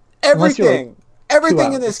to. Everything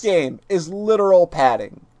in this game is literal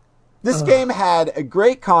padding. This game had a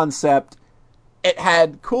great concept. It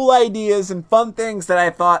had cool ideas and fun things that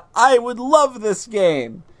I thought, I would love this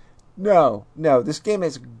game. No, this game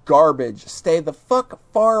is garbage. Stay the fuck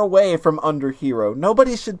far away from Underhero.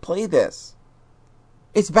 Nobody should play this.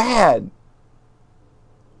 It's bad.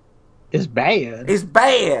 It's bad. It's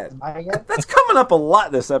bad. That's coming up a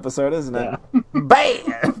lot this episode, isn't it? Yeah.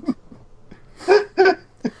 Bad.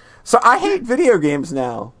 So I hate video games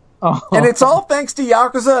now. Oh. And it's all thanks to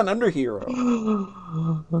Yakuza and Underhero.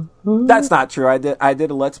 That's not true. I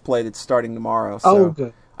did a Let's Play that's starting tomorrow. So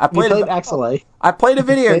good. I played XLA. I played a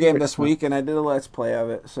video game this week, and I did a Let's Play of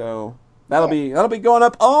it. So that'll be going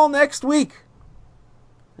up all next week.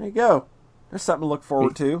 There you go. There's something to look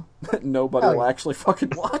forward to that nobody will actually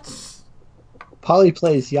fucking watch. Polly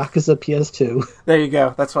plays Yakuza PS2. There you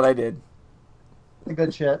go. That's what I did. The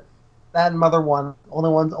good shit. That and Mother 1.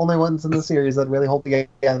 Only ones in the series that really hold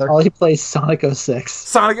together. Polly plays Sonic 06.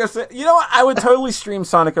 Sonic 06. You know what? I would totally stream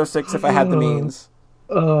Sonic 06 if I had the means.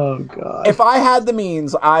 Oh god. If I had the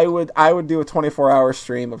means, I would do a 24-hour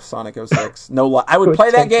stream of Sonic 06. No lie. I would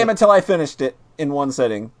play that game until I finished it in one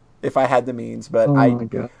sitting if I had the means, but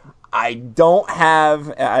I don't have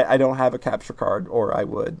a capture card, or I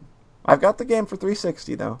would. I've got the game for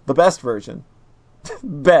 360 though. The best version.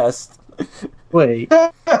 Best. Wait.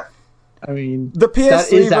 I mean, the PS3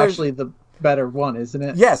 that is actually the better one, isn't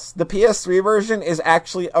it? Yes, the PS3 version is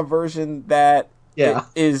actually a version that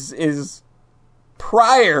is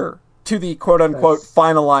prior to the quote-unquote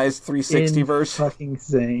finalized 360 version. Fucking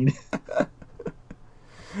insane.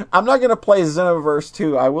 I'm not going to play Xenoverse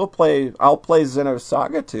 2. I'll play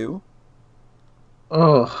Xenosaga 2.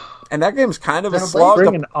 Oh. And that game's kind of a slog.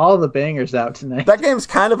 Bringing all the bangers out tonight. That game's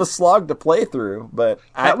kind of a slog to play through, but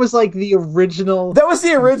that was like the original. That was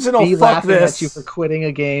the original. Me fuck laughing this. at you for quitting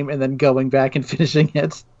a game and then going back and finishing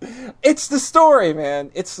it. It's the story,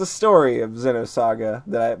 man. It's the story of Xenosaga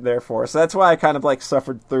that I'm there for. So that's why I kind of like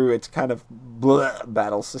suffered through its kind of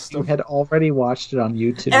battle system. You had already watched it on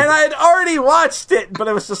YouTube, and I had already watched it, but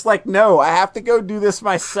it was just like, no, I have to go do this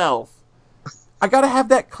myself. I gotta have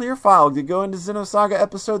that clear file to go into Xenosaga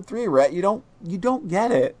Episode 3, Rhett. You don't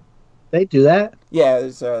get it. They do that? Yeah,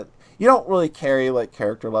 you don't really carry like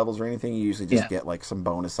character levels or anything. You usually just get like some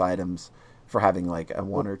bonus items for having like a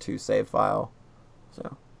 1 or 2 save file.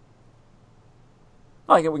 So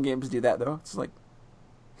I like it when games do that though. It's like,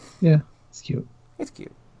 yeah, it's cute. It's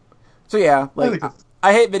cute. So yeah, like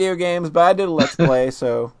I hate video games, but I did a Let's Play,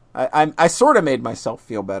 so I sort of made myself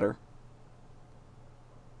feel better.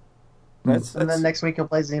 And then next week you'll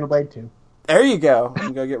play Xenoblade 2. There you go.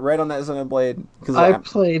 I'm going to get right on that Xenoblade. I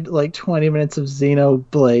played like 20 minutes of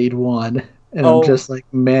Xenoblade 1, and I'm just like,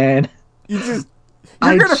 man. You're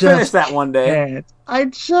going to finish that one day. Can't. I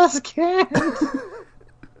just can't.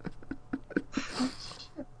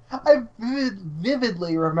 I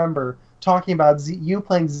vividly remember talking about you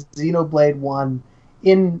playing Xenoblade 1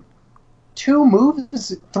 in 3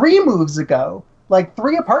 moves ago. Like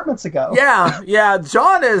 3 apartments ago. Yeah.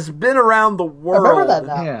 John has been around the world. I remember that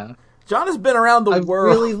now. Yeah. John has been around the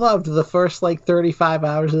world. I really loved the first like 35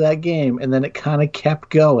 hours of that game, and then it kind of kept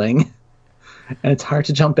going, and it's hard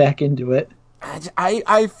to jump back into it.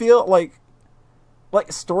 I feel like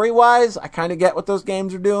story-wise, I kind of get what those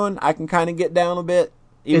games are doing. I can kind of get down a bit.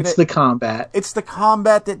 The combat. It's the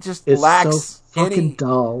combat that just lacks so fucking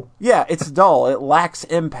dull. Yeah, it's dull. It lacks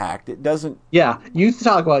impact. It doesn't. Yeah, you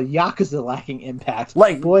talk about Yakuza lacking impact.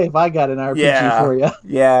 Like, boy, have I got an RPG for you.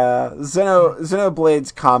 Yeah,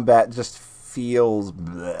 Xenoblade's combat just feels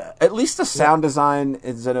bleh. At least the sound design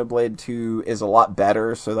in Xenoblade 2 is a lot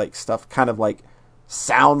better. So like stuff kind of like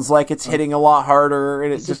sounds like it's hitting a lot harder,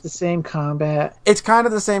 and it's just the same combat. It's kind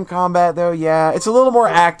of the same combat though. Yeah, it's a little more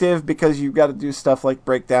active because you've got to do stuff like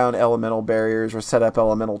break down elemental barriers or set up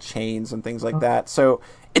elemental chains and things like that. So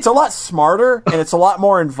it's a lot smarter and it's a lot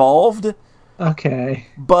more involved. Okay,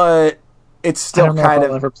 but it's still I don't know if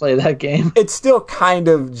I'll ever play that game. It's still kind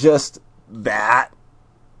of just that,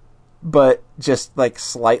 but just like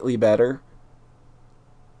slightly better.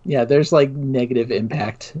 Yeah, there's like negative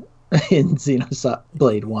impact in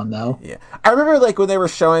Xenoblade 1 though. Yeah. I remember like when they were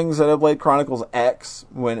showing Xenoblade Chronicles X,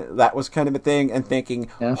 when that was kind of a thing, and thinking,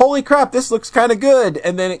 holy crap, this looks kind of good,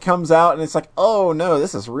 and then it comes out and it's like, oh no,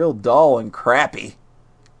 this is real dull and crappy.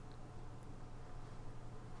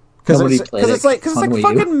 Because it's like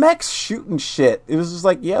fucking mechs shooting shit. It was just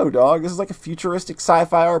like, yo, dog, this is like a futuristic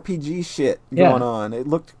sci-fi RPG shit going on. It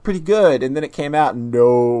looked pretty good, and then it came out and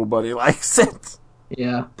nobody likes it.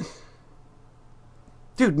 Yeah.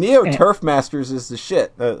 Dude, Neo Turf Masters is the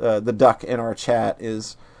shit. The duck in our chat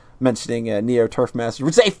is mentioning Neo Turf Masters,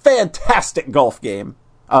 which is a fantastic golf game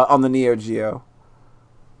on the Neo Geo.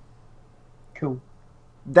 Cool.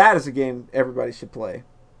 That is a game everybody should play.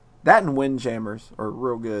 That and Windjammers are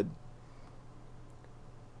real good.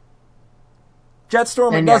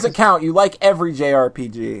 Jetstorm, it doesn't count. You like every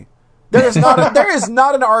JRPG. There is not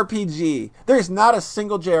an RPG. There is not a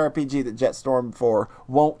single JRPG that Jetstorm 4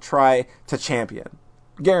 won't try to champion.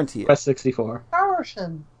 Guarantee it. Press 64. Star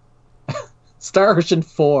Ocean. Star Ocean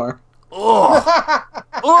 4. Ugh.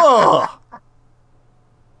 Ugh.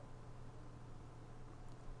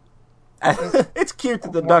 It's cute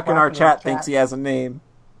that the duck in our chat thinks he has a name.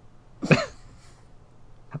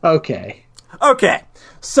 Okay.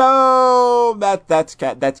 So that's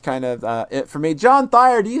kind of it for me. John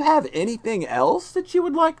Thayer, do you have anything else that you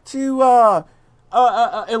would like to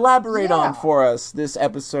elaborate on for us this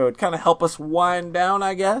episode? Kind of help us wind down,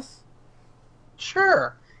 I guess.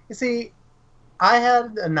 Sure. You see, I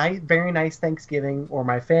had a very nice Thanksgiving where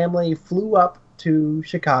my family flew up to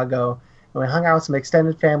Chicago and we hung out with some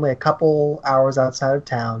extended family a couple hours outside of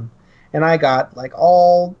town, and I got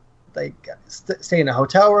stay in a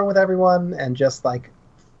hotel room with everyone and just like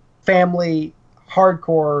family,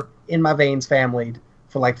 hardcore, in my veins family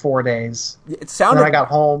for like 4 days. It sounded. And then I got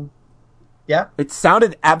home. Yeah. It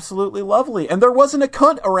sounded absolutely lovely, and there wasn't a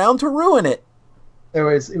cunt around to ruin it. It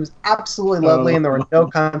was absolutely lovely, and there were no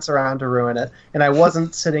cunts around to ruin it. And I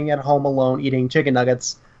wasn't sitting at home alone eating chicken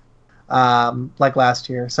nuggets like last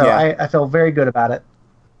year. So I feel very good about it.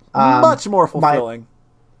 Much more fulfilling.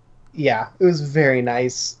 Yeah, it was very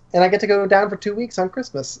nice. And I get to go down for 2 weeks on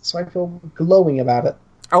Christmas, so I feel glowing about it.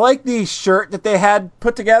 I like the shirt that they had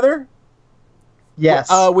put together. Yes.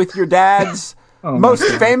 With your dad's most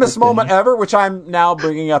famous moment ever, which I'm now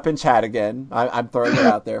bringing up in chat again. I'm throwing it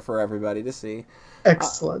out there for everybody to see.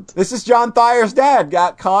 Excellent. This is John Thayer's dad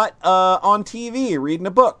got caught on TV reading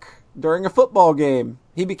a book during a football game.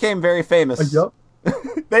 He became very famous. Yep.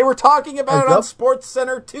 They were talking about it on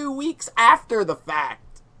SportsCenter 2 weeks after the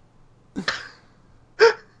fact.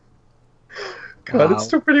 God, it's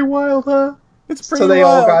still pretty wild, huh? It's pretty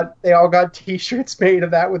wild. They all got T-shirts made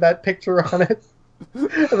of that with that picture on it,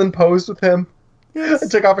 and then posed with him. Yes.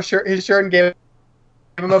 And took off his shirt and gave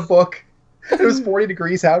him a book. It was 40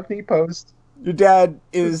 degrees out, and he posed. Your dad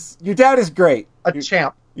is great.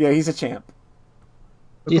 Champ. Yeah, he's a champ.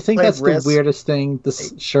 Do you think that's the weirdest thing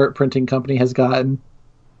this shirt printing company has gotten?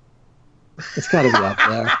 It's got to be up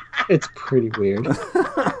there. It's pretty weird.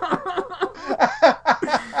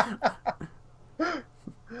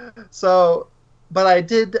 So, but I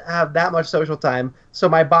did have that much social time. So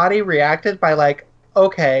my body reacted by like,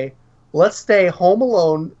 okay, let's stay home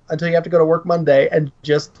alone until you have to go to work Monday and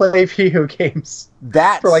just play video games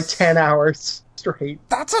for like 10 hours straight.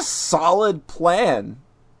 That's a solid plan.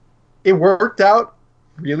 It worked out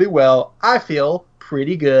really well. I feel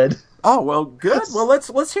pretty good. Oh, well, good. Well,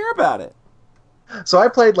 let's hear about it. So I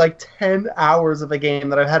played like 10 hours of a game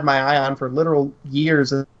that I've had my eye on for literal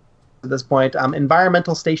years at this point.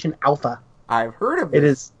 Environmental Station Alpha. I've heard of it.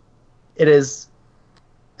 It is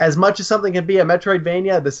as much as something can be a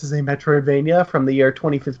Metroidvania. This is a Metroidvania from the year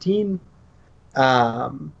 2015.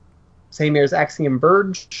 Same year as Axiom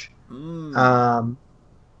Verge.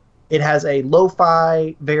 It has a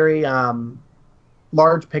lo-fi, very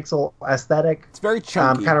large pixel aesthetic. It's very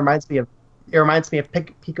chunky. Kind of reminds me of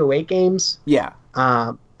Pico 8 games. Yeah.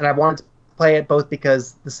 And I wanted to play it both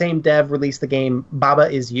because the same dev released the game Baba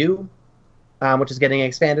Is You, which is getting an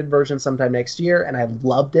expanded version sometime next year, and I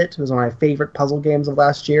loved it. It was one of my favorite puzzle games of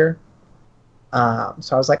last year. So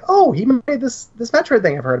I was like, oh, he made this Metroid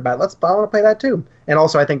thing I've heard about. I want to play that too. And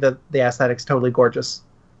also I think that the aesthetic's totally gorgeous.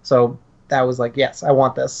 So that was like, yes, I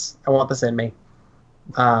want this. I want this in me.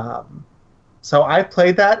 So I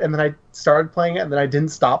played that, and then I started playing it, and then I didn't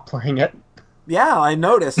stop playing it. Yeah, I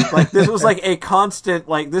noticed. Like, this was like a constant,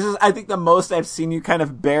 like, this is, I think, the most I've seen you kind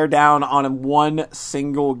of bear down on one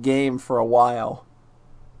single game for a while.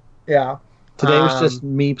 Yeah. Today was just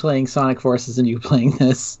me playing Sonic Forces and you playing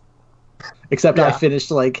this. Except I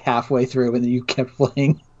finished like halfway through and then you kept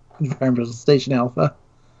playing Environmental Station Alpha.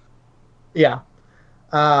 Yeah.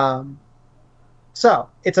 So,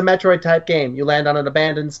 it's a Metroid-type game. You land on an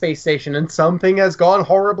abandoned space station, and something has gone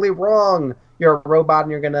horribly wrong. You're a robot,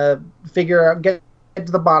 and you're gonna get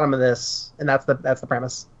to the bottom of this, and that's the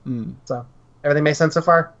premise. So, everything makes sense so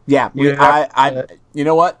far? Yeah, you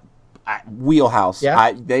know what? Wheelhouse.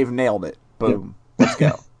 Yeah? They've nailed it. Boom. Yep. Let's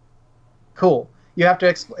go. Cool. You have to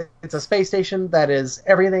it's a space station that is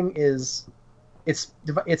everything is it's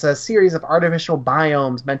a series of artificial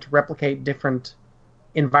biomes meant to replicate different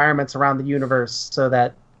environments around the universe so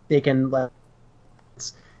that they can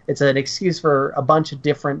it's an excuse for a bunch of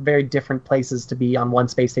very different places to be on one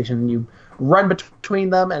space station, and you run between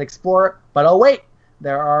them and explore it. But oh wait,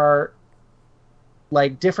 there are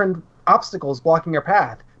like different obstacles blocking your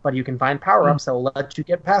path, but you can find power-ups that will let you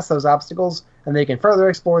get past those obstacles, and then you can further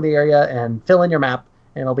explore the area and fill in your map,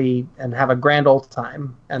 and have a grand old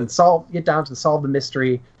time and get down to solve the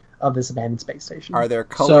mystery of this abandoned space station. Are there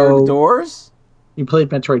colored doors? You played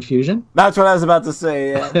Metroid Fusion? That's what I was about to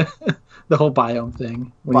say, yeah. The whole biome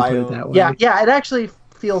thing, when you put it that way. Yeah, it actually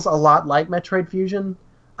feels a lot like Metroid Fusion,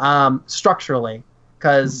 structurally,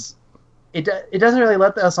 because it doesn't really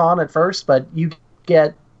let us on at first, but you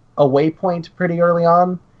get a waypoint pretty early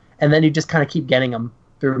on, and then you just kind of keep getting them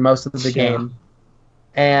through most of the game.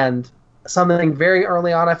 And something very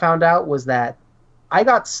early on I found out was that I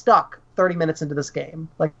got stuck 30 minutes into this game.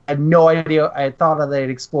 Like, I had no idea. I had thought that they'd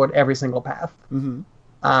explored every single path. Mm-hmm.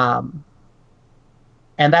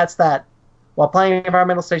 And that's that. While playing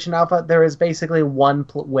Environmental Station Alpha, there is basically one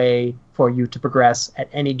way for you to progress at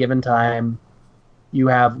any given time. You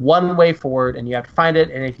have one way forward, and you have to find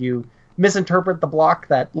it, and if you misinterpret the block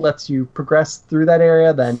that lets you progress through that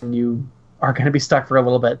area, then you are going to be stuck for a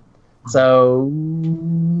little bit. So,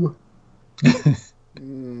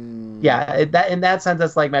 yeah, in that sense,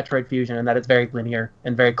 it's like Metroid Fusion, in that it's very linear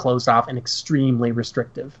and very closed off and extremely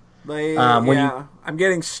restrictive. I'm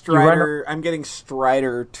getting Strider. I'm getting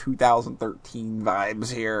Strider 2013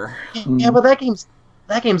 vibes here. Yeah, but that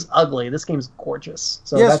game's ugly. This game's gorgeous.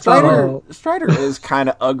 So yeah, Strider is kind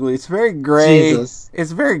of ugly. It's very gray. Jesus.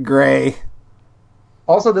 It's very gray.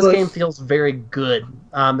 Also, this game feels very good.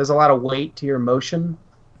 There's a lot of weight to your motion,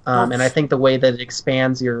 and I think the way that it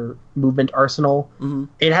expands your movement arsenal,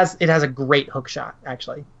 it has a great hook shot.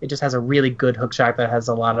 Actually, it just has a really good hook shot that has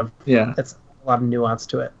a lot of nuance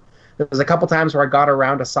to it. There was a couple times where I got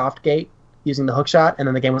around a soft gate using the hook shot, and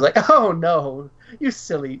then the game was like, "Oh no, you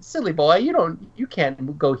silly boy! You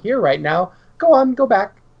can't go here right now. Go on, go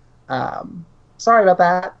back. Sorry about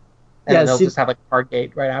that." And then they'll just have like a hard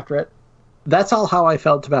gate right after it. That's all how I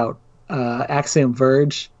felt about Axiom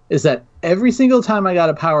Verge. Is that every single time I got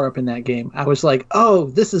a power up in that game, I was like, "Oh,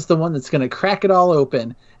 this is the one that's going to crack it all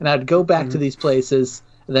open," and I'd go back to these places.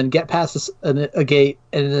 And then get past a gate,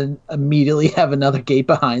 and then immediately have another gate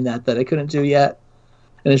behind that I couldn't do yet.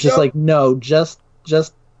 And it's just like, no, just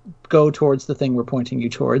go towards the thing we're pointing you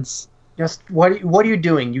towards. Just what are you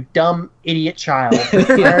doing, you dumb idiot child?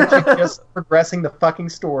 Why aren't you just progressing the fucking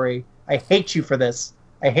story? I hate you for this.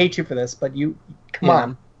 But you, come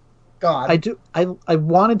on, God. I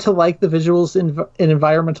wanted to like the visuals in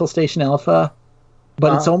Environmental Station Alpha,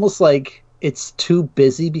 but it's almost like it's too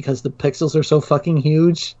busy because the pixels are so fucking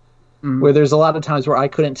huge, where there's a lot of times where I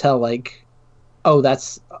couldn't tell, like, oh,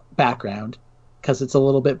 that's background, because it's a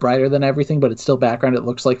little bit brighter than everything, but it's still background. It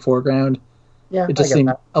looks like foreground. Yeah, it just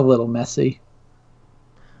seemed a little messy.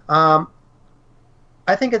 I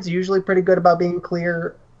think it's usually pretty good about being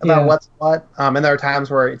clear about what's what, and there are times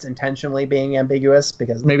where it's intentionally being ambiguous,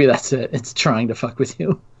 because maybe that's it. It's trying to fuck with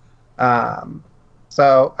you.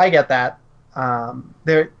 So I get that.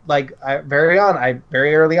 Very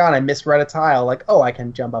early on, I misread a tile, like, oh, I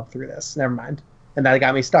can jump up through this. Never mind. And that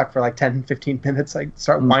got me stuck for like 10, 15 minutes. I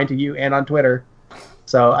start whining to you and on Twitter.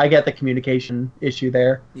 So I get the communication issue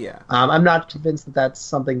there. Yeah. I'm not convinced that that's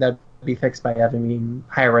something that would be fixed by having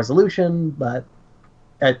higher resolution, but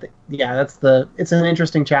it's an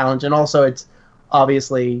interesting challenge. And also it's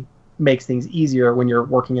obviously makes things easier when you're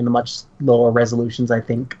working in the much lower resolutions, I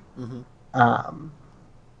think.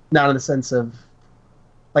 Not in the sense of,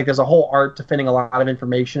 like, there's a whole art to fitting a lot of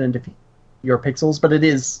information into your pixels, but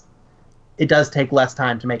it does take less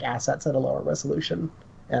time to make assets at a lower resolution.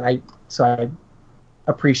 And I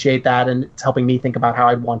appreciate that, and it's helping me think about how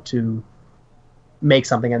I'd want to make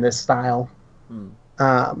something in this style.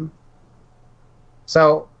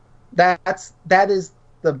 So that is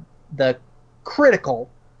the critical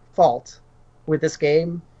fault with this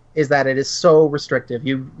game, is that it is so restrictive.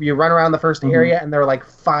 You run around the first area, and there are like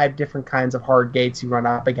 5 different kinds of hard gates you run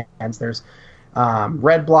up against. There's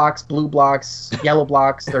red blocks, blue blocks, yellow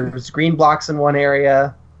blocks. There's green blocks in one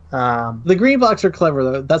area. The green blocks are clever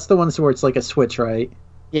though. That's the ones where it's like a switch, right?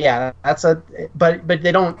 Yeah, but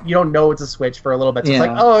you don't know it's a switch for a little bit. So it's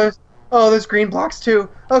like, there's green blocks too.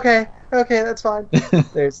 Okay, that's fine.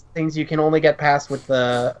 There's things you can only get past with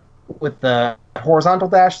the horizontal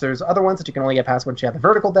dash. There's other ones that you can only get past once you have the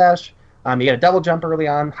vertical dash. You get a double jump early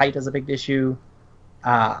on. Height is a big issue.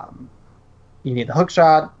 You need the hook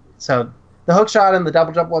shot. So the hook shot and the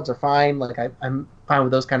double jump ones are fine. Like I'm fine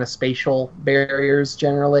with those kind of spatial barriers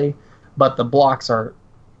generally, but the blocks are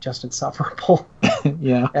just insufferable.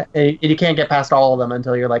 Yeah, and you can't get past all of them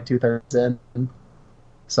until you're like 2/3 in.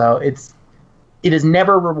 So it is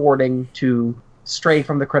never rewarding to stray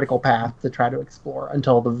from the critical path to try to explore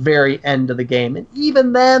until the very end of the game, and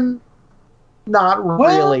even then, not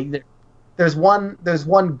really. Well, there's one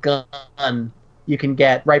gun you can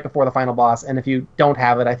get right before the final boss, and if you don't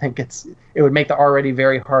have it, I think it would make the already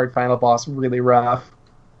very hard final boss really rough.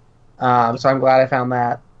 So I'm glad I found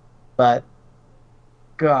that, but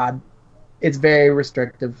God, it's very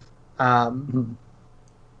restrictive. But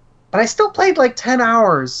I still played like 10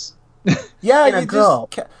 hours. Yeah, you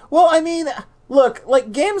just. Well, I mean, look,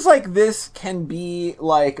 like games like this can be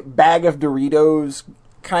like bag of Doritos.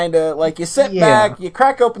 Kind of like you sit back, you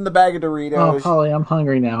crack open the bag of Doritos. Oh, Polly, I'm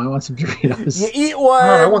hungry now. I want some Doritos. You eat one,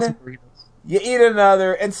 I want some Doritos. You eat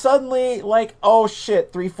another, and suddenly, like, oh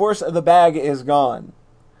shit, 3/4 of the bag is gone.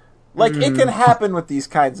 Like, it can happen with these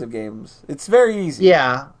kinds of games. It's very easy.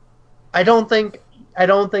 Yeah. I don't think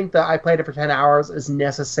that I played it for 10 hours is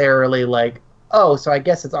necessarily like, oh, so I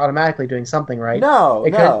guess it's automatically doing something right.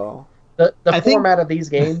 No. The format of these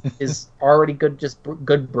games is already good, just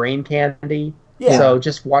good brain candy. Yeah. So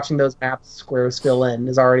just watching those map squares fill in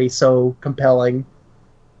is already so compelling.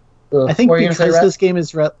 I think because this game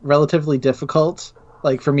is relatively difficult,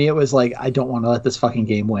 like for me it was like, I don't want to let this fucking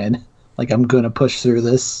game win. Like I'm going to push through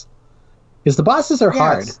this. Because the bosses are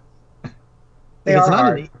hard. They are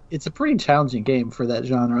hard. It's a pretty challenging game for that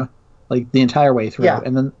genre, like the entire way through. Yeah.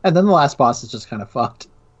 And then the last boss is just kind of fucked.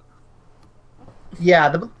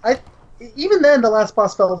 Yeah, even then the last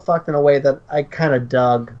boss felt fucked in a way that I kind of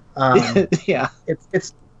dug. Yeah,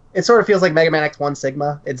 it sort of feels like Mega Man X1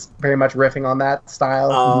 Sigma. It's very much riffing on that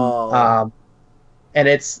style. Oh.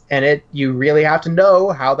 And you really have to know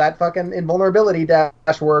how that fucking invulnerability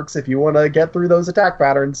dash works if you want to get through those attack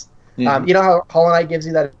patterns. Yeah. You know how Hollow Knight gives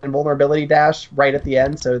you that invulnerability dash right at the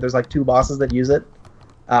end? So there's like 2 bosses that use it.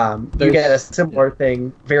 You get a similar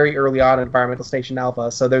thing very early on in Environmental Station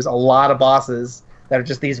Alpha. So there's a lot of bosses that are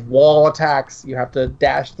just these wall attacks you have to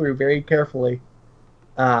dash through very carefully.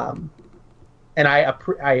 And I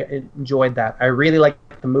enjoyed that. I really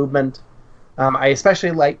liked the movement. I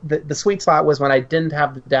especially liked the sweet spot was when I didn't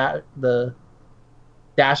have the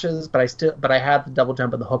dashes, but I had the double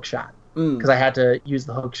jump and the hook shot because I had to use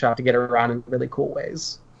the hook shot to get around in really cool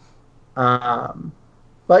ways.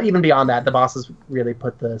 But even beyond that, the bosses really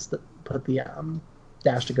put the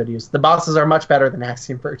dash to good use. The bosses are much better than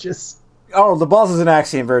Axiom Verges. Oh, the bosses in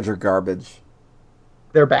Axiom Verge are garbage.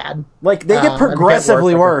 They're bad. Like, they get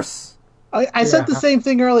progressively worse. I said the same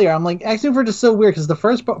thing earlier. I'm like, Axiom Verge is so weird because the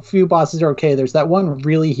first few bosses are okay. There's that one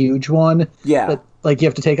really huge one. Yeah. That, like, you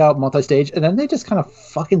have to take out multi-stage, and then they just kind of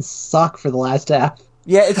fucking suck for the last half.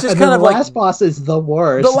 Yeah, it's just kind of like... the last boss is the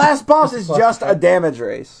worst. The last boss is just a damage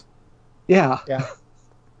race. Yeah. Yeah.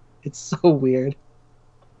 It's so weird.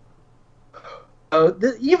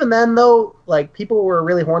 Even then, though, like, people were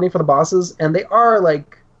really horny for the bosses, and they are,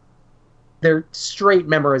 like, they're straight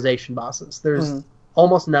memorization bosses. There's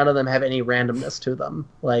almost none of them have any randomness to them.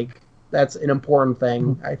 Like, that's an important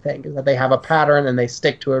thing, I think, is that they have a pattern and they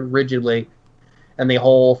stick to it rigidly, and the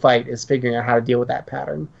whole fight is figuring out how to deal with that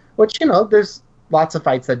pattern. Which, there's lots of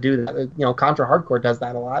fights that do that. Contra Hardcore does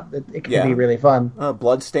that a lot. It can be really fun.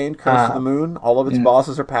 Bloodstained, Curse of the Moon, all of its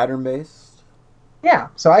bosses are pattern-based. Yeah,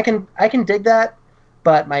 so I can dig that,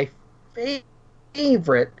 but my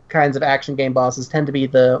favorite kinds of action game bosses tend to be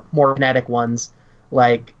the more kinetic ones,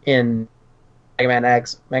 like in Mega Man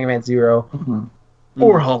X, Mega Man Zero,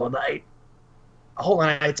 or Hollow Knight. Hollow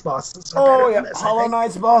Knight's bosses are better than this, Hollow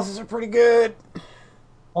Knight's bosses are pretty good.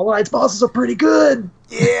 Hollow Knight's bosses are pretty good.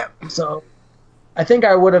 Yeah. So I think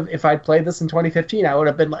I would have, if I'd played this in 2015, I would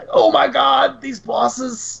have been like, oh my god, these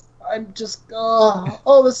bosses, I'm just,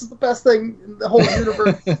 this is the best thing in the whole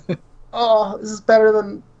universe. This is better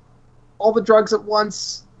than all the drugs at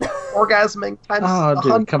once, orgasming times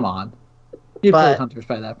 100. Come on. You played Hunters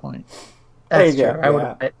by that point. That's true.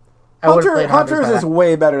 Yeah. Hunters is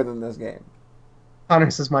way better than this game.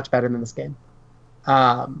 Hunters is much better than this game.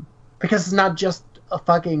 Because it's not just a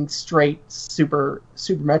fucking straight Super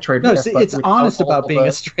Metroid. No, it's honest about being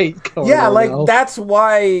a straight corridor. Yeah, like that's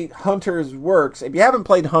why Hunters works. If you haven't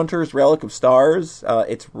played Hunters Relic of Stars,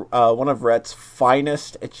 it's one of Rhett's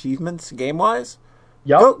finest achievements game-wise.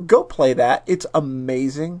 Yep. Go play that. It's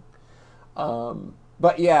amazing.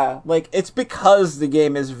 But yeah, like it's because the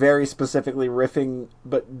game is very specifically riffing,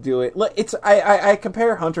 but I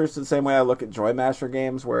compare Hunters to the same way I look at Joymaster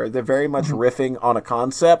games, where they're very much riffing on a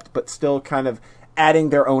concept, but still kind of adding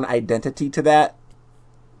their own identity to that.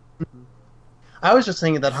 I was just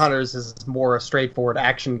thinking that Hunters is more a straightforward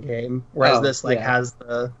action game, whereas this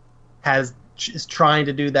is trying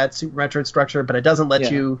to do that Super Metroid structure, but it doesn't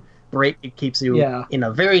let you break. It keeps you in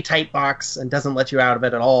a very tight box and doesn't let you out of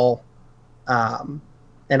it at all.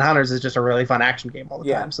 And Hunters is just a really fun action game all the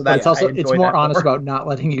time. So that's also it's more honest about not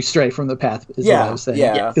letting you stray from the path. Is what I was saying.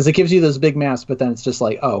 Yeah, because it gives you those big maps, but then it's just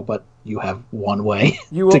like, oh, but you have one way.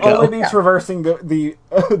 You will only be traversing the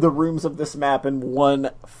rooms of this map in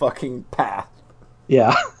one fucking path.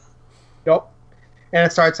 Yeah. Yep. And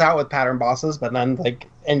it starts out with pattern bosses, but then like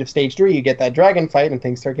end of stage 3, you get that dragon fight, and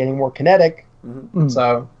things start getting more kinetic. Mm-hmm.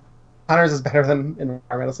 So Hunters is better than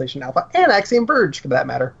Environmental Station Alpha and Axiom Verge for that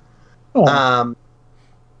matter. Oh.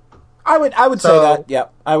 I would say that. Yeah,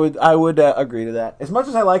 I would agree to that. As much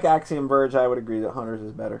as I like Axiom Verge, I would agree that Hunters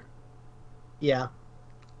is better. Yeah.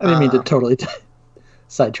 I didn't mean to totally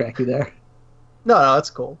sidetrack you there. No, it's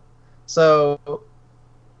cool. So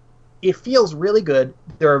it feels really good.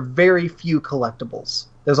 There are very few collectibles.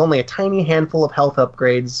 There's only a tiny handful of health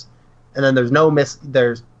upgrades, and then there's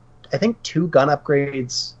there's I think 2 gun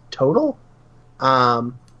upgrades total.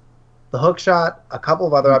 The hookshot, a couple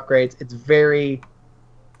of other upgrades. It's very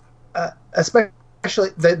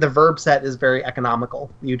especially the verb set is very economical.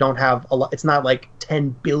 You don't have a lot. It's not like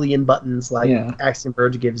 10 billion buttons like Axiom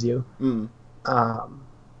Verge gives you.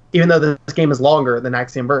 Even though this game is longer than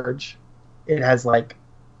Axiom Verge, it has like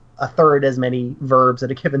a third as many verbs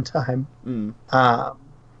at a given time.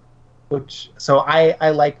 So I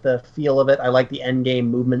like the feel of it. I like the end game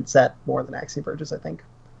movement set more than Axiom Verge's, I think.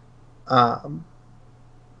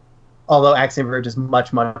 Although Axiom Verge is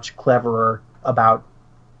much, much cleverer about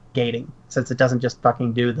gating, since it doesn't just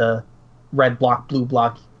fucking do the red block, blue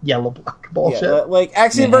block, yellow block bullshit. Yeah, like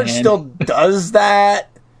Axiom Verge still does that,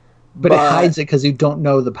 but it hides it because you don't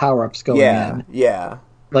know the power-ups going in. Yeah.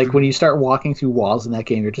 Like when you start walking through walls in that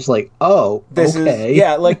game, you're just like, "Oh, this okay."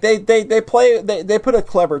 Is, like they put a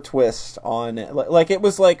clever twist on it. Like it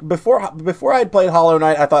was like before I'd played Hollow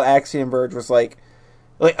Knight, I thought Axiom Verge was like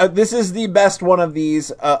this is the best one of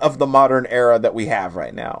these of the modern era that we have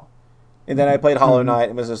right now. And then I played Hollow Knight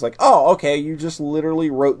and was just like, oh, okay, you just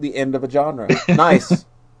literally wrote the end of a genre. Nice.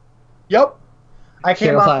 Yep. I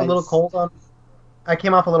came off a little cold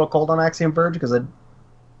on Axiom Verge because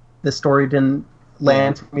the story didn't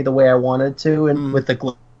land for me the way I wanted to, and with the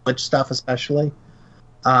glitch stuff especially.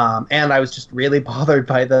 And I was just really bothered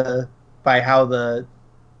by how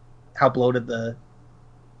bloated the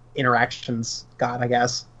interactions got, I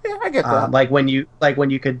guess. Yeah, I get that. Like when you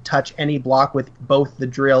could touch any block with both the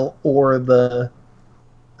drill or the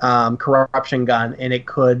corruption gun, and it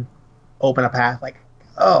could open a path. Like,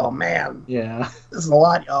 oh man, yeah, this is a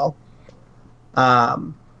lot, y'all.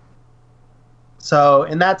 So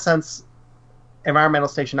in that sense, Environmental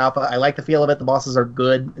Station Alpha, I like the feel of it. The bosses are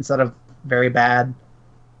good instead of very bad.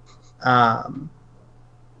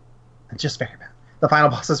 Just very bad. The final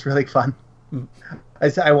boss is really fun.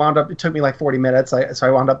 I wound up, it took me like 40 minutes, so I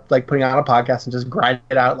wound up like putting on a podcast and just grinding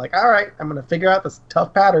it out. Like, all right, I'm going to figure out this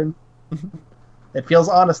tough pattern. It feels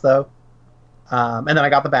honest, though. And then I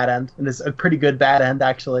got the bad end, and it's a pretty good bad end,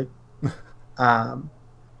 actually. But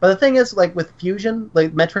the thing is, like with Fusion,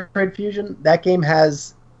 like Metroid Fusion, that game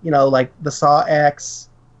has, like the Saw X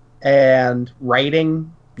and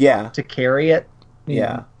writing to carry it.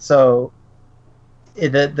 Yeah. So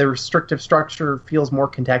the restrictive structure feels more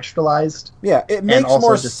contextualized. Yeah, it makes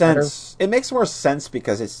more sense. Better. It makes more sense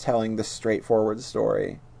because it's telling the straightforward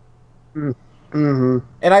story. Mm-hmm.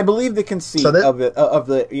 And I believe the conceit of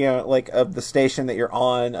the station that you're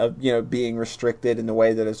on, of being restricted in the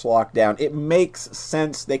way that it's locked down. It makes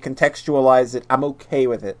sense. They contextualize it. I'm okay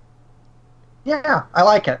with it. Yeah, I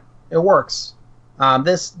like it. It works.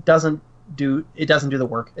 This doesn't do the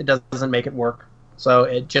work. It doesn't make it work. So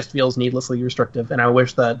it just feels needlessly restrictive, and I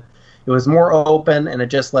wish that it was more open and they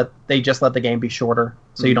just let the game be shorter,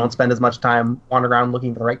 so you don't spend as much time wandering around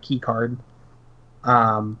looking for the right key card.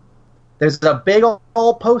 There's a big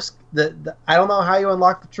old post that I don't know how you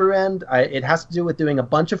unlock the true end. It has to do with doing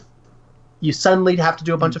you suddenly have to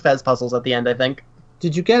do a bunch of Fez puzzles at the end, I think.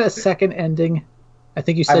 Did you get a second ending? I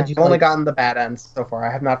think you said I've only gotten the bad end so far.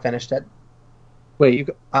 I have not finished it. Wait,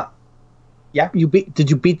 yeah.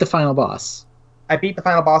 Did you beat the final boss? I beat the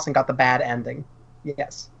final boss and got the bad ending.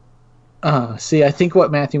 Yes. See, I think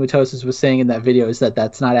what Matthew Matosis was saying in that video is that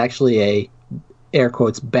that's not actually a air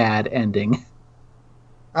quotes bad ending.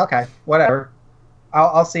 Okay, whatever.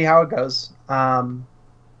 I'll see how it goes.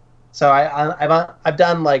 So I've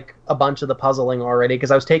done like a bunch of the puzzling already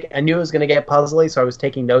because I knew it was going to get puzzly, so I was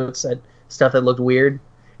taking notes at stuff that looked weird.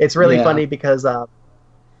 It's really funny because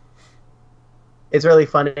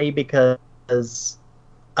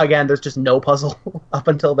again, there's just no puzzle up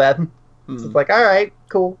until then. So it's like, all right,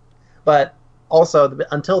 cool. But also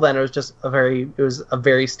until then, it was a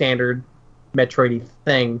very standard Metroid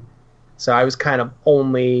thing. So I was kind of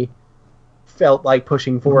only felt like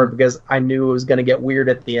pushing forward because I knew it was going to get weird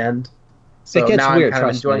at the end. So it gets now weird, I'm kind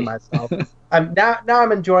of enjoying myself.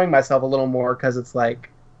 I'm enjoying myself a little more because it's like,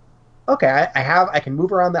 okay, I can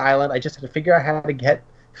move around the island. I just have to figure out how to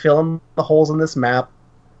fill in the holes in this map.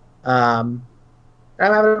 I'm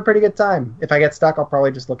having a pretty good time. If I get stuck, I'll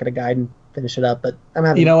probably just look at a guide and finish it up. But I'm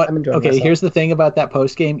enjoying myself. Here's the thing about that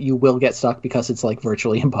post game: you will get stuck because it's like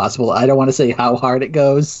virtually impossible. I don't want to say how hard it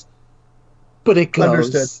goes, but it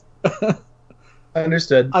goes.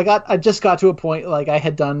 Understood. I just got to a point like I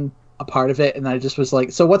had done a part of it, and I just was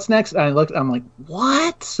like, "So what's next?" And I'm like,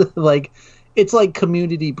 "What?" Like, it's like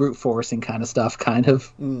community brute forcing kind of stuff, kind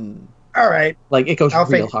of. All right, like it goes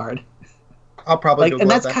real hard. I'll probably and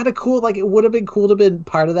that's kind of cool. Like, it would have been cool to have been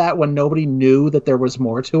part of that when nobody knew that there was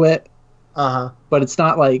more to it. But it's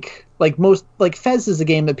not like most like Fez is a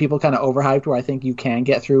game that people kind of overhyped, where I think you can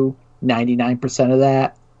get through 99% of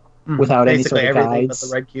that without basically any sort of guides. But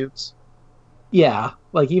the red cubes. Yeah,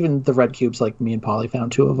 like even the red cubes, like me and Polly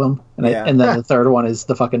found 2 of them, and then the third one is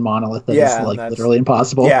the fucking monolith that is like literally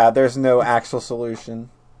impossible. Yeah, there's no actual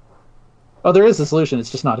solution. Oh, there is a solution. It's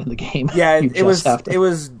just not in the game. Yeah, it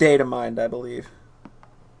was data mined, I believe.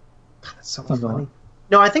 That's so funny.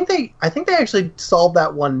 No, I think they actually solved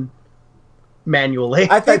that one manually.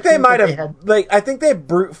 I think they might have I think they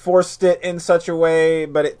brute forced it in such a way,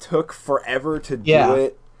 but it took forever to do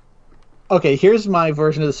it. Okay, here's my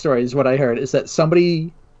version of the story. Is what I heard is that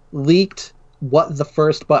somebody leaked what the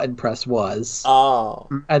first button press was. Oh.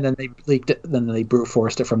 And then they leaked it. Then they brute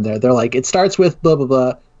forced it from there. They're like, it starts with blah blah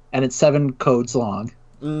blah. And it's 7 codes long.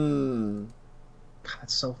 God,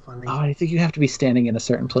 that's so funny. Oh, I think you have to be standing in a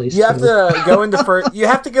certain place. You have to go into You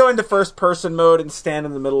have to go into first person mode and stand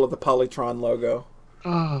in the middle of the Polytron logo.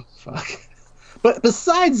 Oh fuck! But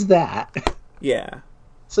besides that, yeah.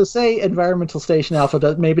 So say Environmental Station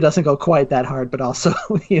Alpha maybe doesn't go quite that hard, but also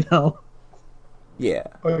Yeah.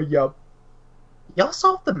 Yup. Y'all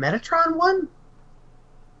solved the Metatron one?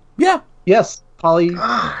 Yeah. Yes. Polly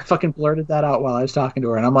fucking blurted that out while I was talking to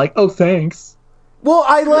her, and I'm like, "Oh, thanks." Well,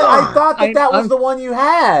 I thought that was the one you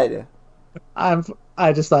had.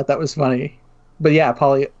 I just thought that was funny, but yeah,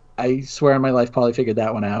 Polly. I swear on my life, Polly figured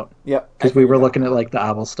that one out. Yep. Because we were looking at like the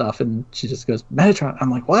Oval stuff, and she just goes, "Metatron." I'm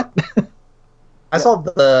like, "What?" I saw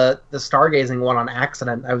the stargazing one on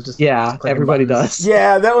accident. I was just everybody does.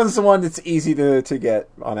 Yeah, that one's the one that's easy to get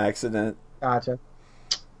on accident. Gotcha.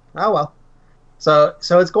 Oh well. So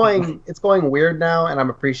it's going weird now, and I'm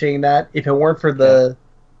appreciating that. If it weren't for the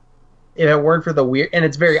weird, and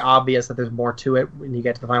it's very obvious that there's more to it when you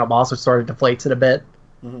get to the final boss, which sort of deflates it a bit.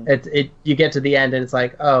 Mm-hmm. You get to the end, and it's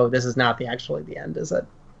like, oh, this is not actually the end, is it?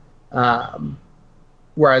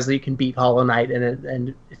 Whereas you can beat Hollow Knight,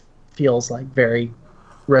 and it feels like very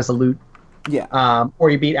resolute. Yeah. Or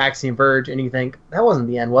you beat Axiom Verge, and you think that wasn't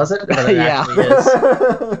the end, was it? But it actually is.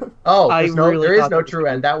 Oh, there is no true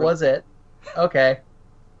end. That was it. Okay.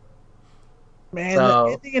 Man,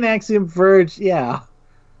 the ending in Axiom Verge,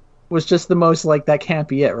 was just the most like, that can't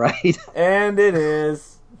be it, right? And it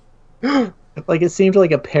is. Like, it seemed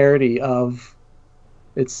like a parody of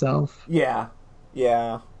itself. Yeah.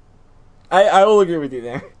 Yeah. I will agree with you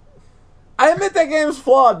there. I admit that game's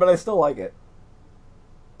flawed, but I still like it.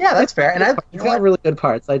 Yeah, that's fair. And it's got really good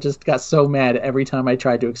parts. I just got so mad every time I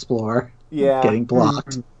tried to explore. Yeah. Getting blocked.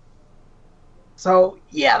 Mm-hmm. So,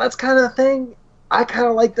 yeah, that's kind of the thing. I kind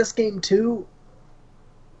of like this game, too.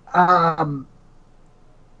 Because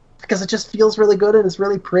it just feels really good, and it's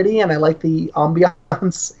really pretty, and I like the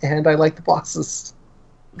ambiance, and I like the bosses.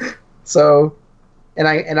 So, and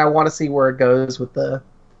I want to see where it goes with the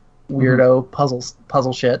weirdo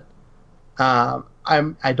puzzle shit. I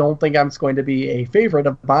don't think I'm going to be a favorite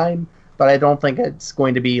of mine, but I don't think it's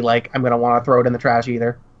going to be like I'm going to want to throw it in the trash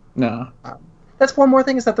either. No. That's one more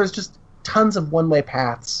thing, is that there's just tons of one-way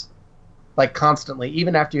paths, like constantly,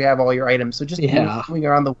 even after you have all your items. So just moving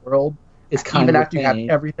around the world, even after you have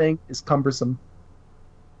everything, is cumbersome.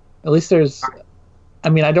 At least there's, I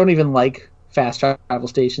mean, I don't even like fast travel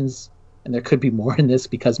stations, and there could be more in this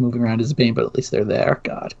because moving around is a pain, but at least they're there.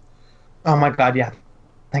 God. Oh my god, yeah.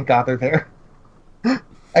 Thank God they're there.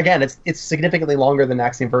 Again, it's significantly longer than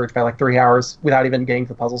Axiom Verge by like 3 hours without even getting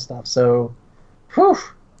to the puzzle stuff. So, whew.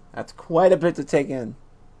 That's quite a bit to take in.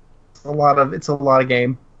 It's a lot of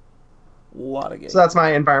game. A lot of game. So that's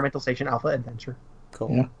my Environmental Station Alpha adventure.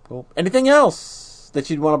 Cool. Yeah. Cool. Anything else that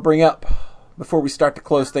you'd want to bring up before we start to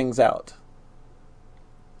close things out?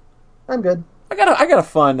 I'm good. I got a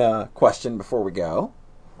fun question before we go.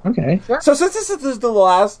 Okay. Sure. So since this is the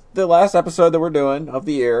last episode that we're doing of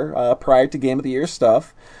the year, prior to Game of the Year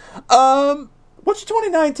stuff, what's your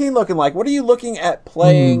 2019 looking like? What are you looking at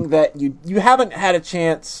playing that you haven't had a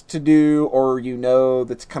chance to do, or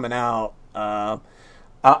that's coming out? And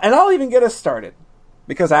I'll even get us started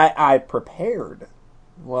because I prepared.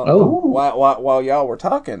 While y'all were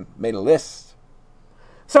talking, made a list.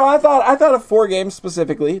 So I thought of 4 games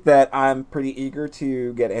specifically that I'm pretty eager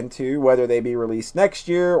to get into, whether they be released next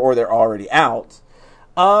year or they're already out.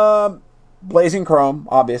 Blazing Chrome,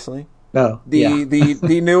 obviously. Oh,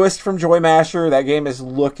 the newest from Joy Masher. That game is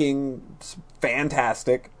looking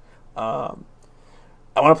fantastic. I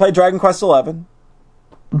want to play Dragon Quest XI.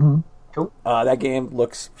 Mm-hmm. Cool. That game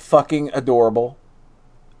looks fucking adorable.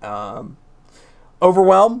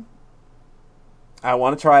 Overwhelm. I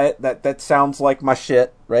want to try it. That sounds like my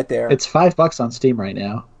shit right there. It's $5 on Steam right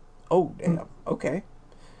now. Oh damn. Okay.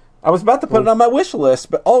 I was about to put it on my wish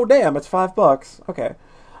list, but oh damn, it's $5. Okay.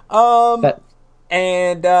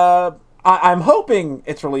 I'm hoping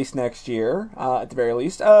it's released next year. At the very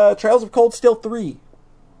least, Trails of Cold Steel 3.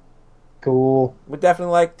 Cool. Would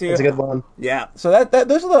definitely like to. It's a good one. Yeah. So that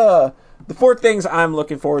those are the 4 things I'm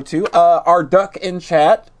looking forward to. Our duck in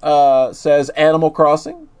chat says Animal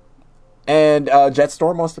Crossing. And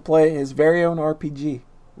Jetstorm wants to play his very own RPG,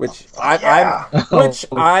 which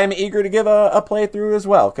I'm eager to give a playthrough as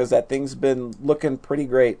well, because that thing's been looking pretty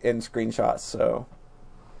great in screenshots. So,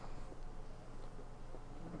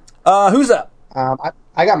 who's up?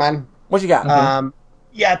 I got mine. What you got?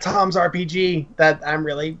 Tom's RPG. That I'm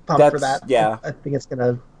really pumped for that. Yeah, I think it's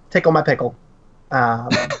gonna tickle my pickle.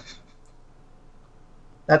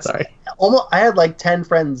 That's almost. I had like 10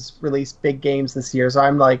 friends release big games this year, so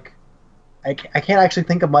I'm like. I can't actually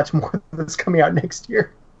think of much more that's coming out next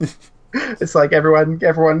year. It's like everyone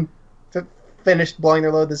finished blowing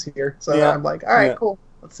their load this year. So I'm like, all right, cool.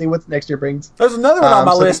 Let's see what next year brings. There's another one on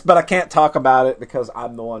my list, but I can't talk about it because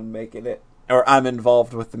I'm the one making it, or I'm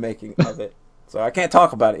involved with the making of it. So I can't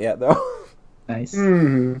talk about it yet, though. Nice.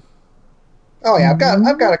 Mm-hmm. Oh yeah, I've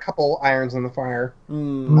got a couple irons in the fire.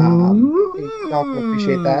 Don't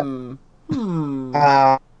appreciate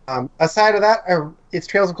that. Aside of that, it's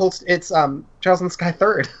Trails of Cold. It's Trails in the Sky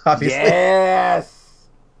 3rd, obviously. Yes.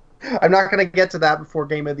 I'm not going to get to that before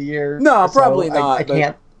Game of the Year. No, probably not. I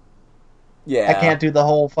can't. Yeah. I can't do the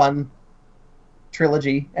whole fun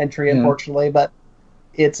trilogy entry, unfortunately. But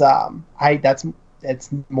it's I'm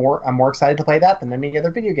more excited to play that than any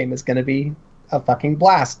other video game. Is going to be a fucking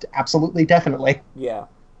blast. Absolutely, definitely. Yeah.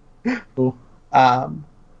 Cool.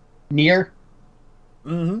 Nier.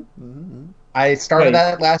 Mm-hmm. Mm-hmm. I started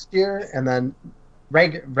that last year, and then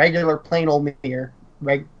regular plain old Nier.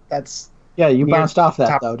 You bounced off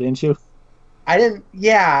that though, didn't you? I didn't.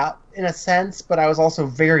 Yeah, in a sense, but I was also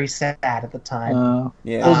very sad at the time.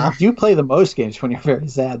 Well, you play the most games when you're very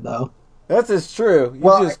sad, though. That is true. You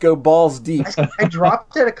just go balls deep. I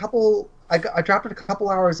dropped it a couple. I dropped it a couple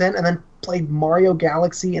hours in, and then played Mario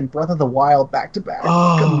Galaxy and Breath of the Wild back to back.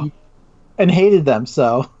 Oh, and hated them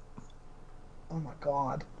so. Oh my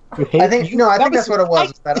god. I think that's what it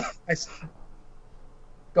was.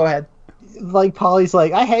 Go ahead. Like Polly's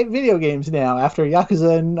like, I hate video games now after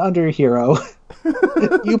Yakuza and Under Hero.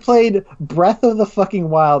 You played Breath of the fucking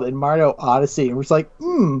Wild and Mario Odyssey and was like,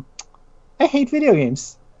 I hate video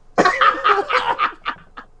games.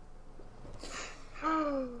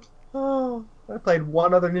 I played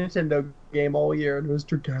one other Nintendo game all year, and it was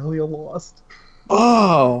Dragalia Lost.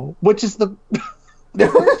 Oh, which is the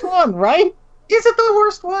worst one, right? Is it the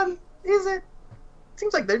worst one? Is it?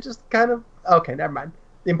 Seems like they're just kind of... Okay, never mind.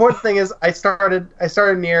 The important thing is I started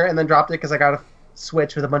Nier and then dropped it because I got a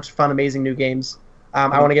Switch with a bunch of fun, amazing new games. I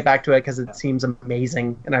want to get back to it because it seems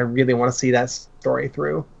amazing, and I really want to see that story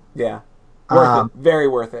through. Yeah. Worth it. Very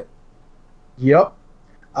worth it. Yep.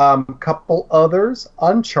 Couple others.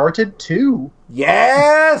 Uncharted 2.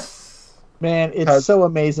 Yes! Man, it's so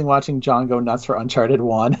amazing watching John go nuts for Uncharted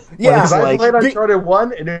 1. Yeah, I played Uncharted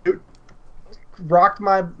 1, and it rocked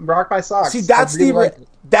my socks. See, that's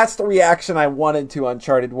the reaction I wanted to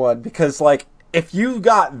Uncharted 1, because like if you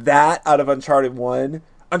got that out of Uncharted 1,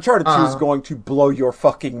 Uncharted 2 is going to blow your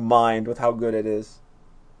fucking mind with how good it is.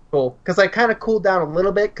 Cool. Because I kind of cooled down a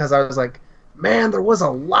little bit because I was like, man, there was a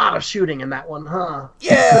lot of shooting in that one, huh?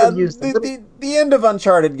 Yeah, the end of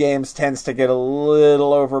Uncharted games tends to get a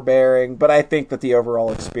little overbearing, but I think that the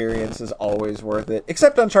overall experience is always worth it.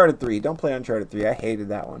 Except Uncharted 3. Don't play Uncharted 3. I hated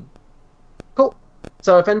that one. Cool.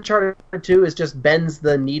 So if Uncharted 2 is just bends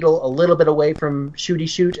the needle a little bit away from shooty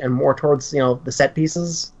shoot and more towards, the set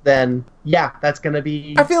pieces, then yeah, that's going to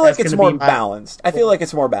be... I feel like it's more balanced. I feel like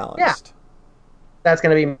it's more balanced. Yeah. That's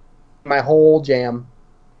going to be my whole jam.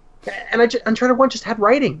 And Uncharted 1 just had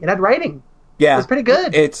writing. It had writing. Yeah. It was pretty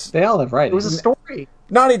good. They all have writing. It was a story.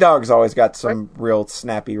 Naughty Dog's always got some real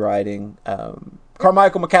snappy writing.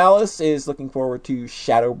 Carmichael McAllis is looking forward to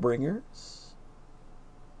Shadowbringers.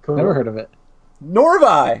 Cool. Never heard of it. Nor have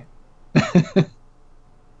I.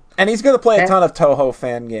 And he's going to play a ton of Toho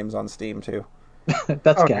fan games on Steam, too.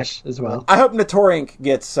 That's cash as well. I hope Notorink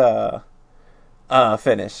gets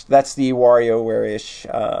finished. That's the WarioWare-ish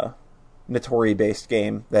Notori-based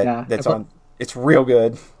game that's on. It's real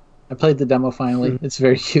good. I played the demo finally. It's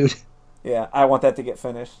very cute. Yeah, I want that to get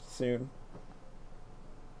finished soon.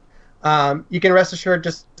 You can rest assured,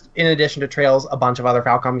 just in addition to Trails, a bunch of other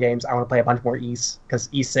Falcom games. I want to play a bunch more Ys, because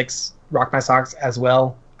E6 rocked my socks as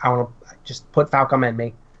well. I want to just put Falcom in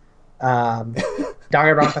me.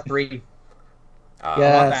 Danganronpa 3.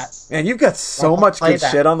 Yes. Man, you've got so much good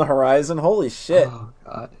shit on the horizon. Holy shit. Oh,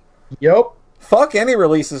 God. Yep. Fuck any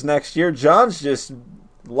releases next year. John's just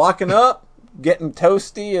locking up, getting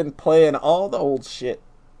toasty, and playing all the old shit.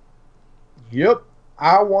 Yep.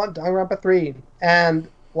 I want Danganronpa 3. And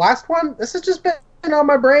last one, this has just been on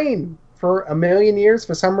my brain for a million years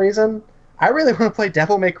for some reason. I really want to play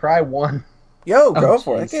Devil May Cry 1. Yo, go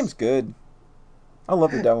for it. That game's good. I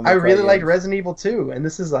love the Devil May Cry. I really liked Resident Evil 2, and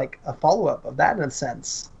this is like a follow-up of that in a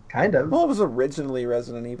sense. Kind of. Well, it was originally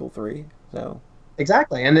Resident Evil 3, so...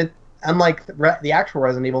 Exactly, and unlike the actual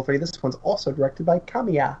Resident Evil 3, this one's also directed by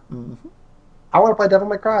Kamiya. Mm-hmm. I want to play Devil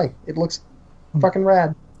May Cry. It looks fucking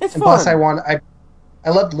rad. It's and fun. Plus, I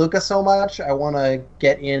loved Luca so much. I want to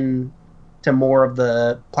get in to more of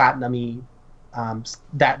the platinum-y,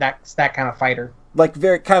 that kind of fighter. Like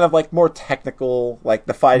very kind of like more technical. Like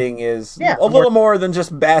the fighting is a little more than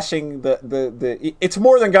just bashing the. It's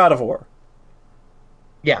more than God of War.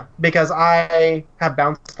 Yeah, because I have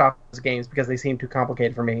bounced off those games because they seem too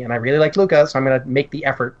complicated for me, and I really like Luca, so I'm going to make the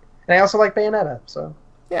effort. And I also like Bayonetta, so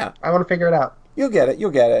yeah, I want to figure it out. You'll get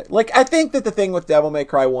it. Like, I think that the thing with Devil May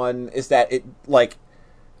Cry 1 is that it, like,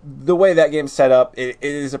 the way that game's set up, it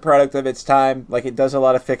is a product of its time. Like, it does a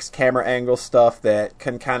lot of fixed camera angle stuff that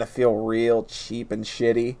can kind of feel real cheap and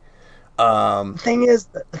shitty. The thing is,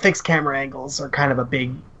 the fixed camera angles are kind of a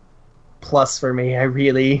big plus for me. I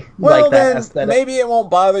really like that aesthetic. Maybe it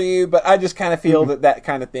won't bother you, but I just kind of feel that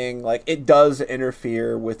kind of thing, like, it does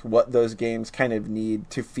interfere with what those games kind of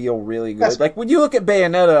need to feel really good. Like, when you look at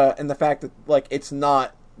Bayonetta and the fact that, like, it's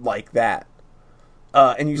not like that,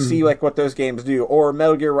 and you see, like, what those games do, or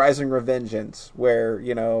Metal Gear Rising Revengeance, where,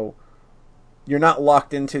 you're not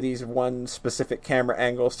locked into these one specific camera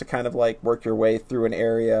angles to kind of, like, work your way through an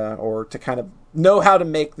area, or to kind of know how to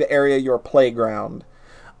make the area your playground.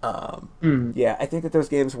 Yeah, I think that those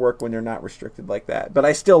games work when they're not restricted like that. But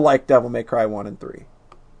I still like Devil May Cry 1 and 3.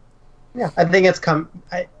 Yeah, I think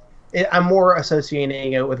I'm more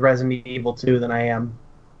associating it with Resident Evil 2 than I am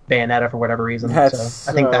Bayonetta for whatever reason. I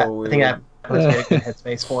think that puts me in a good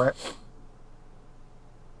headspace for it.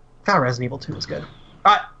 God, Resident Evil 2 was good.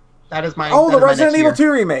 That is my... Oh, the Resident Evil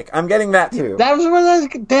 2 remake. I'm getting that too.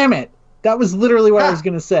 Damn it. That was literally what I was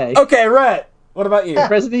going to say. Okay, Rhett. What about you?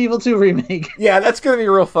 Resident Evil 2 remake. Yeah, that's going to be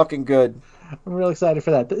real fucking good. I'm real excited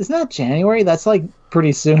for that. Isn't that January? That's like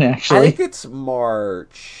pretty soon, actually. I think it's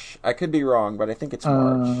March. I could be wrong, but I think it's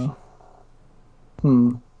March.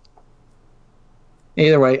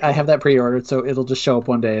 Either way, I have that pre-ordered, so it'll just show up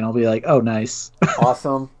one day, and I'll be like, "Oh, nice,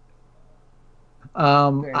 awesome."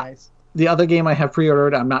 Very nice. The other game I have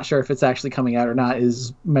pre-ordered, I'm not sure if it's actually coming out or not,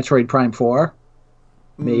 is Metroid Prime 4.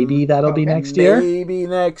 Maybe that'll be next year. Maybe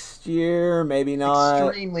next year. Maybe not.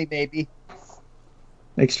 Extremely maybe.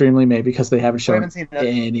 Extremely maybe, because they haven't shown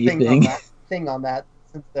anything. Thing on that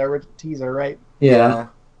since the original teaser, right? Yeah.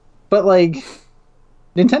 But, like,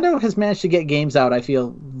 Nintendo has managed to get games out, I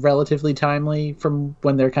feel, relatively timely from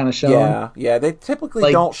when they're kind of shown. Yeah. They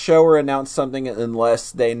typically don't show or announce something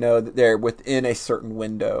unless they know that they're within a certain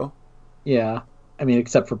window. Yeah. I mean,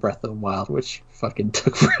 except for Breath of the Wild, which fucking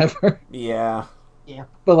took forever. Yeah. Yeah.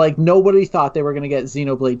 But, like, nobody thought they were going to get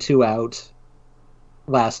Xenoblade 2 out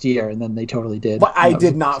last year, and then they totally did. But I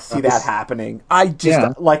did not see that happening.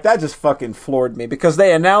 That just fucking floored me, because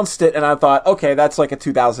they announced it and I thought, okay, that's like a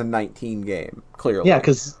 2019 game, clearly. Yeah,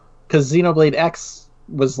 because Xenoblade X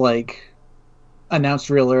was like announced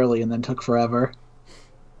real early and then took forever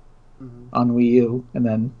on Wii U, and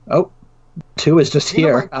then 2 is just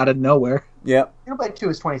here out of nowhere. Yep. Xenoblade 2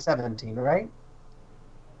 is 2017, right?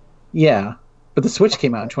 Yeah, but the Switch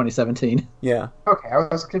came out in 2017. Yeah. Okay, I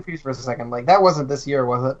was confused for a second. Like, that wasn't this year,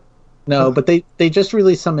 was it? No, but they just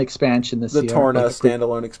released some expansion this year. The Torna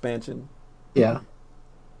standalone expansion. Yeah.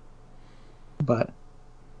 But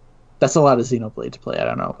that's a lot of Xenoblade to play. I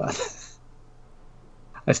don't know about that.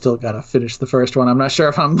 I still gotta finish the first one. I'm not sure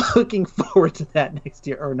if I'm looking forward to that next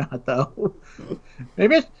year or not, though.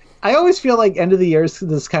 Maybe I always feel like end of the year is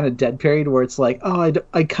this kind of dead period where it's like,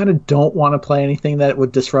 I kind of don't want to play anything that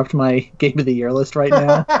would disrupt my Game of the Year list right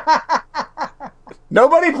now.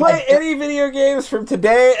 Nobody play any video games from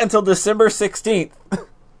today until December 16th.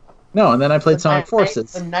 No, and then I played Sonic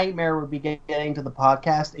Forces. The nightmare would be getting to the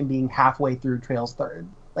podcast and being halfway through Trails 3rd.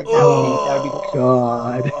 Like, that would be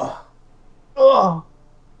God. Oh.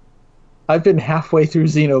 I've been halfway through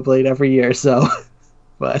Xenoblade every year, so...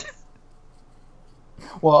 But...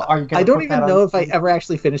 Well, are you I don't even know if I ever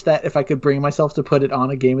actually finished that, if I could bring myself to put it on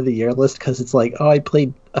a Game of the Year list, because it's like, I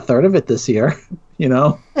played a third of it this year, you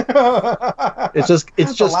know? It's just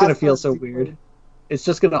going to feel so weird. It's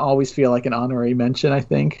just going to always feel like an honorary mention, I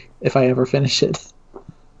think, if I ever finish it.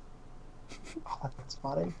 Oh, that's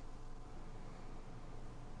funny.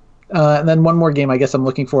 And then one more game I guess I'm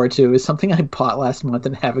looking forward to is something I bought last month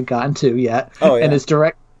and haven't gotten to yet. Oh, yeah.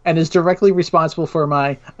 And is directly responsible for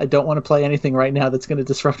my I don't want to play anything right now that's going to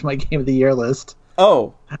disrupt my Game of the Year list.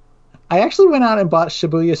 Oh. I actually went out and bought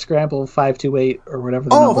Shibuya Scramble 528 or whatever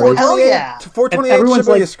the number is. Oh, yeah. 428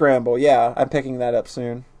 Shibuya Scramble. Yeah, I'm picking that up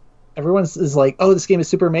soon. Everyone is like, oh, this game is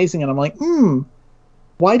super amazing. And I'm like,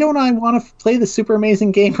 why don't I want to play the super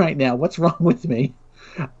amazing game right now? What's wrong with me?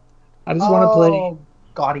 I just want to play... Oh,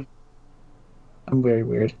 gaudy. I'm very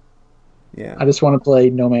weird. Yeah. I just want to play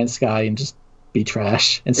No Man's Sky and just be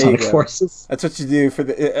trash in Sonic Forces. That's what you do for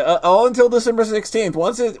the all until December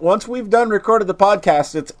 16th. Once we've done recorded the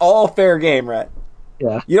podcast, it's all fair game, right?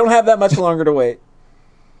 Yeah. You don't have that much longer to wait.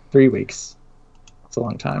 3 weeks. It's a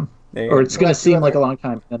long time. Or it's going to seem like a long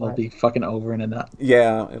time, and it'll be fucking over in a nut.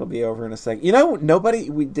 Yeah, it'll be over in a second. You know,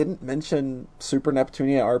 we didn't mention Super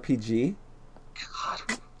Neptunia RPG.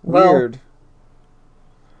 God. Weird.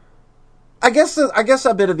 I guess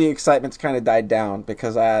a bit of the excitement's kind of died down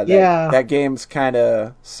because that game's kind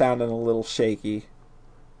of sounding a little shaky.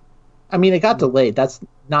 I mean, it got delayed. That's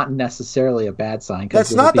not necessarily a bad sign.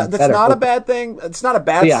 That's not a bad thing. It's not a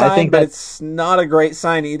bad sign, but it's not a great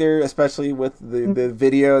sign either, especially with the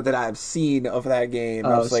video that I've seen of that game.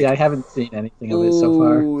 I haven't seen anything of it so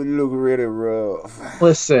far. Ooh, it looked really rough.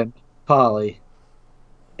 Listen, Polly,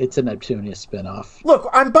 it's a Neptunia spinoff. Look,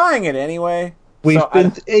 I'm buying it anyway. We've been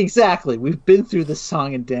through the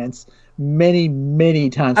song and dance many, many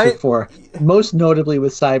times before. Most notably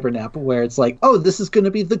with Cybernap, where it's like, oh, this is going to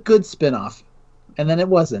be the good spinoff, and then it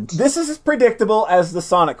wasn't. This is as predictable as the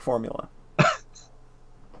Sonic formula.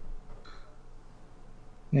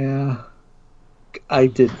 Yeah, I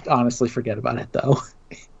did honestly forget about it though.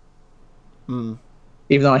 Even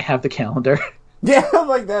though I have the calendar. Yeah,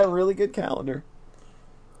 like that really good calendar.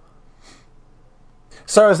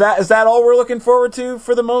 So is that all we're looking forward to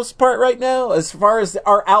for the most part right now? As far as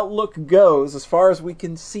our outlook goes, as far as we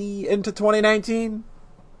can see into 2019?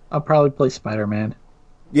 I'll probably play Spider-Man.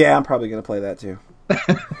 Yeah, I'm probably going to play that too.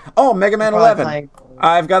 Oh, Mega Man 11.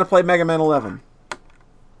 I've got to play Mega Man 11.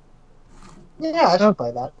 Yeah, I should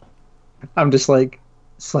play that. I'm just like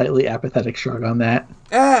slightly apathetic shrug on that.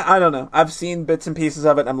 I don't know. I've seen bits and pieces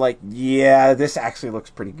of it and I'm like, yeah, this actually looks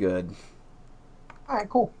pretty good. Alright,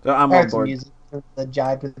 cool. So I'm on board. That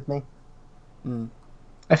jibed with me.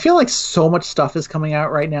 I feel like so much stuff is coming out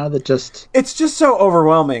right now that it's just so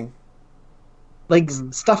overwhelming. Like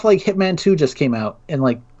stuff like Hitman 2 just came out and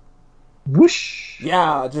like whoosh.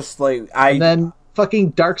 Yeah, just like And then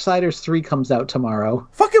fucking Darksiders 3 comes out tomorrow.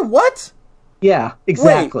 Fucking what? Yeah,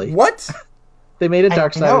 exactly. Wait, what? They made a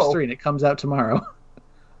Darksiders 3 and it comes out tomorrow.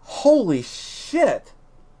 Holy shit.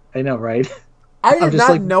 I know, right? I did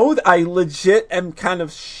not know that. I legit am kind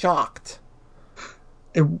of shocked.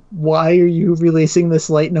 Why are you releasing this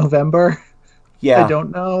late November? Yeah. I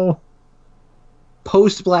don't know.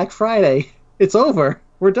 Post Black Friday. It's over.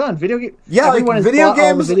 We're done. Yeah, everyone has bought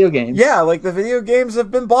all the video games. Yeah, like the video games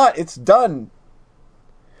have been bought. It's done.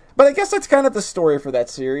 But I guess that's kind of the story for that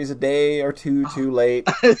series. A day or two too late.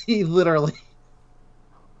 He literally...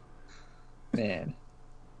 Man.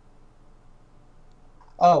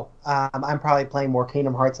 Oh, I'm probably playing more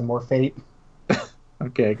Kingdom Hearts and more Fate.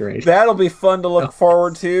 Okay, great. That'll be fun to look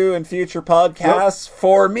forward to in future podcasts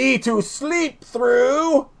for me to sleep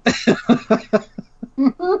through.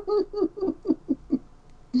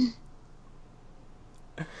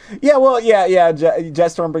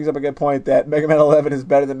 Jetstorm brings up a good point that Mega Man 11 is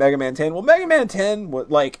better than Mega Man 10. Well, Mega Man 10,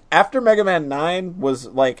 after Mega Man 9 was,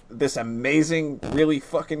 this amazing, really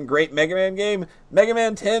fucking great Mega Man game, Mega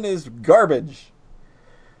Man 10 is garbage.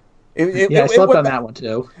 I slept on that one,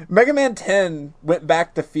 too. Mega Man 10 went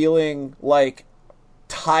back to feeling like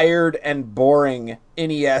tired and boring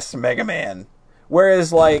NES Mega Man.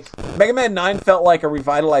 Whereas, Mega Man 9 felt like a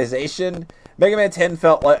revitalization. Mega Man 10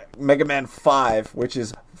 felt like Mega Man 5, which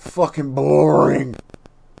is fucking boring.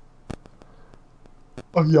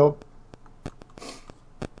 Oh, yup.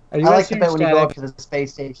 I like the bit when you go up to the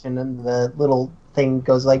space station and the little thing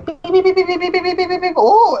goes like, beep, beep, beep, beep, beep, beep, beep, beep, beep.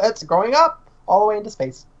 Oh, it's growing up all the way into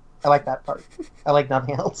space. I like that part. I like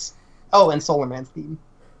nothing else. Oh, and Solar Man's theme.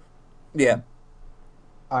 Yeah.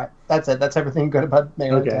 All right, that's it. That's everything good about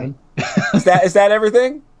Mega Man 10. Is that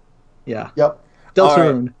everything? Yeah. Yep.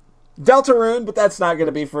 Deltarune. Right. Deltarune, but that's not going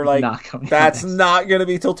to be for that's not going to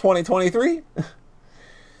be till 2023.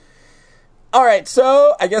 All right,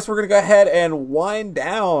 so I guess we're going to go ahead and wind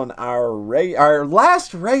down our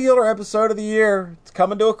last regular episode of the year. It's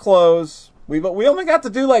coming to a close. We only got to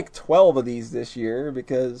do 12 of these this year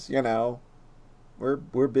because,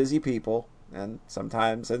 we're busy people and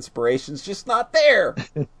sometimes inspiration's just not there.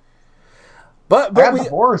 But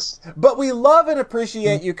we love and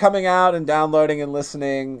appreciate you coming out and downloading and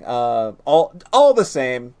listening. All the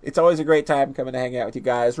same, it's always a great time coming to hang out with you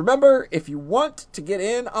guys. Remember, if you want to get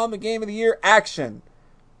in on the Game of the Year action,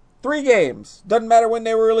 3 games. Doesn't matter when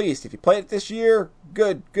they were released. If you played it this year,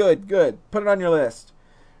 good. Put it on your list.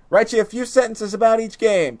 Write you a few sentences about each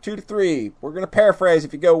game, 2 to 3. We're going to paraphrase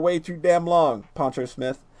if you go way too damn long, Poncho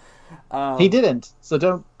Smith. He didn't,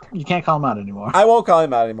 so you can't call him out anymore. I won't call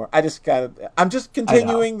him out anymore. I'm just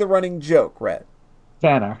continuing the running joke, Rhett.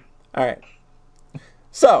 Banner. All right.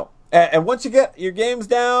 So, and once you get your games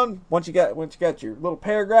down, once you got your little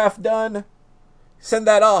paragraph done, send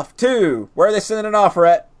that off to, where are they sending it off,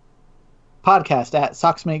 Rhett? Podcast at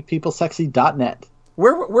socksmakepeoplesexy.net.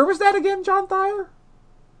 Where was that again, John Thayer?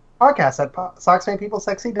 Podcast at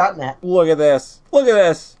socksmakepeoplesexy.net. Look at this.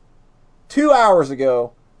 2 hours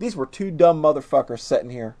ago, these were 2 dumb motherfuckers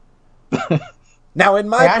sitting here. Now, in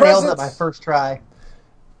my presence... I nailed it my first try.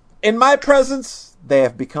 In my presence, they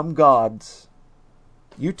have become gods.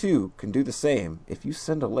 You too can do the same if you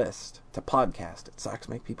send a list to podcast at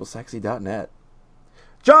socksmakepeoplesexy.net.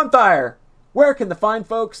 John Thayer, where can the fine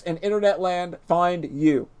folks in internet land find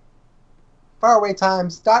you?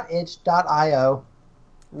 Farawaytimes.itch.io.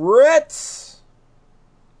 Ritz!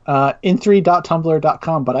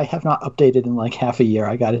 In3.tumblr.com, but I have not updated in half a year.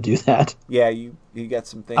 I got to do that. Yeah, you got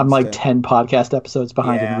some things. I'm 10 podcast episodes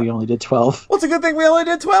behind, and we only did 12. Well, it's a good thing we only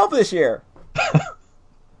did 12 this year.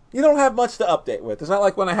 You don't have much to update with. It's not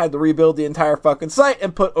like when I had to rebuild the entire fucking site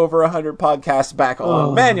and put over 100 podcasts back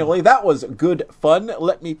on manually. That was good fun,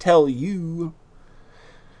 let me tell you.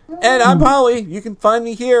 And I'm Polly. You can find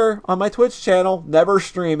me here on my Twitch channel, never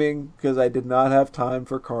streaming, because I did not have time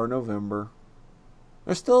for Car November.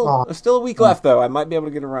 There's still a week left, though. I might be able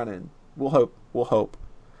to get a run in. We'll hope.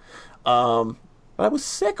 But I was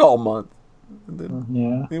sick all month.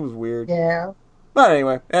 Yeah. It was weird. Yeah. But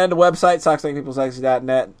anyway, and the website,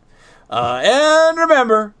 socksmakepeoplesexy.net. And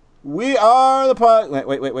remember, we are the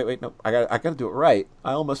Wait. No, I got to do it right.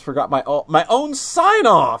 I almost forgot my own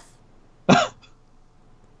sign-off.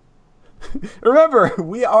 Remember,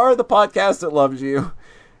 we are the podcast that loves you.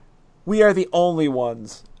 We are the only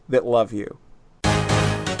ones that love you.